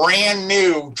 And the brand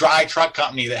new dry truck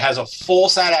company that has a full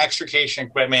set of extrication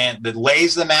equipment, that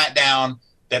lays the mat down,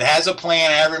 that has a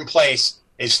plan ever in place,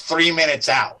 is 3 minutes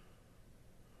out.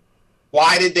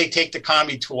 Why did they take the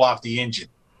combi tool off the engine?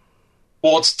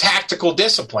 Well, it's tactical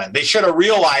discipline. They should have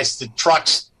realized that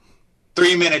trucks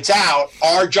 3 minutes out.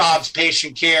 Our job's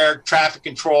patient care, traffic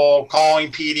control,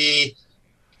 calling PD,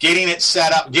 getting it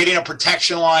set up, getting a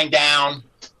protection line down,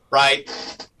 right?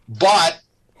 But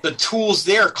the tool's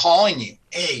there calling you.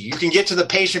 Hey, you can get to the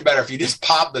patient better if you just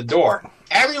pop the door.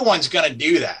 Everyone's going to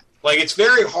do that. Like, it's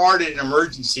very hard in an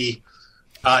emergency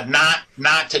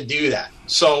not to do that.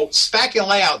 So spec and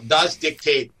layout does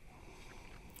dictate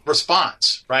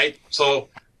response, right? So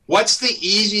what's the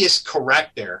easiest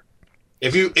correct there?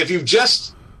 If you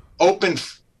just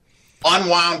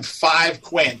unwound 5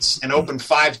 quints and opened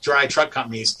 5 dry truck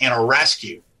companies and a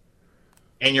rescue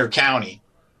in your county,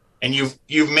 and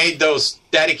you've made those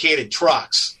dedicated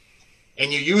trucks,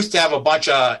 and you used to have a bunch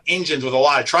of engines with a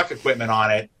lot of truck equipment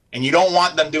on it, and you don't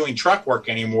want them doing truck work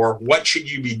anymore, what should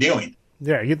you be doing?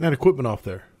 Yeah, getting that equipment off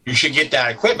there. You should get that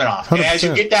equipment off. 100%. And as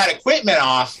you get that equipment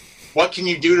off, what can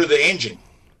you do to the engine?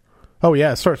 Oh,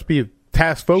 yeah, it starts to be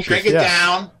task focused. Shrink it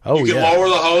down. Oh, you can lower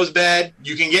the hose bed.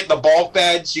 You can get the bulk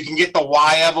beds. You can get the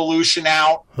Y evolution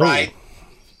out, right?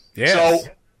 Yeah.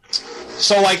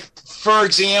 So, like, for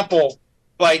example,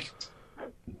 like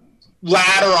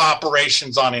ladder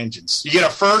operations on engines. You get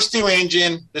a first due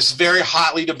engine. This is very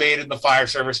hotly debated in the fire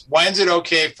service. When's it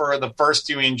okay for the first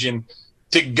due engine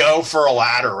to go for a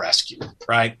ladder rescue,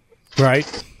 right? Right.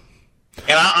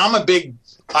 And I'm a big.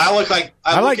 I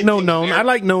like no known. I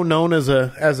like no known as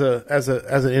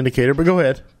an indicator. But go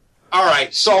ahead. All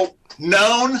right. So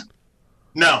knowns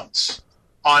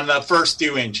on the first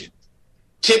due engine.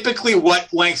 Typically,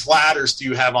 what length ladders do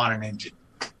you have on an engine?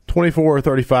 24 or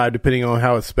 35, depending on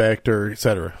how it's spec'd or et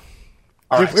cetera.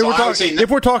 All right. If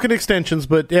we're talking extensions,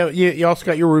 but yeah, you also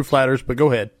got your roof ladders. But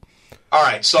go ahead. All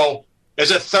right. So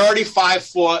is a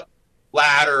 35-foot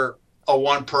ladder a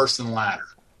one-person ladder?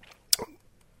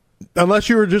 Unless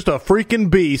you were just a freaking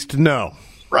beast, no.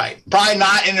 Right. Probably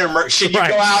not in an emergency. Should you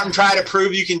go out and try to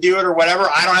prove you can do it or whatever?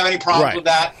 I don't have any problem with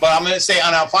that. But I'm going to say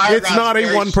on a fire it's not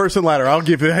a one-person ladder. I'll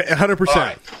give you 100%. All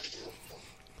right.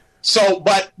 So,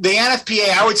 but the NFPA,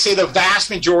 I would say the vast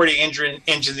majority of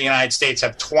engines in the United States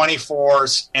have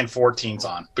 24s and 14s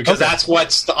on because that's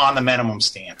what's on the minimum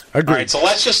standard. Agreed. All right, so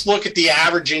let's just look at the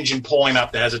average engine pulling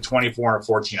up that has a 24 and a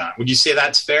 14 on. Would you say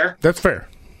that's fair? That's fair.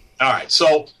 All right,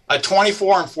 so a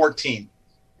 24 and 14.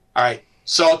 All right,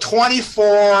 so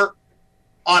 24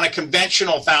 on a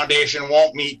conventional foundation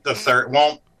won't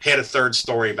hit a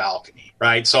third-story balcony,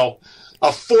 right? So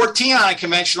a 14 on a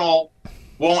conventional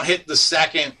won't hit the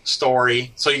second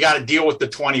story, so you got to deal with the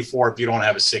 24 if you don't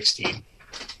have a 16,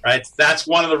 right? That's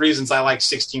one of the reasons I like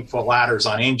 16-foot ladders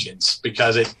on engines,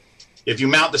 because if you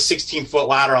mount the 16-foot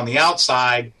ladder on the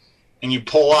outside and you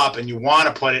pull up and you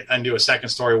want to put it into a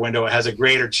second-story window, it has a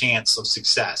greater chance of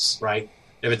success, right,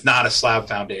 if it's not a slab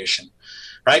foundation,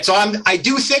 right? So I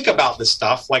do think about this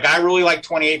stuff. Like, I really like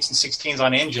 28s and 16s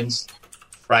on engines,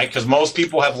 right, because most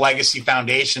people have legacy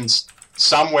foundations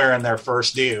somewhere in their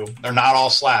first due. They're not all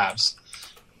slabs,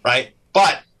 right?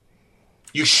 But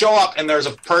you show up and there's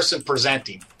a person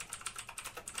presenting.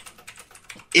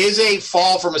 Is a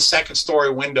fall from a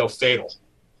second-story window fatal?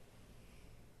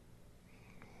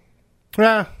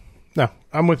 No,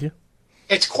 I'm with you.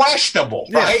 It's questionable,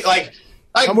 right? Like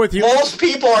I'm with you. Most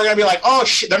people are going to be like, oh,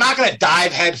 shit, they're not going to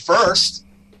dive head first.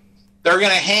 They're going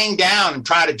to hang down and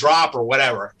try to drop or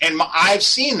whatever. And I've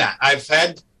seen that. I've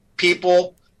had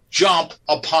people jump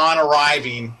upon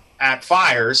arriving at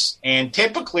fires, and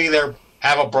typically they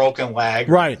have a broken leg.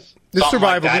 Right. It's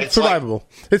survivable. Like it's survivable.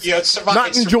 It's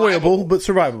not enjoyable, but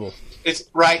survivable. It's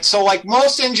right. So like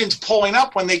most engines pulling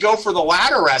up, when they go for the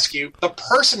ladder rescue, the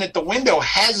person at the window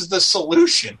has the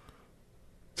solution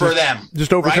for them.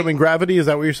 Just overcoming gravity? Is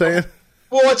that what you're saying?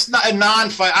 Well, it's not a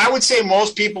non-fight. I would say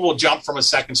most people will jump from a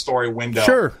second-story window.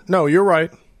 Sure. No, you're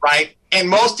right. Right? And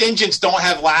most engines don't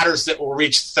have ladders that will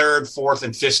reach third, fourth,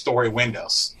 and fifth-story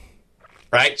windows.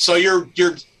 Right? So you're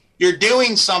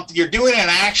doing something. You're doing an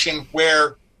action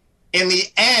where, in the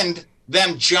end,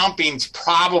 them jumping's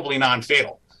probably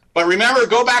non-fatal. But remember,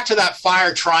 go back to that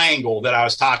fire triangle that I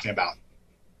was talking about.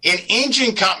 An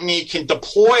engine company can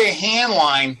deploy a hand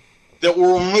line that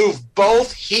will remove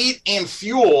both heat and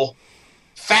fuel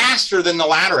faster than the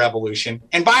ladder evolution.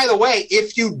 And by the way,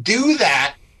 if you do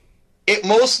that, it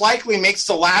most likely makes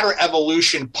the ladder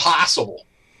evolution possible.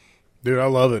 Dude, I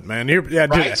love it, man.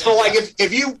 Right? So, like,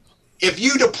 if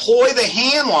you deploy the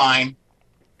hand line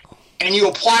and you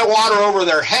apply water over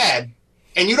their head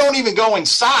and you don't even go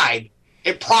inside,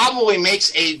 it probably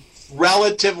makes a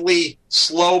relatively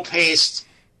slow-paced,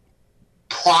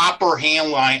 proper hand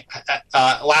line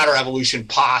ladder evolution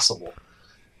possible.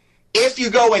 If you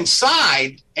go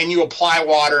inside and you apply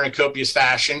water in a copious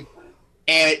fashion,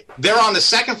 and they're on the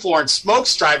second floor and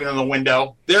smoke's driving in the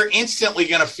window, they're instantly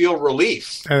going to feel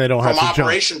relief and they don't have from to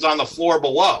operations on the floor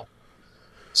below.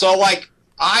 So, like,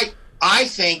 I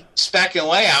think spec and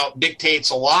layout dictates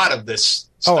a lot of this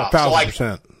stuff. 1,000%. So,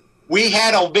 like, we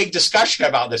had a big discussion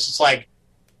about this. It's like,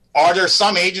 are there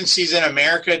some agencies in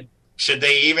America, do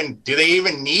they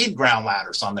even need ground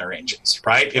ladders on their engines,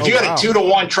 right? If you had a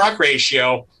 2-to-1 truck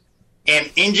ratio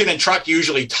and engine and truck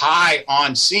usually tie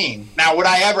on scene. Now, would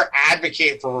I ever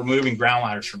advocate for removing ground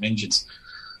ladders from engines?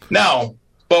 No.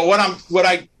 But what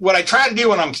I try to do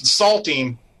when I'm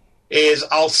consulting is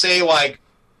I'll say, like,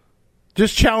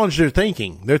 just challenge their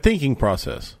thinking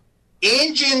process.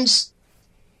 Engines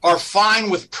are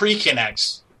fine with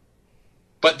pre-connects,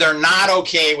 but they're not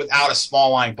okay without a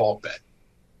small line bulk bed.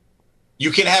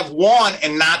 You can have one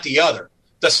and not the other.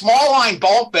 The small line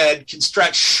bulk bed can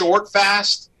stretch short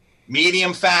fast,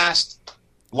 medium fast,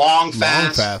 long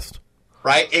fast.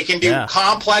 Right? It can do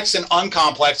complex and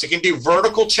uncomplex. It can do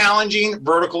vertical challenging,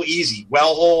 vertical easy,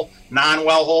 well hole,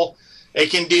 non-well hole.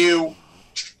 It can do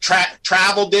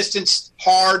travel distance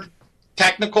hard,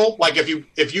 technical. Like if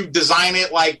you design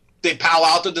it like they Palo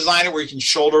Alto design it, where you can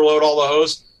shoulder load all the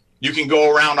hose, you can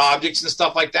go around objects and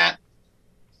stuff like that.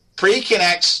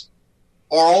 Pre-connects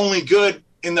are only good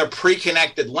in their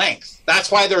pre-connected length. That's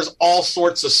why there's all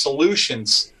sorts of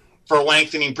solutions for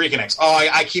lengthening pre-connects.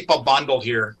 I keep a bundle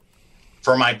here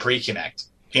for my pre-connect.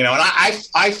 And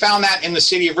I found that in the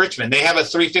city of Richmond. They have a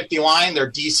 350 line.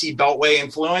 They're DC Beltway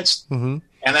influenced. Mm-hmm.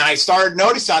 And then I started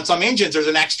noticing on some engines there's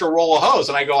an extra roll of hose.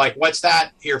 And I go, like, what's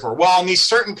that here for? Well, in these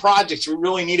certain projects, we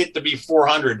really need it to be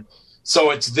 400.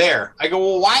 So it's there. I go,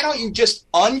 well, why don't you just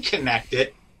unconnect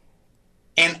it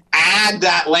and add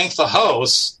that length of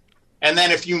hose? And then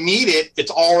if you need it,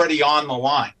 it's already on the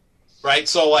line, right?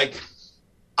 So, like,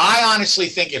 I honestly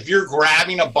think if you're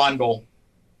grabbing a bundle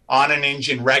on an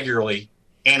engine regularly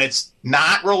and it's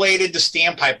not related to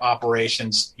standpipe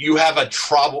operations, you have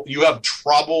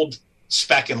troubled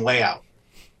spec and layout.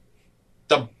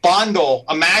 The bundle,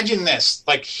 imagine this,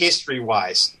 like,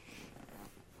 history-wise.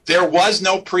 There was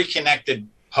no pre-connected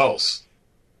hose.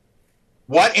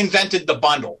 What invented the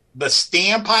bundle? The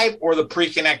standpipe or the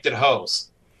pre-connected hose?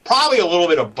 Probably a little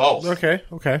bit of both. Okay.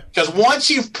 Because once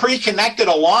you've pre-connected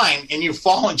a line and you've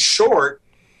fallen short,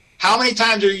 how many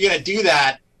times are you going to do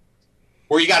that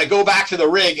where you got to go back to the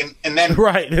rig and then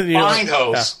find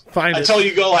hose until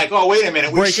you go, like, oh, wait a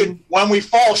minute, when we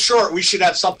fall short, we should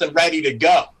have something ready to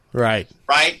go. Right.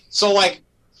 So, like,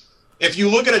 if you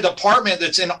look at a department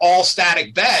that's in all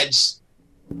static beds,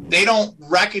 they don't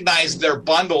recognize their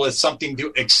bundle as something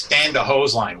to extend a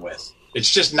hose line with. It's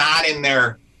just not in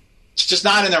their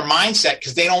mindset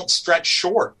because they don't stretch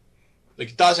short. Like,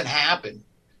 it doesn't happen.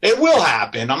 It will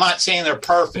happen. I'm not saying they're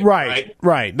perfect. Right.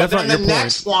 That's not your point.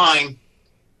 Next line,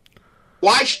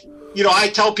 I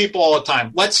tell people all the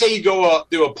time, let's say you go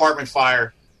do apartment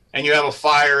fire and you have a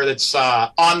fire that's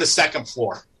on the second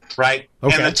floor, right?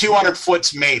 Okay. And the 200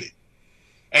 foot's made it.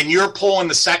 And you're pulling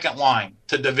the second line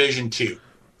to Division 2.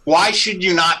 Why should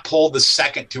you not pull the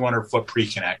second 200-foot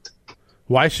pre-connect?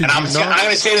 Why should you not? I'm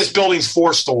going to say this building's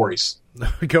 4 stories.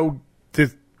 Go to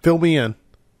fill me in.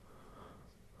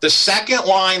 The second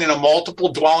line in a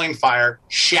multiple dwelling fire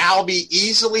shall be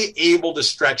easily able to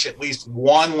stretch at least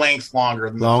one length longer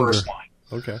than the first line.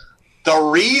 Okay. The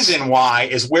reason why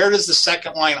is, where does the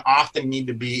second line often need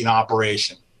to be in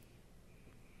operation?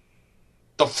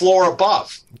 The floor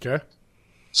above. Okay.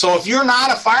 So if you're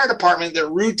not a fire department that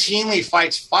routinely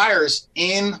fights fires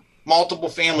in multiple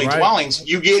family dwellings,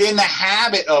 you get in the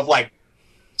habit of, like,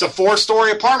 it's a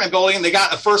 4-story apartment building. They got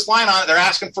the first line on it. They're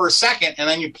asking for a second, and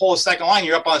then you pull a second line.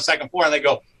 You're up on the second floor, and they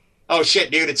go, "Oh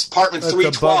shit, dude! It's apartment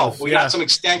 312. We got some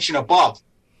extension above.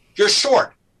 You're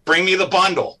short. Bring me the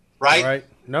bundle." Right?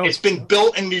 No, it's been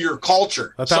built into your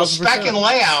culture. So spec and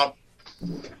layout.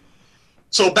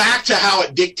 So back to how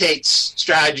it dictates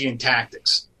strategy and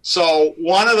tactics. So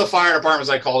one of the fire departments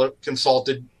I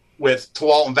consulted with,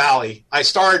 Tualatin Valley, I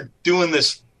started doing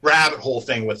this rabbit hole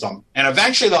thing with them. And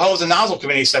eventually the hose and nozzle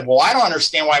committee said, well, I don't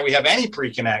understand why we have any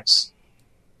pre-connects.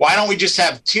 Why don't we just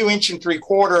have 2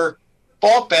 3/4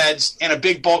 bulk beds and a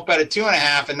big bulk bed of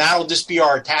 2.5, and that'll just be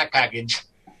our attack package.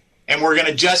 And we're going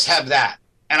to just have that.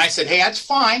 And I said, hey, that's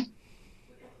fine.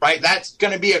 Right? That's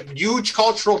going to be a huge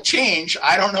cultural change.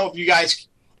 I don't know if you guys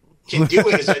can do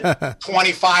it as a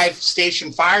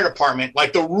 25-station fire department.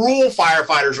 Like, the rural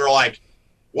firefighters are like,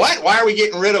 what? Why are we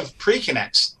getting rid of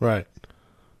pre-connects? Right.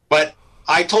 But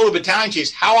I told the battalion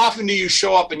chiefs, how often do you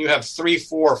show up and you have 3,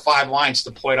 4, or 5 lines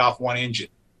deployed off one engine?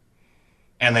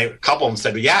 And a couple of them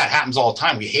said, yeah, it happens all the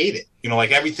time. We hate it.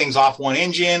 Like, everything's off one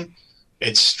engine.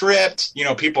 It's stripped.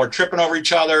 People are tripping over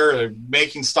each other. They're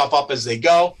making stuff up as they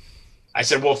go. I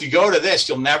said, well, if you go to this,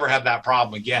 you'll never have that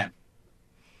problem again.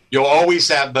 You'll always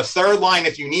have the third line,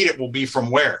 if you need it, will be from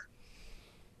where?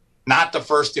 Not the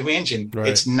first two engine. Right.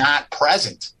 It's not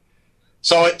present.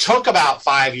 So it took about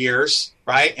 5 years,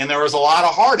 right? And there was a lot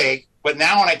of heartache. But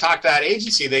now when I talk to that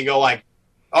agency, they go like,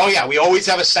 oh, yeah, we always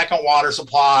have a second water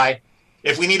supply.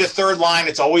 If we need a third line,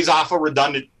 it's always off a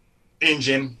redundant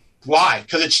engine. Why?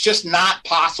 Because it's just not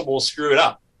possible to screw it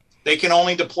up. They can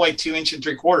only deploy 2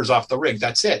 3/4 off the rig.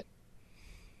 That's it.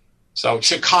 So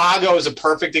Chicago is a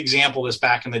perfect example of this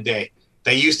back in the day.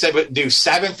 They used to do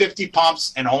 750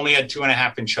 pumps and only had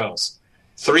 2.5-inch hose.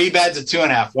 3 beds of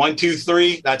 2.5. 1, 2,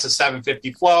 3, that's a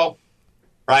 750 flow,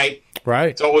 right?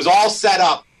 Right. So it was all set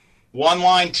up. 1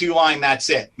 line, 2 line, that's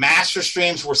it. Master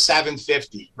streams were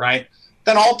 750, right?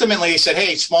 Then ultimately they said,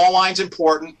 hey, small line's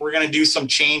important. We're going to do some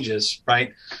changes,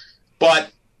 right?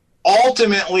 But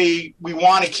ultimately we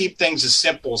want to keep things as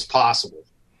simple as possible.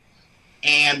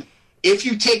 And if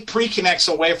you take pre-connects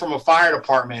away from a fire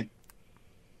department,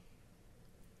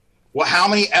 well, how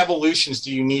many evolutions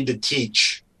do you need to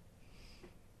teach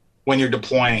when you're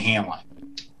deploying a hand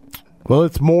line? Well,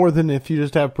 it's more than if you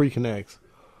just have pre-connects.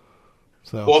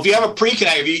 So. Well, if you have a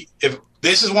pre-connect, if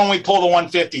this is when we pull the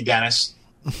 150, Dennis.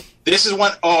 This is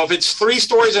when, if it's 3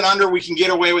 stories and under, we can get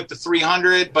away with the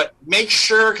 300, but make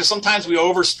sure, because sometimes we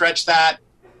overstretch that.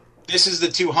 This is the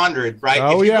 200, right?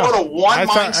 Oh, if you go to one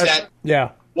mindset,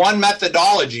 one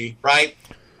methodology, right?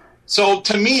 So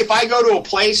to me, if I go to a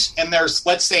place and there's,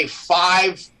 let's say,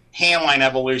 5 handline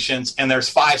evolutions and there's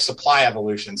 5 supply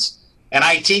evolutions, and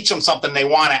I teach them something they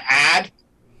want to add,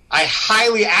 I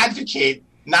highly advocate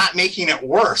not making it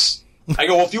worse. I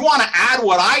go, well, if you want to add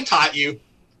what I taught you,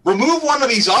 remove one of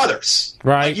these others.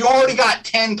 Right. Like, you already got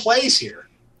 10 plays here,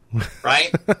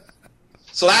 right?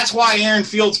 So that's why Aaron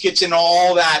Fields gets into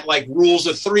all that, like rules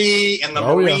of 3, and the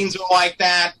Marines are like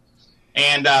that.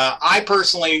 And I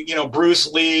personally, Bruce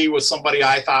Lee was somebody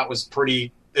I thought was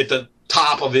pretty at the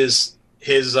top of his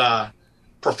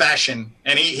profession.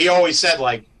 And he always said,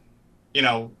 like,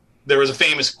 there was a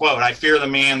famous quote, I fear the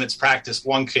man that's practiced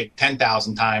one kick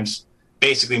 10,000 times,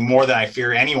 basically more than I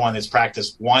fear anyone that's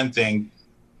practiced one thing,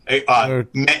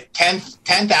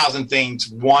 10,000 things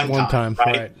one time,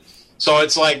 right? So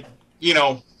it's like,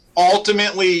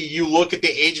 ultimately you look at the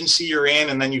agency you're in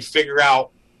and then you figure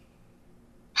out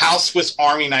how Swiss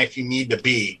Army knife you need to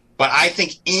be. But I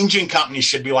think engine companies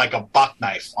should be like a buck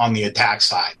knife on the attack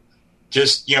side.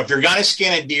 Just, if you're going to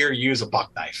skin a deer, use a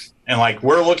buck knife. And like,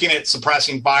 we're looking at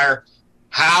suppressing fire.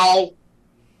 How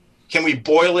can we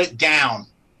boil it down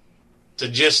to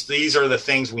just, these are the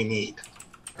things we need?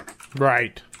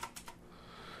 Right.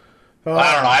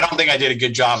 I don't know. I don't think I did a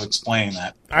good job explaining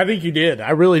that. I think you did. I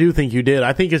really do think you did.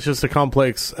 I think it's just a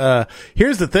complex.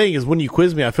 Here's the thing: is when you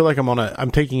quiz me, I feel like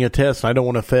I'm taking a test, and I don't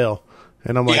want to fail.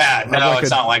 And I'm like, it's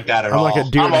not like that at all. Like a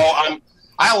deer.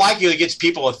 I like you. It gets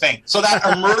people to think. So that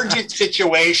emergent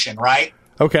situation, right?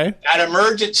 Okay. That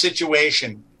emergent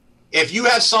situation. If you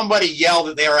have somebody yell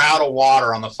that they are out of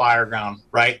water on the fire ground,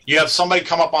 right? You have somebody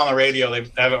come up on the radio,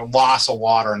 they have a loss of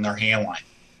water in their hand line.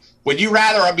 Would you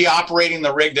rather be operating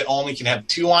the rig that only can have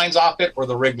 2 lines off it, or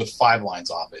the rig with 5 lines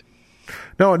off it?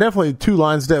 No, definitely 2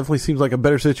 lines definitely seems like a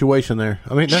better situation there.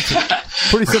 I mean, that's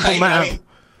pretty simple math.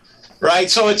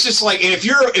 Right. So it's just like, if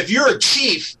you're a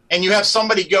chief and you have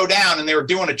somebody go down and they were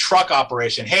doing a truck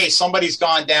operation, hey, somebody's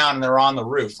gone down and they're on the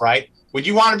roof, right? Would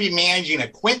you want to be managing a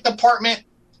quint department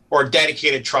or a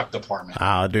dedicated truck department?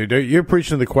 Dude, you're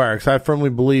preaching to the choir, because I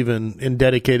firmly believe in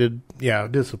dedicated,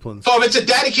 disciplines. So if it's a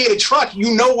dedicated truck,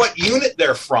 you know what unit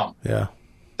they're from. Yeah.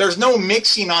 There's no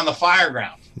mixing on the fire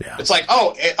ground. Yeah. It's like,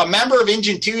 a member of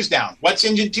Engine 2's down. What's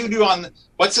Engine 2 do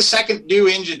what's the second due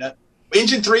engine?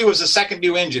 Engine 3 was the second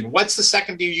due engine. What's the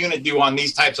second due unit do on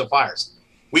these types of fires?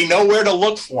 We know where to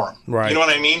look for them. Right. You know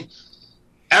what I mean?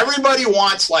 Everybody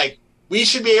wants, like, we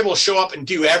should be able to show up and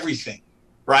do everything,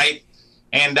 right?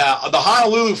 And the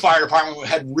Honolulu Fire Department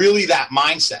had really that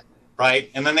mindset, right?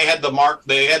 And then they had the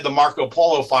Marco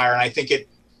Polo fire, and I think it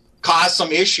caused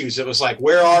some issues. It was like,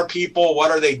 where are people?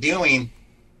 What are they doing?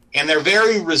 And they're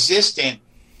very resistant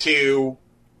to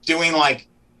doing, like,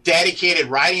 dedicated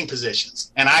riding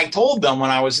positions. And I told them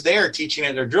when I was there teaching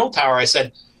at their drill tower, I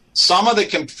said, some of the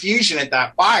confusion at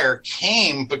that fire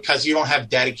came because you don't have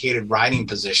dedicated riding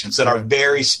positions that are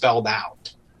very spelled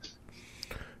out.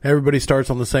 Everybody starts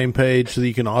on the same page so that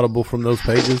you can audible from those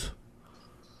pages.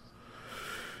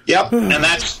 Yep, and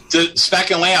that's the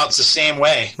spec and layout's the same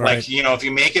way. Right. Like, if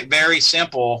you make it very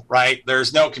simple, right,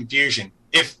 there's no confusion.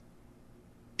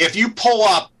 If you pull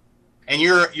up and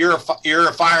you're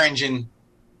a fire engine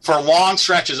for long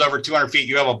stretches over 200 feet,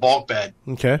 you have a bulk bed.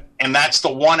 Okay. And that's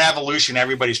the one evolution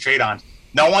everybody's trade on.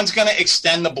 No one's going to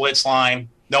extend the blitz line.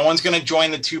 No one's going to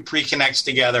join the two pre-connects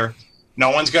together.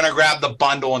 No one's going to grab the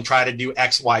bundle and try to do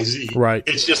X, Y, Z. Right.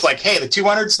 It's just like, hey, the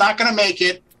 200's not going to make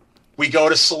it. We go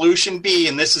to solution B,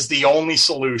 and this is the only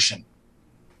solution.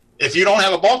 If you don't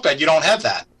have a bulk bed, you don't have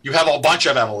that. You have a bunch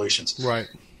of evolutions. Right.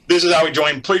 This is how we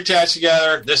join pre-attach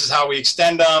together. This is how we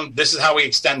extend them. This is how we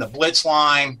extend the blitz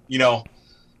line,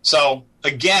 So,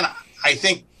 again, I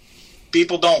think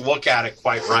people don't look at it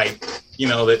quite right.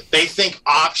 That they think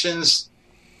options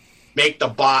make the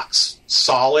box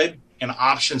solid and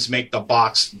options make the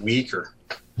box weaker.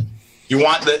 You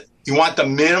want the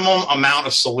minimum amount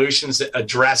of solutions that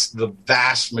address the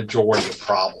vast majority of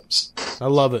problems. I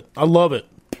love it.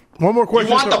 One more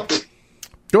question.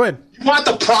 Go ahead. You want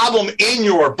the problem in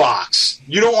your box.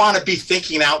 You don't want to be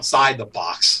thinking outside the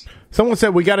box. Someone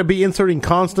said we got to be inserting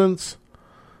constants.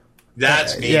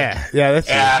 That's me. That's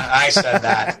me. I said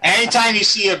that. Anytime you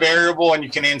see a variable and you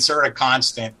can insert a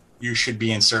constant, you should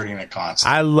be inserting a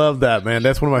constant. I love that, man.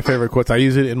 That's one of my favorite quotes. I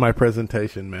use it in my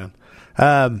presentation, man.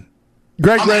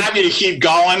 Greg, I'm happy to keep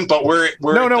going, but we're at 2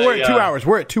 hours.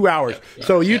 We're at 2 hours.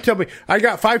 So you tell me. I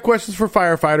got 5 questions for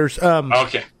firefighters.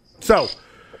 Okay. So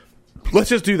let's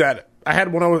just do that. I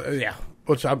had one.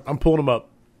 Which I'm pulling them up.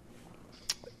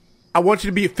 I want you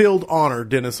to be filled honor,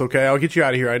 Dennis, okay? I'll get you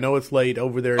out of here. I know it's late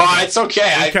over there. Oh, it's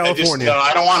okay. In California.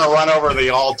 I don't want to run over the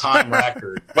all-time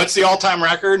record. What's the all-time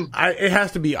record? It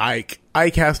has to be Ike.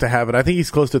 Ike has to have it. I think he's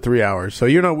close to 3 hours. So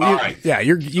all right. Yeah,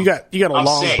 you got a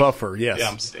long safe. buffer. Yes. Yeah,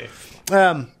 I'm safe.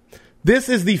 This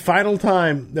is the final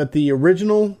time that the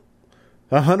original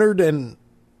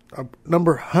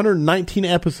 119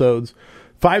 episodes,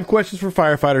 5 questions for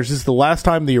firefighters. This is the last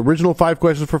time the original 5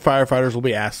 questions for firefighters will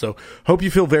be asked. So hope you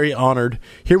feel very honored.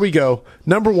 Here we go.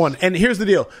 Number 1. And here's the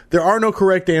deal. There are no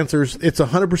correct answers. It's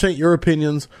 100% your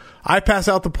opinions. I pass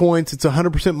out the points. It's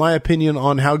 100% my opinion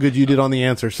on how good you did on the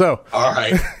answer. So, all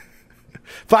right.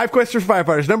 5 questions for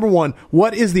firefighters. Number 1.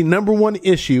 What is the number 1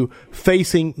 issue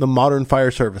facing the modern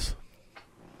fire service?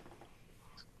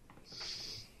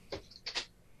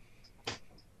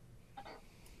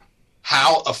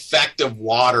 How effective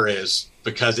water is,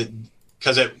 because it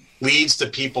leads to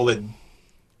people that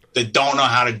don't know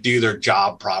how to do their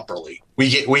job properly. We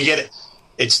get it.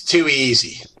 It's too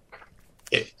easy.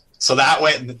 So that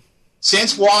way,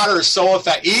 since water is so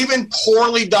effective, even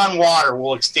poorly done water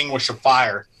will extinguish a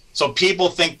fire. So people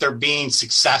think they're being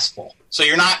successful. So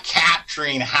you're not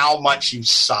capturing how much you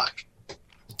suck,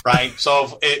 right?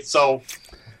 So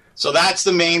that's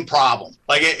the main problem.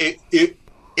 Like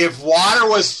if water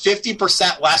was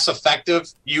 50% less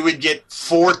effective, you would get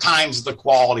 4 times the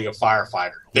quality of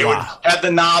firefighter. They would have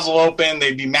the nozzle open.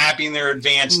 They'd be mapping their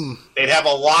advance. They'd have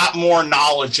a lot more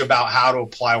knowledge about how to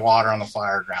apply water on the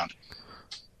fire ground.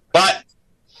 But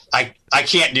I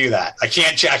can't do that. I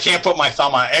can't put my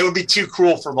thumb on it. It would be too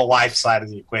cruel for the life side of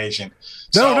the equation.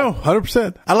 No,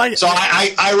 100%. I like it. So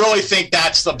I really think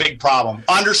that's the big problem.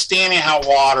 Understanding how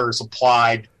water is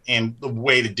applied and the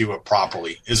way to do it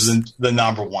properly is the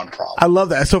number 1 problem. I love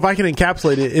that. So if I can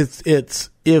encapsulate it, it's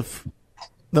if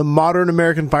the modern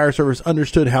American fire service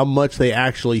understood how much they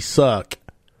actually suck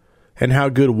and how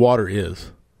good water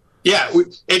is. Yeah,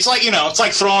 it's like, it's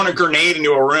like throwing a grenade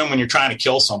into a room when you're trying to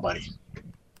kill somebody.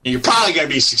 You're probably going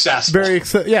to be successful. Okay.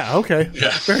 Yeah. Okay.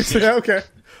 Yeah.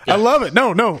 I love it.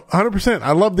 No, 100%.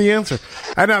 I love the answer.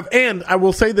 And I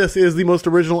will say this is the most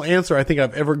original answer I think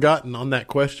I've ever gotten on that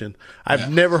question.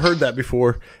 I've never heard that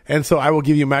before. And so I will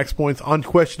give you max points on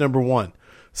question number 1.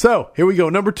 So here we go.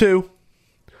 Number 2.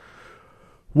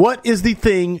 What is the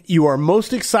thing you are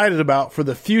most excited about for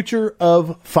the future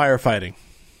of firefighting?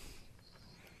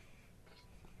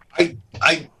 I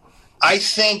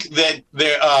think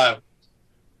that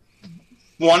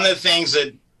one of the things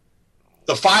that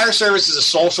the fire service is a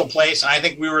social place, and I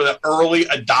think we were the early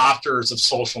adopters of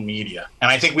social media.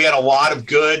 And I think we had a lot of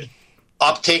good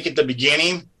uptake at the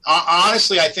beginning.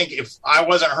 Honestly, I think if I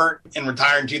wasn't hurt and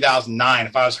retired in 2009,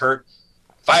 if I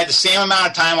had the same amount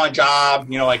of time on job,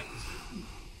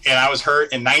 and I was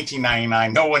hurt in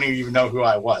 1999, no one would even know who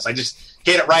I was. I just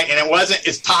hit it right, and it wasn't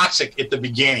as toxic at the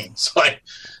beginning. So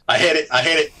I hit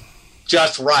it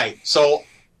just right. So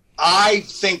I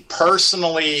think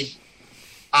personally,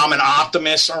 I'm an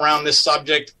optimist around this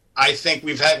subject. I think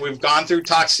we've gone through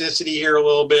toxicity here a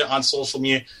little bit on social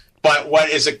media, but what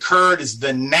has occurred is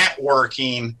the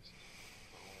networking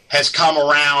has come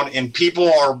around and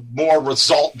people are more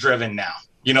result driven now.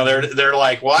 They're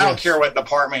like, well, I don't care what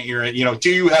department you're in. Do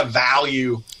you have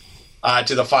value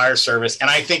to the fire service. And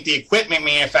I think the equipment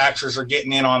manufacturers are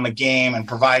getting in on the game and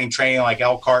providing training like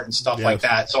Elkhart and stuff like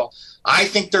that. So I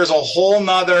think there's a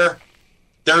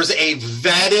there's a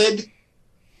vetted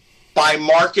by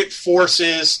market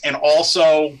forces and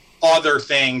also other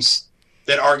things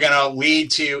that are going to lead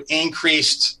to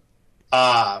increased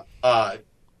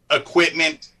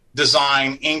equipment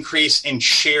design, increase in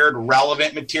shared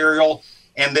relevant material,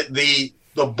 and that the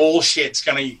bullshit's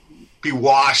going to be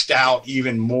washed out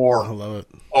even more. I love it.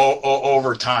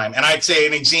 Over time. And I'd say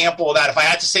an example of that, if I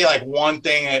had to say like one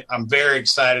thing that I'm very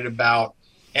excited about,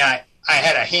 and I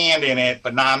had a hand in it,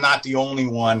 but I'm not the only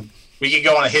one. We could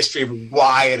go on a history of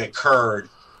why it occurred,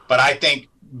 but I think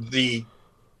the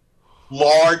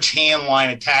large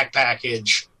handline attack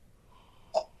package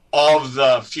of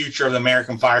the future of the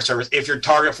American Fire Service, if your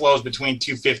target flow is between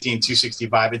 250 and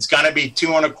 265, it's going to be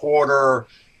 2.25,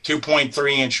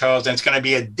 2.3 inch hose, and it's going to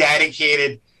be a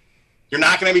dedicated. You're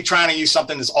not going to be trying to use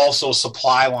something that's also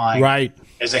supply line, right,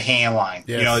 as a hand line.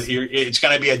 Yes. It's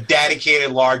going to be a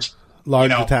dedicated large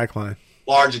attack line,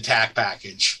 large attack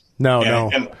package.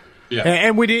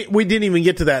 And we didn't even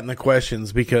get to that in the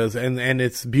questions because and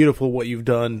it's beautiful what you've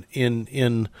done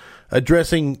in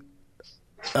addressing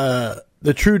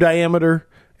the true diameter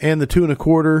and the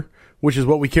 2.25, which is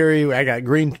what we carry. I got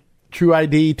green True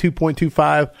ID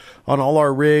 2.25 on all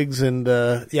our rigs, and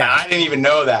I didn't even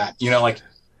know that.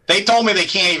 They told me they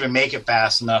can't even make it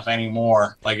fast enough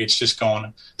anymore. Like, it's just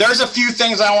going. There's a few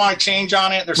things I want to change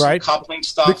on it. There's some coupling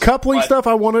stuff. The coupling stuff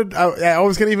I wanted. I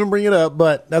was going to even bring it up,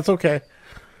 but that's okay.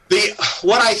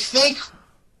 What I think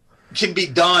can be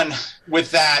done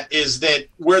with that is that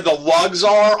where the lugs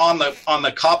are on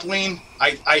the coupling,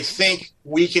 I think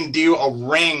we can do a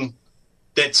ring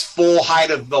that's full height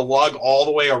of the lug all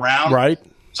the way around. Right.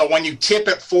 So when you tip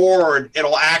it forward,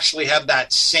 it'll actually have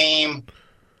that same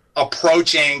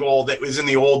approach angle that was in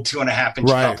the old 2.5 inch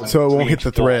right. coupling. So it won't hit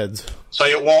the threads. So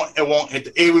it won't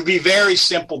hit. It would be very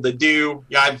simple to do.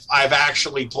 Yeah, I've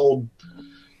actually told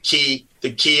the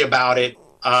key about it.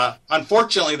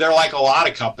 Unfortunately, they're like a lot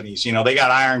of companies. They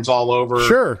got irons all over.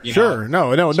 Sure.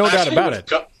 No doubt about it.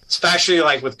 Especially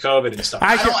like with COVID and stuff.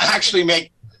 I don't actually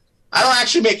make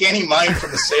any money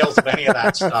from the sales of any of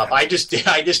that stuff. I just did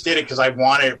it because I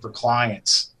wanted it for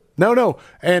clients. No,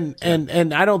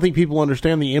 and I don't think people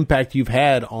understand the impact you've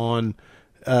had on,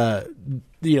 not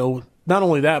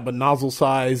only that, but nozzle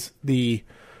size. Here's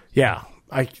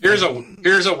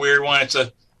a weird one. It's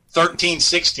a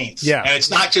 13/16. Yeah, and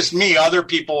it's not just me. Other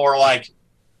people are like,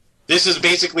 this is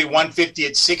basically 150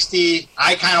 at 60.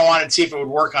 I kind of wanted to see if it would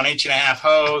work on 1.5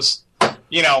 hose.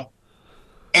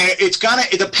 And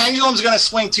the pendulum's gonna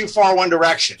swing too far one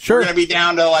direction. Sure. We're gonna be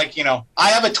down to I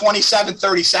have a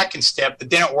 27/32 step that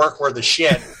didn't work worth a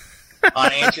shit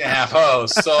on 1.5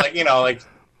 hose. So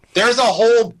there's a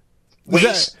whole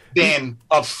waste bin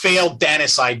of failed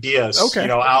Dennis ideas,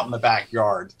 out in the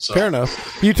backyard. So, fair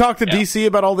enough. You talked to DC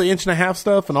about all the 1.5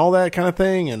 stuff and all that kind of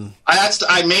thing, and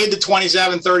I made the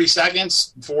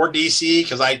 27/32 for DC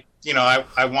because I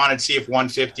wanted to see if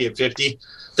 150 at 50.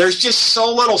 There's just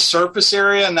so little surface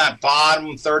area in that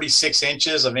bottom 36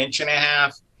 inches of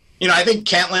 1.5 inch. I think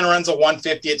Kentland runs a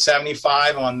 150 at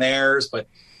 75 on theirs, but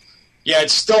yeah,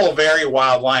 it's still a very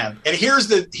wild line. And here's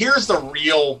the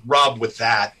real rub with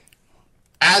that.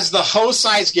 As the hose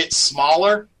size gets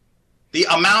smaller, the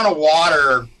amount of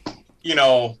water,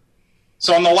 so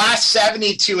in the last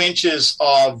 72 inches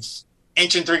of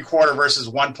 1.75 versus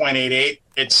 1.88,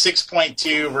 it's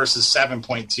 6.2 versus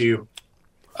 7.2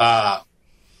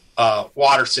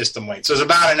 water system weight. So it's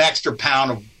about an extra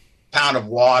pound of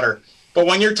water. But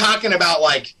when you're talking about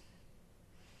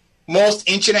most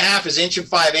 1.5 is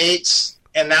 1.5/8,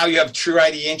 and now you have True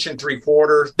ID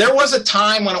 1.75. There was a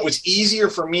time when it was easier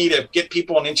for me to get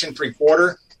people an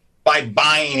 1.75 by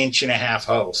buying 1.5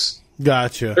 hose.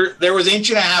 Gotcha. There was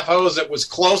 1.5 hose that was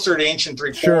closer to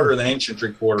 1.75 than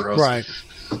 1.75 hose. Right.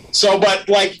 So, but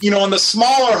in the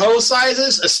smaller hose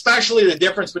sizes, especially the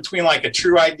difference between a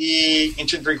True ID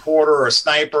 1.75 or a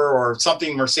Sniper or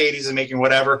something Mercedes is making,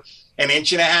 whatever, an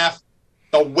 1.5,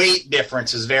 the weight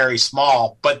difference is very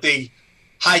small. But the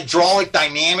hydraulic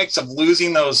dynamics of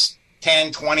losing those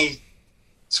 10, 20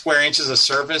 square inches of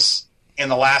surface in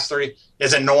the last 30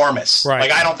 is enormous. Right.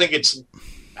 I don't think it's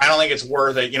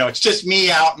worth it. It's just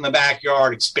me out in the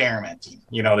backyard experimenting,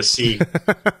 to see.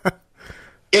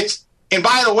 And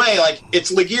by the way,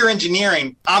 it's LeGear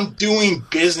Engineering. I'm doing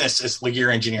business as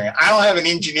LeGear Engineering. I don't have an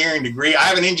engineering degree. I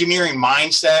have an engineering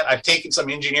mindset. I've taken some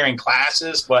engineering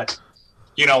classes, but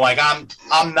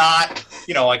I'm not,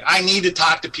 I need to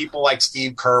talk to people like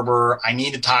Steve Kerber. I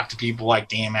need to talk to people like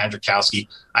Dan Mandrzykowski.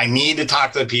 I need to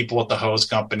talk to the people at the hose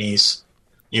companies.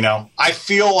 I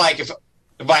feel like if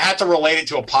I had to relate it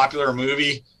to a popular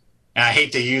movie, and I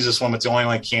hate to use this one, but it's the only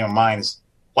one that came to mind, is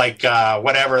like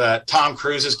whatever Tom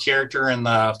Cruise's character in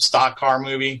the stock car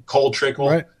movie, Cold Trickle.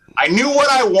 Right. I knew what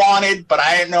I wanted, but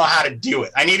I didn't know how to do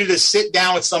it. I needed to sit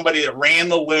down with somebody that ran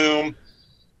the loom.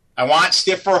 I want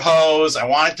stiffer hose. I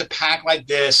want it to pack like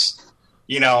this,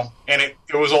 and it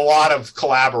was a lot of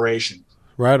collaboration.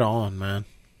 Right on, man.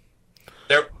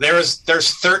 There's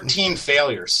 13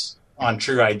 failures on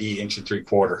True ID inch and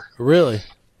 3/4. Really?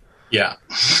 Yeah.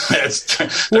 There's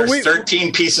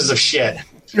 13 pieces of shit.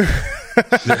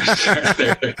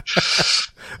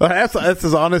 Well, that's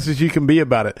as honest as you can be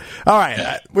about it. All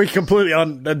right, we're completely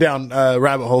down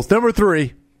rabbit holes. Number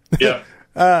 3. Yeah.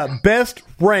 Best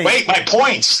rank. Wait, my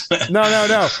points.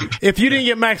 No. If you didn't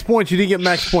get max points, you didn't get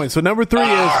max points. So number 3 is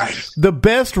right. The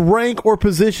best rank or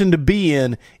position to be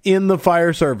in the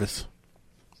fire service.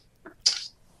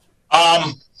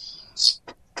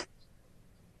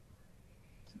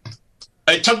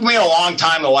 It took me a long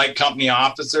time to like company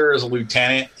officer as a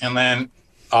lieutenant, and then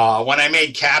when I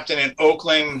made captain in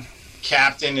Oakland,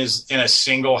 captain is in a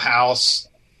single house.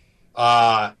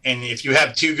 And if you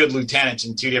have 2 good lieutenants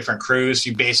in 2 different crews,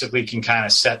 you basically can kind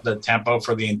of set the tempo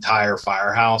for the entire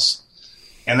firehouse.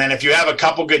 And then if you have a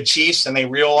couple good chiefs and they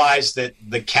realize that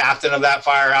the captain of that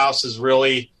firehouse is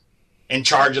really in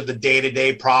charge of the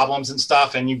day-to-day problems and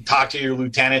stuff, and you talk to your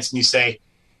lieutenants and you say,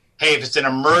 hey, if it's an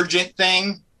emergent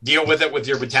thing, deal with it with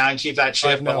your battalion chief that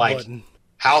shift, but like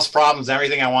house problems,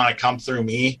 everything, I want to come through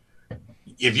me.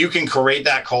 If you can create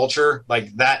that culture,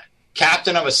 like that,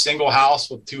 captain of a single house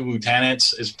with 2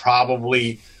 lieutenants is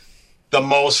probably the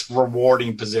most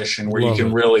rewarding position where you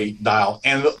can really dial.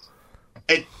 And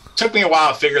it took me a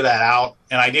while to figure that out,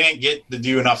 and I didn't get to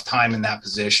do enough time in that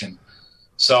position.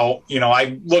 So,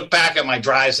 I look back at my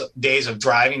days of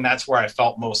driving. That's where I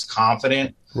felt most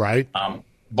confident. Right.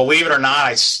 Believe it or not,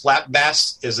 I slept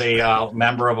best as a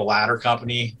member of a ladder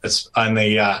company that's in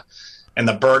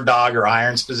the bird dog or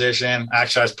irons position.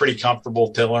 Actually, I was pretty comfortable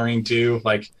tillering too.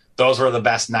 Like, those were the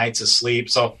best nights of sleep.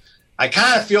 So I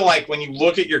kind of feel like when you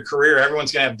look at your career,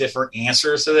 everyone's going to have different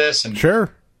answers to this. And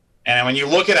sure. And when you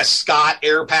look at a Scott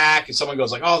air pack and someone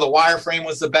goes like, oh, the wireframe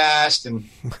was the best, and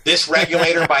this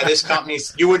regulator by this company,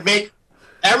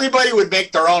 everybody would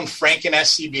make their own Franken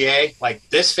SCBA. Like,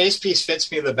 this face piece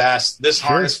fits me the best. This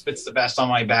harness fits the best on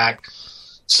my back.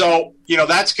 So,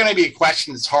 that's going to be a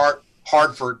question that's hard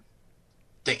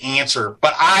to answer.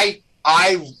 But I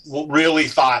really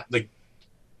thought the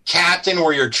captain,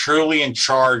 where you're truly in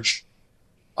charge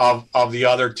of the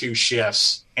other 2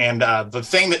 shifts. And the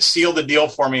thing that sealed the deal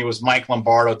for me was Mike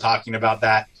Lombardo talking about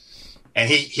that. And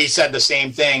he said the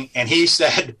same thing. And he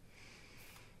said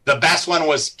the best one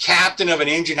was captain of an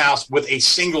engine house with a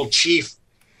single chief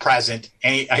present.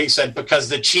 And he said, because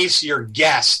the chief's your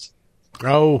guest.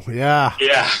 Oh, yeah.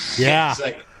 Yeah. Yeah.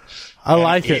 I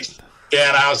like it. Yeah,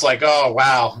 and I was like, oh,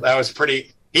 wow, that was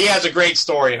pretty. He has a great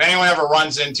story. If anyone ever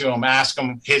runs into him, ask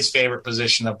him his favorite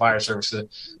position of fire service. It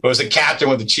was a captain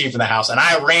with the chief in the house, and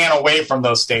I ran away from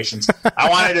those stations. I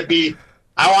wanted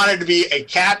to be a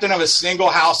captain of a single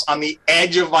house on the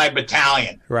edge of my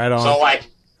battalion. Right on.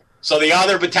 So the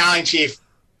other battalion chief,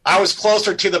 I was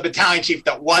closer to the battalion chief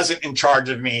that wasn't in charge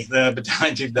of me than the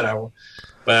battalion chief that I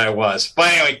was.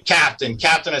 But anyway, captain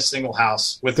of single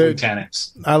house with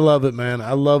lieutenants. I love it, man.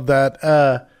 I love that.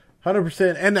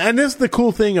 100%. And this is the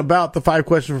cool thing about the 5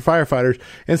 questions for firefighters,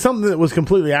 and something that was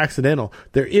completely accidental.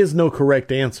 There is no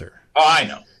correct answer. Oh, I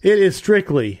know. It is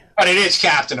strictly. But it is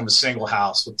captain of a single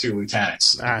house with 2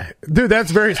 lieutenants. Dude, that's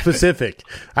very specific.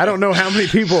 I don't know how many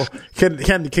people can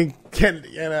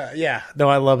yeah. No,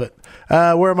 I love it.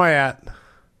 Where am I at?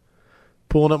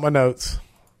 Pulling up my notes.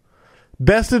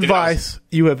 Best advice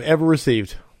you have ever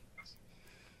received.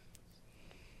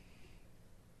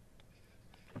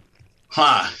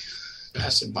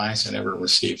 Best advice I ever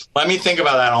received. Let me think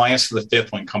about that. I'll answer the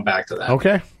 5th one. Come back to that.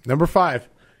 Okay. Number 5.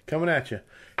 Coming at you.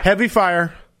 Heavy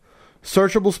fire.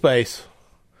 Searchable space.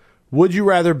 Would you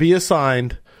rather be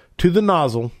assigned to the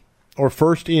nozzle or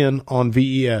first in on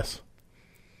VES?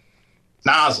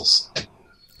 Nozzles.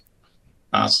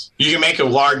 You can make a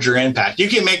larger impact. You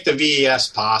can make the VES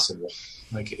possible.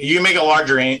 Like, you can make a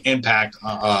larger impact.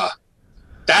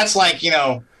 That's like, do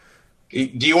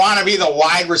you want to be the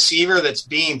wide receiver that's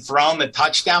being thrown the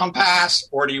touchdown pass,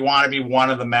 or do you want to be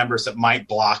one of the members that might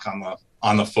block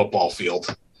on the football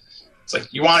field? It's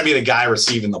like, you want to be the guy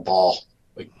receiving the ball.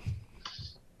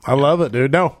 I love it,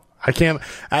 dude. No, I can't.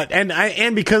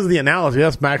 And because of the analogy,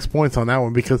 that's max points on that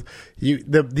one, because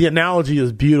the analogy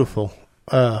is beautiful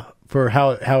for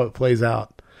how it plays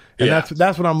out, and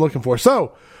that's what I'm looking for.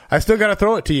 So I still got to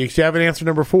throw it to you because you haven't answered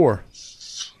number 4.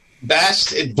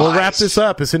 best advice. We'll wrap this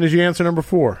up as soon as you answer number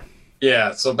 4.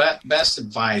 Yeah. So best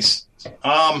advice.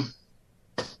 I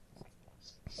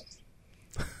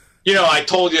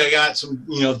told you I got some,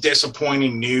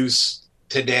 disappointing news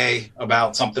today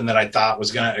about something that I thought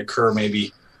was going to occur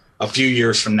maybe a few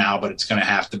years from now, but it's going to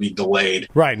have to be delayed.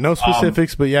 Right. No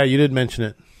specifics, but yeah, you did mention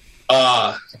it.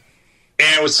 And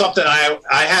it was something I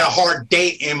had a hard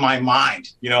date in my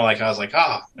mind, I was like,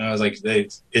 and I was like,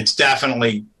 it's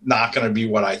definitely not going to be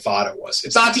what I thought it was.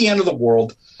 It's not the end of the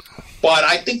world, but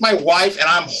I think my wife, and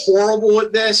I'm horrible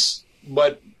at this,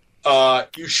 but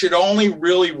you should only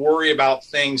really worry about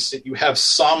things that you have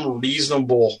some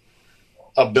reasonable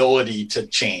ability to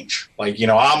change. Like,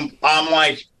 I'm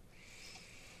like,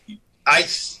 I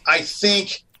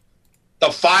think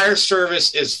the fire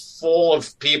service is full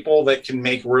of people that can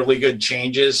make really good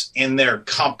changes in their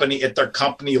company, at their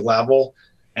company level,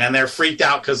 and they're freaked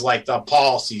out because like the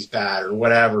policy's bad or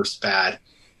whatever's bad.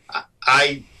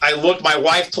 My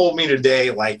wife told me today,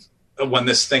 like when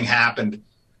this thing happened,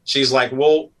 she's like,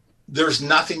 well, there's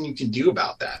nothing you can do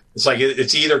about that. It's like,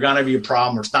 it's either going to be a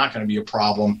problem or it's not going to be a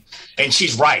problem. And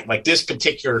she's right. Like this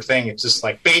particular thing, it's just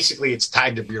like, basically it's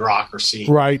tied to bureaucracy.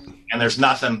 Right. And there's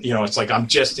nothing, it's like, I'm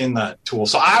just in the tool.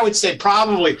 So I would say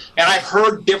probably, and I've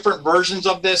heard different versions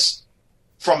of this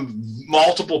from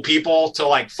multiple people, to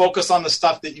like focus on the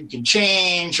stuff that you can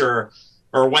change, or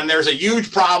when there's a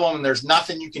huge problem and there's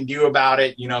nothing you can do about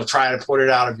it, try to put it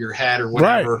out of your head or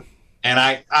whatever. Right. And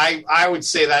I would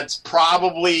say that's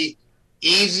probably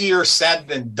easier said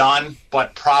than done,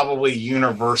 but probably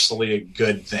universally a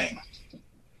good thing.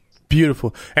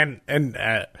 Beautiful. And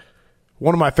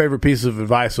one of my favorite pieces of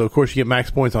advice, so of course you get max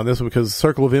points on this one, because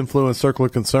circle of influence, circle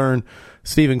of concern,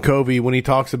 Stephen Covey, when he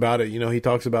talks about it, he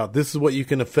talks about this is what you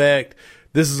can affect.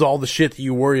 This is all the shit that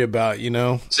you worry about,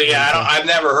 So yeah, I've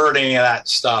never heard any of that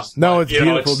stuff. No, it's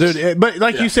beautiful, dude. But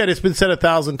like you said, it's been said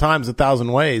 1,000 times,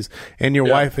 1,000 ways, and your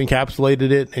wife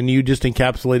encapsulated it, and you just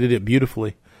encapsulated it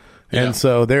beautifully. And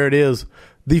so there it is.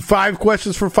 The 5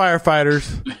 questions for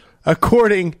firefighters,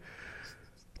 according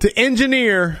to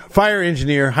fire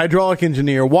engineer, hydraulic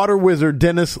engineer, water wizard,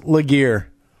 Dennis LeGear.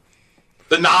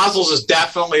 The nozzles is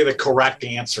definitely the correct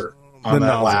answer on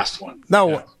that last one.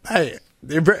 No, hey,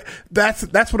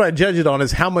 that's what I judge it on,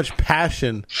 is how much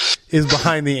passion is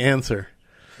behind the answer.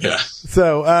 Yeah.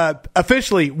 So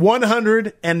officially,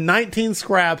 119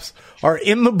 scraps are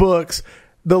in the books.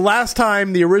 The last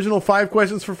time, the original 5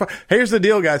 questions for fire. Here's the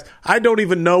deal, guys. I don't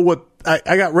even know what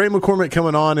I got. Ray McCormick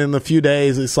coming on in a few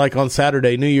days. It's like on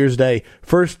Saturday, New Year's Day,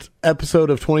 first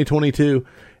episode of 2022,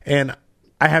 and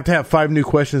I have to have 5 new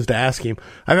questions to ask him.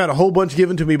 I've had a whole bunch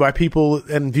given to me by people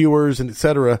and viewers and et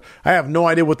cetera. I have no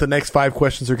idea what the next 5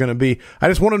 questions are going to be. I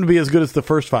just want them to be as good as the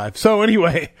first 5. So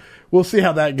anyway, we'll see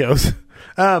how that goes.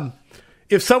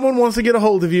 If someone wants to get a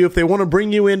hold of you, if they want to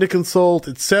bring you in to consult,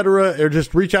 et cetera, or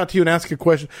just reach out to you and ask a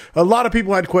question. A lot of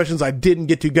people had questions I didn't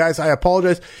get to. Guys, I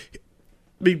apologize.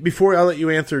 Before I let you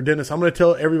answer, Dennis, I'm going to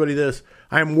tell everybody this.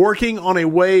 I'm working on a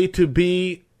way to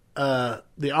be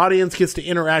the audience gets to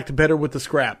interact better with the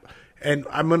scrap. And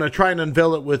I'm going to try and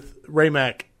unveil it with Ray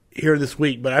Mac here this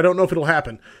week, but I don't know if it'll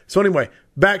happen. So anyway,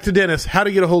 back to Dennis. How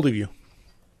to get a hold of you?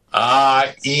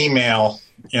 Email.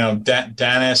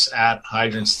 Dennis at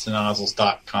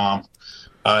hydrantsnozzles.com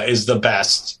is the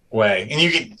best way.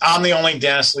 And I'm the only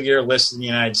Dennis LeGear listed in the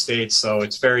United States, so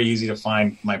it's very easy to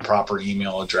find my proper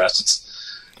email address.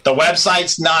 The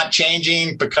website's not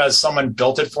changing because someone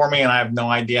built it for me and I have no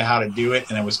idea how to do it,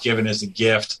 and it was given as a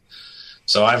gift.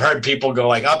 So I've heard people go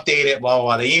like, update it, blah, blah,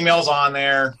 blah. The email's on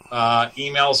there.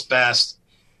 Email's best.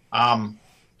 And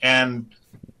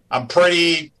I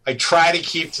try to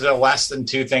keep to less than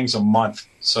 2 things a month.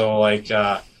 So like,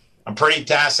 I'm pretty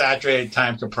task saturated,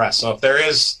 time compressed. So if there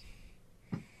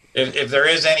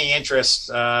is any interest,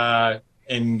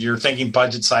 and you're thinking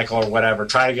budget cycle or whatever,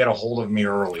 try to get a hold of me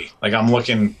early. Like I'm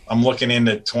looking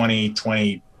into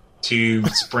 2022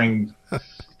 spring.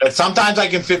 But sometimes I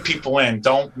can fit people in.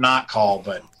 Don't not call,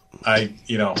 but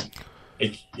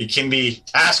it can be.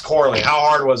 Ask Corley, how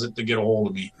hard was it to get a hold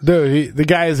of me? Dude, the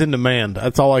guy is in demand.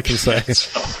 That's all I can say.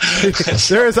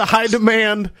 There is a high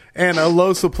demand and a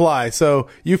low supply, so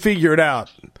you figure it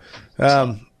out.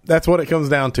 That's what it comes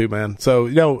down to, man. So,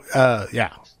 yeah.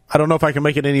 I don't know if I can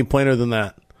make it any plainer than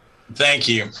that. Thank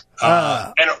you.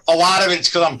 And a lot of it's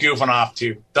because I'm goofing off,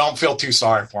 too. Don't feel too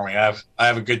sorry for me. I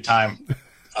have a good time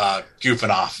goofing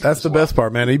off. That's the best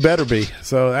part, man. You better be.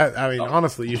 So,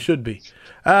 honestly, you should be.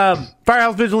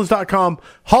 FireHouseVigilance.com.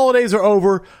 Holidays are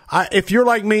over. If you're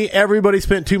like me, everybody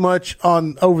spent too much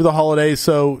on over the holidays.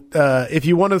 So if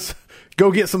you want to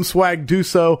go get some swag, do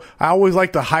so. I always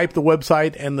like to hype the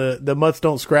website and the Mutts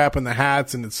Don't Scrap and the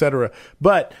hats and etc.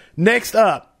 But next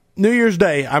up, New Year's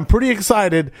Day, I'm pretty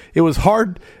excited. It was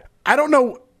hard. I don't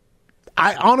know.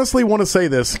 I honestly want to say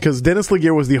this because Dennis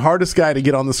LeGear was the hardest guy to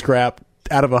get on the scrap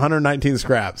out of 119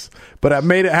 scraps, but I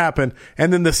made it happen.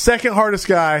 And then the second hardest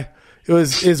guy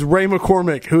is Ray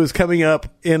McCormick, who is coming up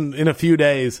in a few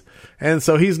days. And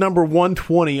so he's number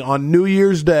 120 on New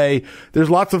Year's Day. There's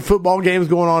lots of football games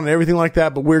going on and everything like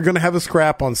that, but we're going to have a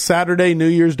scrap on Saturday, New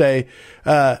Year's Day.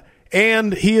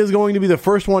 And he is going to be the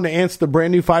first one to answer the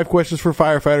brand new 5 questions for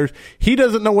firefighters. He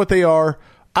doesn't know what they are.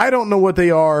 I don't know what they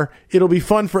are. It'll be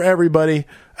fun for everybody.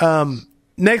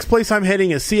 Next place I'm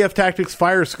heading is CF Tactics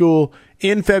Fire School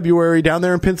in February down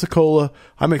there in Pensacola.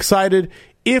 I'm excited.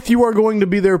 If you are going to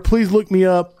be there, please look me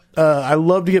up. I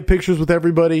love to get pictures with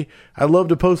everybody. I love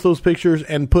to post those pictures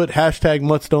and put hashtag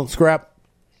Mutts Don't Scrap.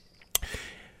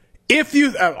 If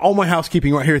you, all my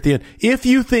housekeeping right here at the end. If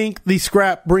you think the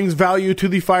scrap brings value to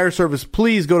the fire service,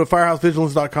 please go to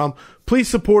firehousevigilance.com. Please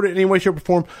support it in any way, shape, or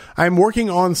form. I'm working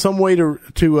on some way to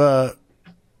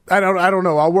I don't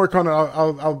know. I'll work on it.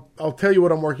 I'll tell you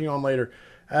what I'm working on later.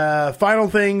 Final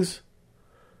things.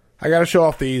 I got to show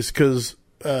off these because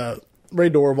Ray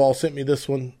Dorival sent me this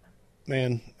one.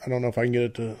 Man, I don't know if I can get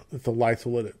it to, if the lights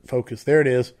will let it focus. There it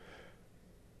is.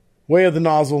 Way of the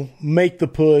nozzle. Make the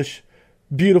push.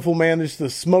 Beautiful, man. There's the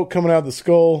smoke coming out of the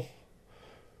skull.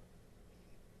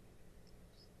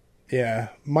 Yeah.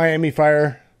 Miami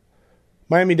fire.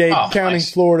 Miami-Dade County,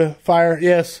 nice. Florida fire.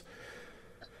 Yes.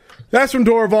 That's from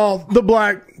Dorival. The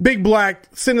black, big black,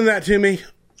 sending that to me.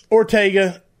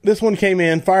 Ortega. This one came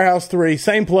in. Firehouse 3.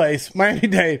 Same place.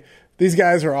 Miami-Dade. These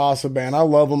guys are awesome, man. I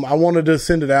love them. I wanted to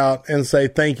send it out and say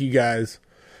thank you guys.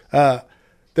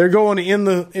 They're going in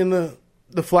the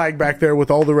flag back there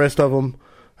with all the rest of them.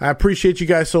 I appreciate you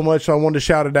guys so much, so I wanted to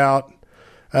shout it out.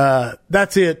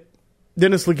 That's it.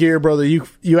 Dennis LeGear, brother,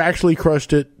 you actually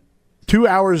crushed it. 2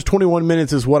 hours, 21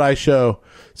 minutes is what I show.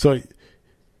 So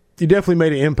you definitely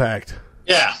made an impact.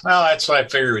 Yeah, well, that's what I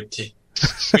figured.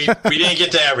 We didn't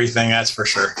get to everything, that's for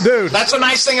sure. Dude. That's the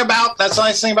nice thing about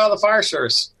the fire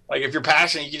service. Like, if you're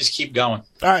passionate, you can just keep going.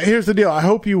 All right, here's the deal. I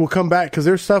hope you will come back because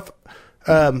there's stuff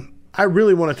I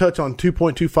really want to touch on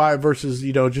 2.25 versus,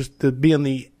 just to be in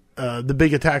the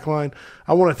big attack line.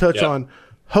 I want to touch on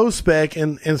hose spec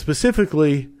and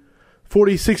specifically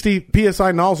 40, 60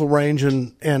 PSI nozzle range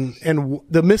and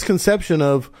the misconception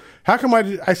of how come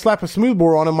I slap a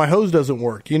smoothbore on and my hose doesn't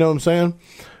work? You know what I'm saying?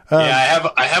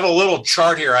 I have a little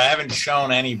chart here. I haven't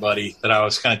shown anybody that I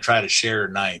was going to try to share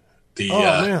tonight.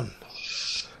 Man.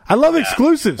 I love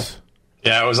exclusives.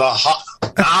 Yeah, it was a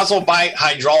nozzle bite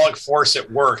hydraulic force at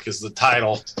work is the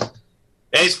title.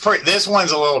 This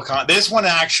one's a little this one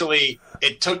actually,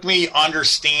 it took me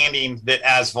understanding that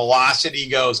as velocity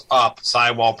goes up,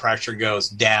 sidewall pressure goes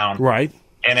down. Right.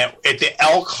 And at the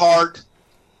Elkhart,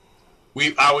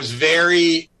 I was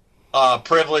very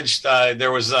privileged.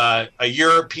 There was a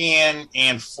European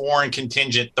and foreign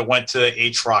contingent that went to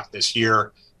HROC this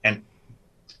year, and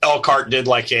Elkhart did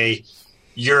like a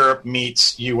Europe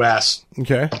meets U.S.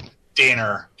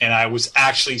 dinner, and I was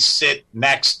actually sit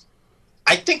next.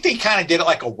 I think they kind of did it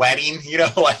like a wedding,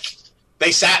 like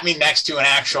they sat me next to an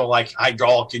actual like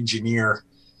hydraulic engineer,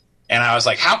 and I was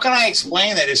like, how can I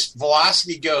explain that as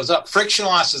velocity goes up, friction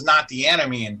loss is not the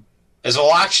enemy, and as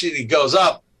velocity goes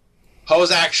up,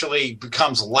 hose actually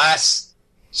becomes less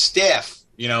stiff,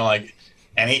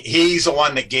 and he's the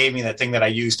one that gave me the thing that I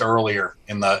used earlier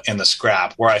in the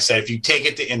scrap, where I said, if you take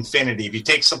it to infinity, if you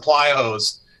take supply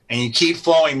hose and you keep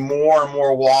flowing more and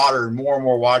more water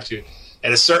to it,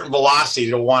 at a certain velocity,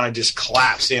 it'll want to just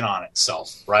collapse in on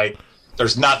itself, right?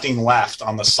 There's nothing left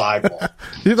on the sidewall.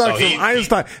 You're like some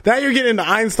Einstein. Now you're getting into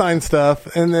Einstein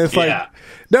stuff, and it's like,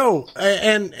 no,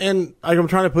 and like I'm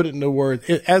trying to put it into words.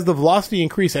 As the velocity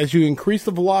increases, as you increase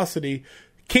the velocity,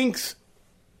 kinks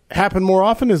happen more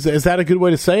often. Is that a good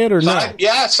way to say it, or not?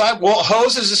 Well,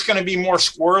 hose is just going to be more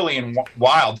squirrely and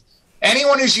wild.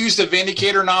 Anyone who's used a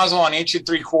Vindicator nozzle on 1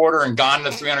 3/4 and gone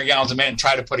to 300 gallons a minute and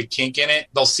try to put a kink in it,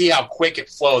 they'll see how quick it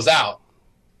flows out.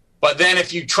 But then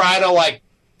if you try to like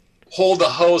hold the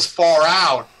hose far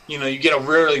out, you get a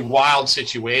really wild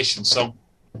situation. So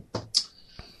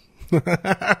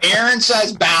Aaron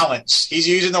says balance. He's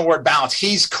using the word balance.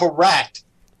 He's correct.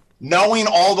 Knowing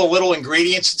all the little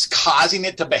ingredients, it's causing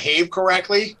it to behave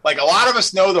correctly. Like a lot of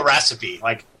us know the recipe,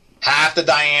 like half the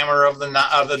diameter of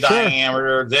the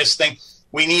diameter, this thing.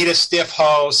 We need a stiff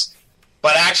hose,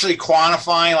 but actually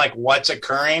quantifying like what's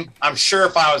occurring. I'm sure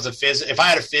if I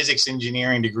had a physics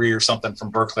engineering degree or something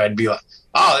from Berkeley, I'd be like,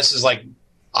 oh, this is like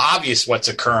obvious what's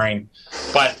occurring.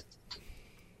 But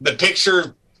the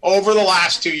picture over the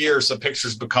last 2 years, the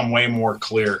picture's become way more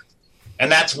clear.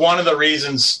 And that's one of the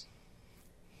reasons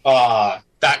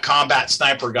that combat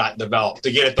sniper got developed,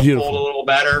 to get it to fold a little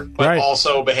better, but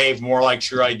also behave more like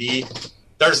True ID.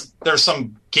 There's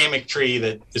some gimmickry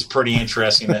that is pretty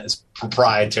interesting that is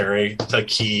proprietary to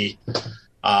Key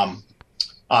on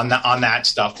that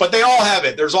stuff. But they all have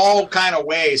it. There's all kind of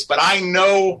ways. But I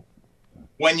know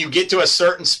when you get to a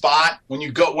certain spot, when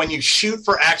you shoot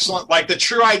for excellent, like the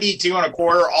True ID 2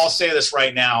 1/4, I'll say this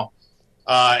right now,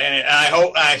 and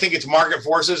I think it's market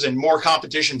forces and more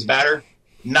competition's better.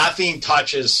 Nothing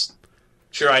touches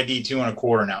True ID 2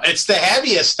 1/4 now. It's the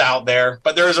heaviest out there,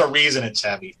 but there's a reason it's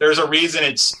heavy. There's a reason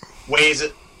it weighs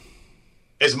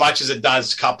as much as it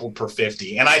does coupled per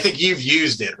 50. And I think you've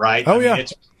used it, right? Oh, yeah.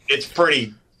 It's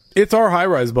pretty. It's our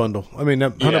high-rise bundle. I mean,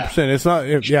 100%. It's not.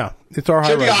 It's our high-rise.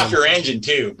 Should be off bundle. your engine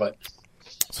too, but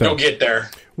you'll get there.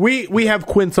 We have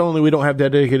quints only. We don't have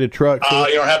dedicated trucks. Oh,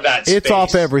 you don't have that space. It's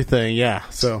off everything. Yeah.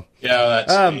 So yeah,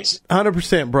 that's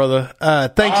 100%, brother.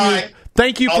 Thank you. Right.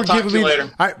 Thank you for giving me.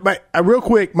 Later. Real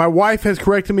quick, my wife has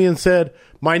corrected me and said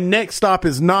my next stop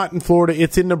is not in Florida.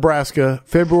 It's in Nebraska,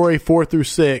 February 4th through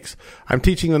 6th. I'm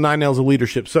teaching the 9 L's of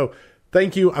leadership. So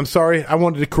thank you. I'm sorry. I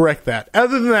wanted to correct that.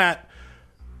 Other than that,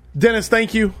 Dennis,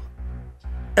 thank you.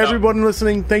 Everyone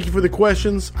listening, thank you for the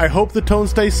questions. I hope the tone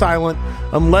stays silent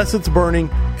unless it's burning.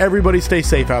 Everybody stay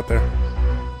safe out there.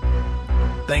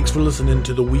 Thanks for listening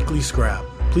to the Weekly Scrap.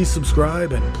 Please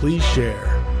subscribe and please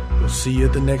share. We'll see you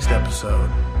at the next episode.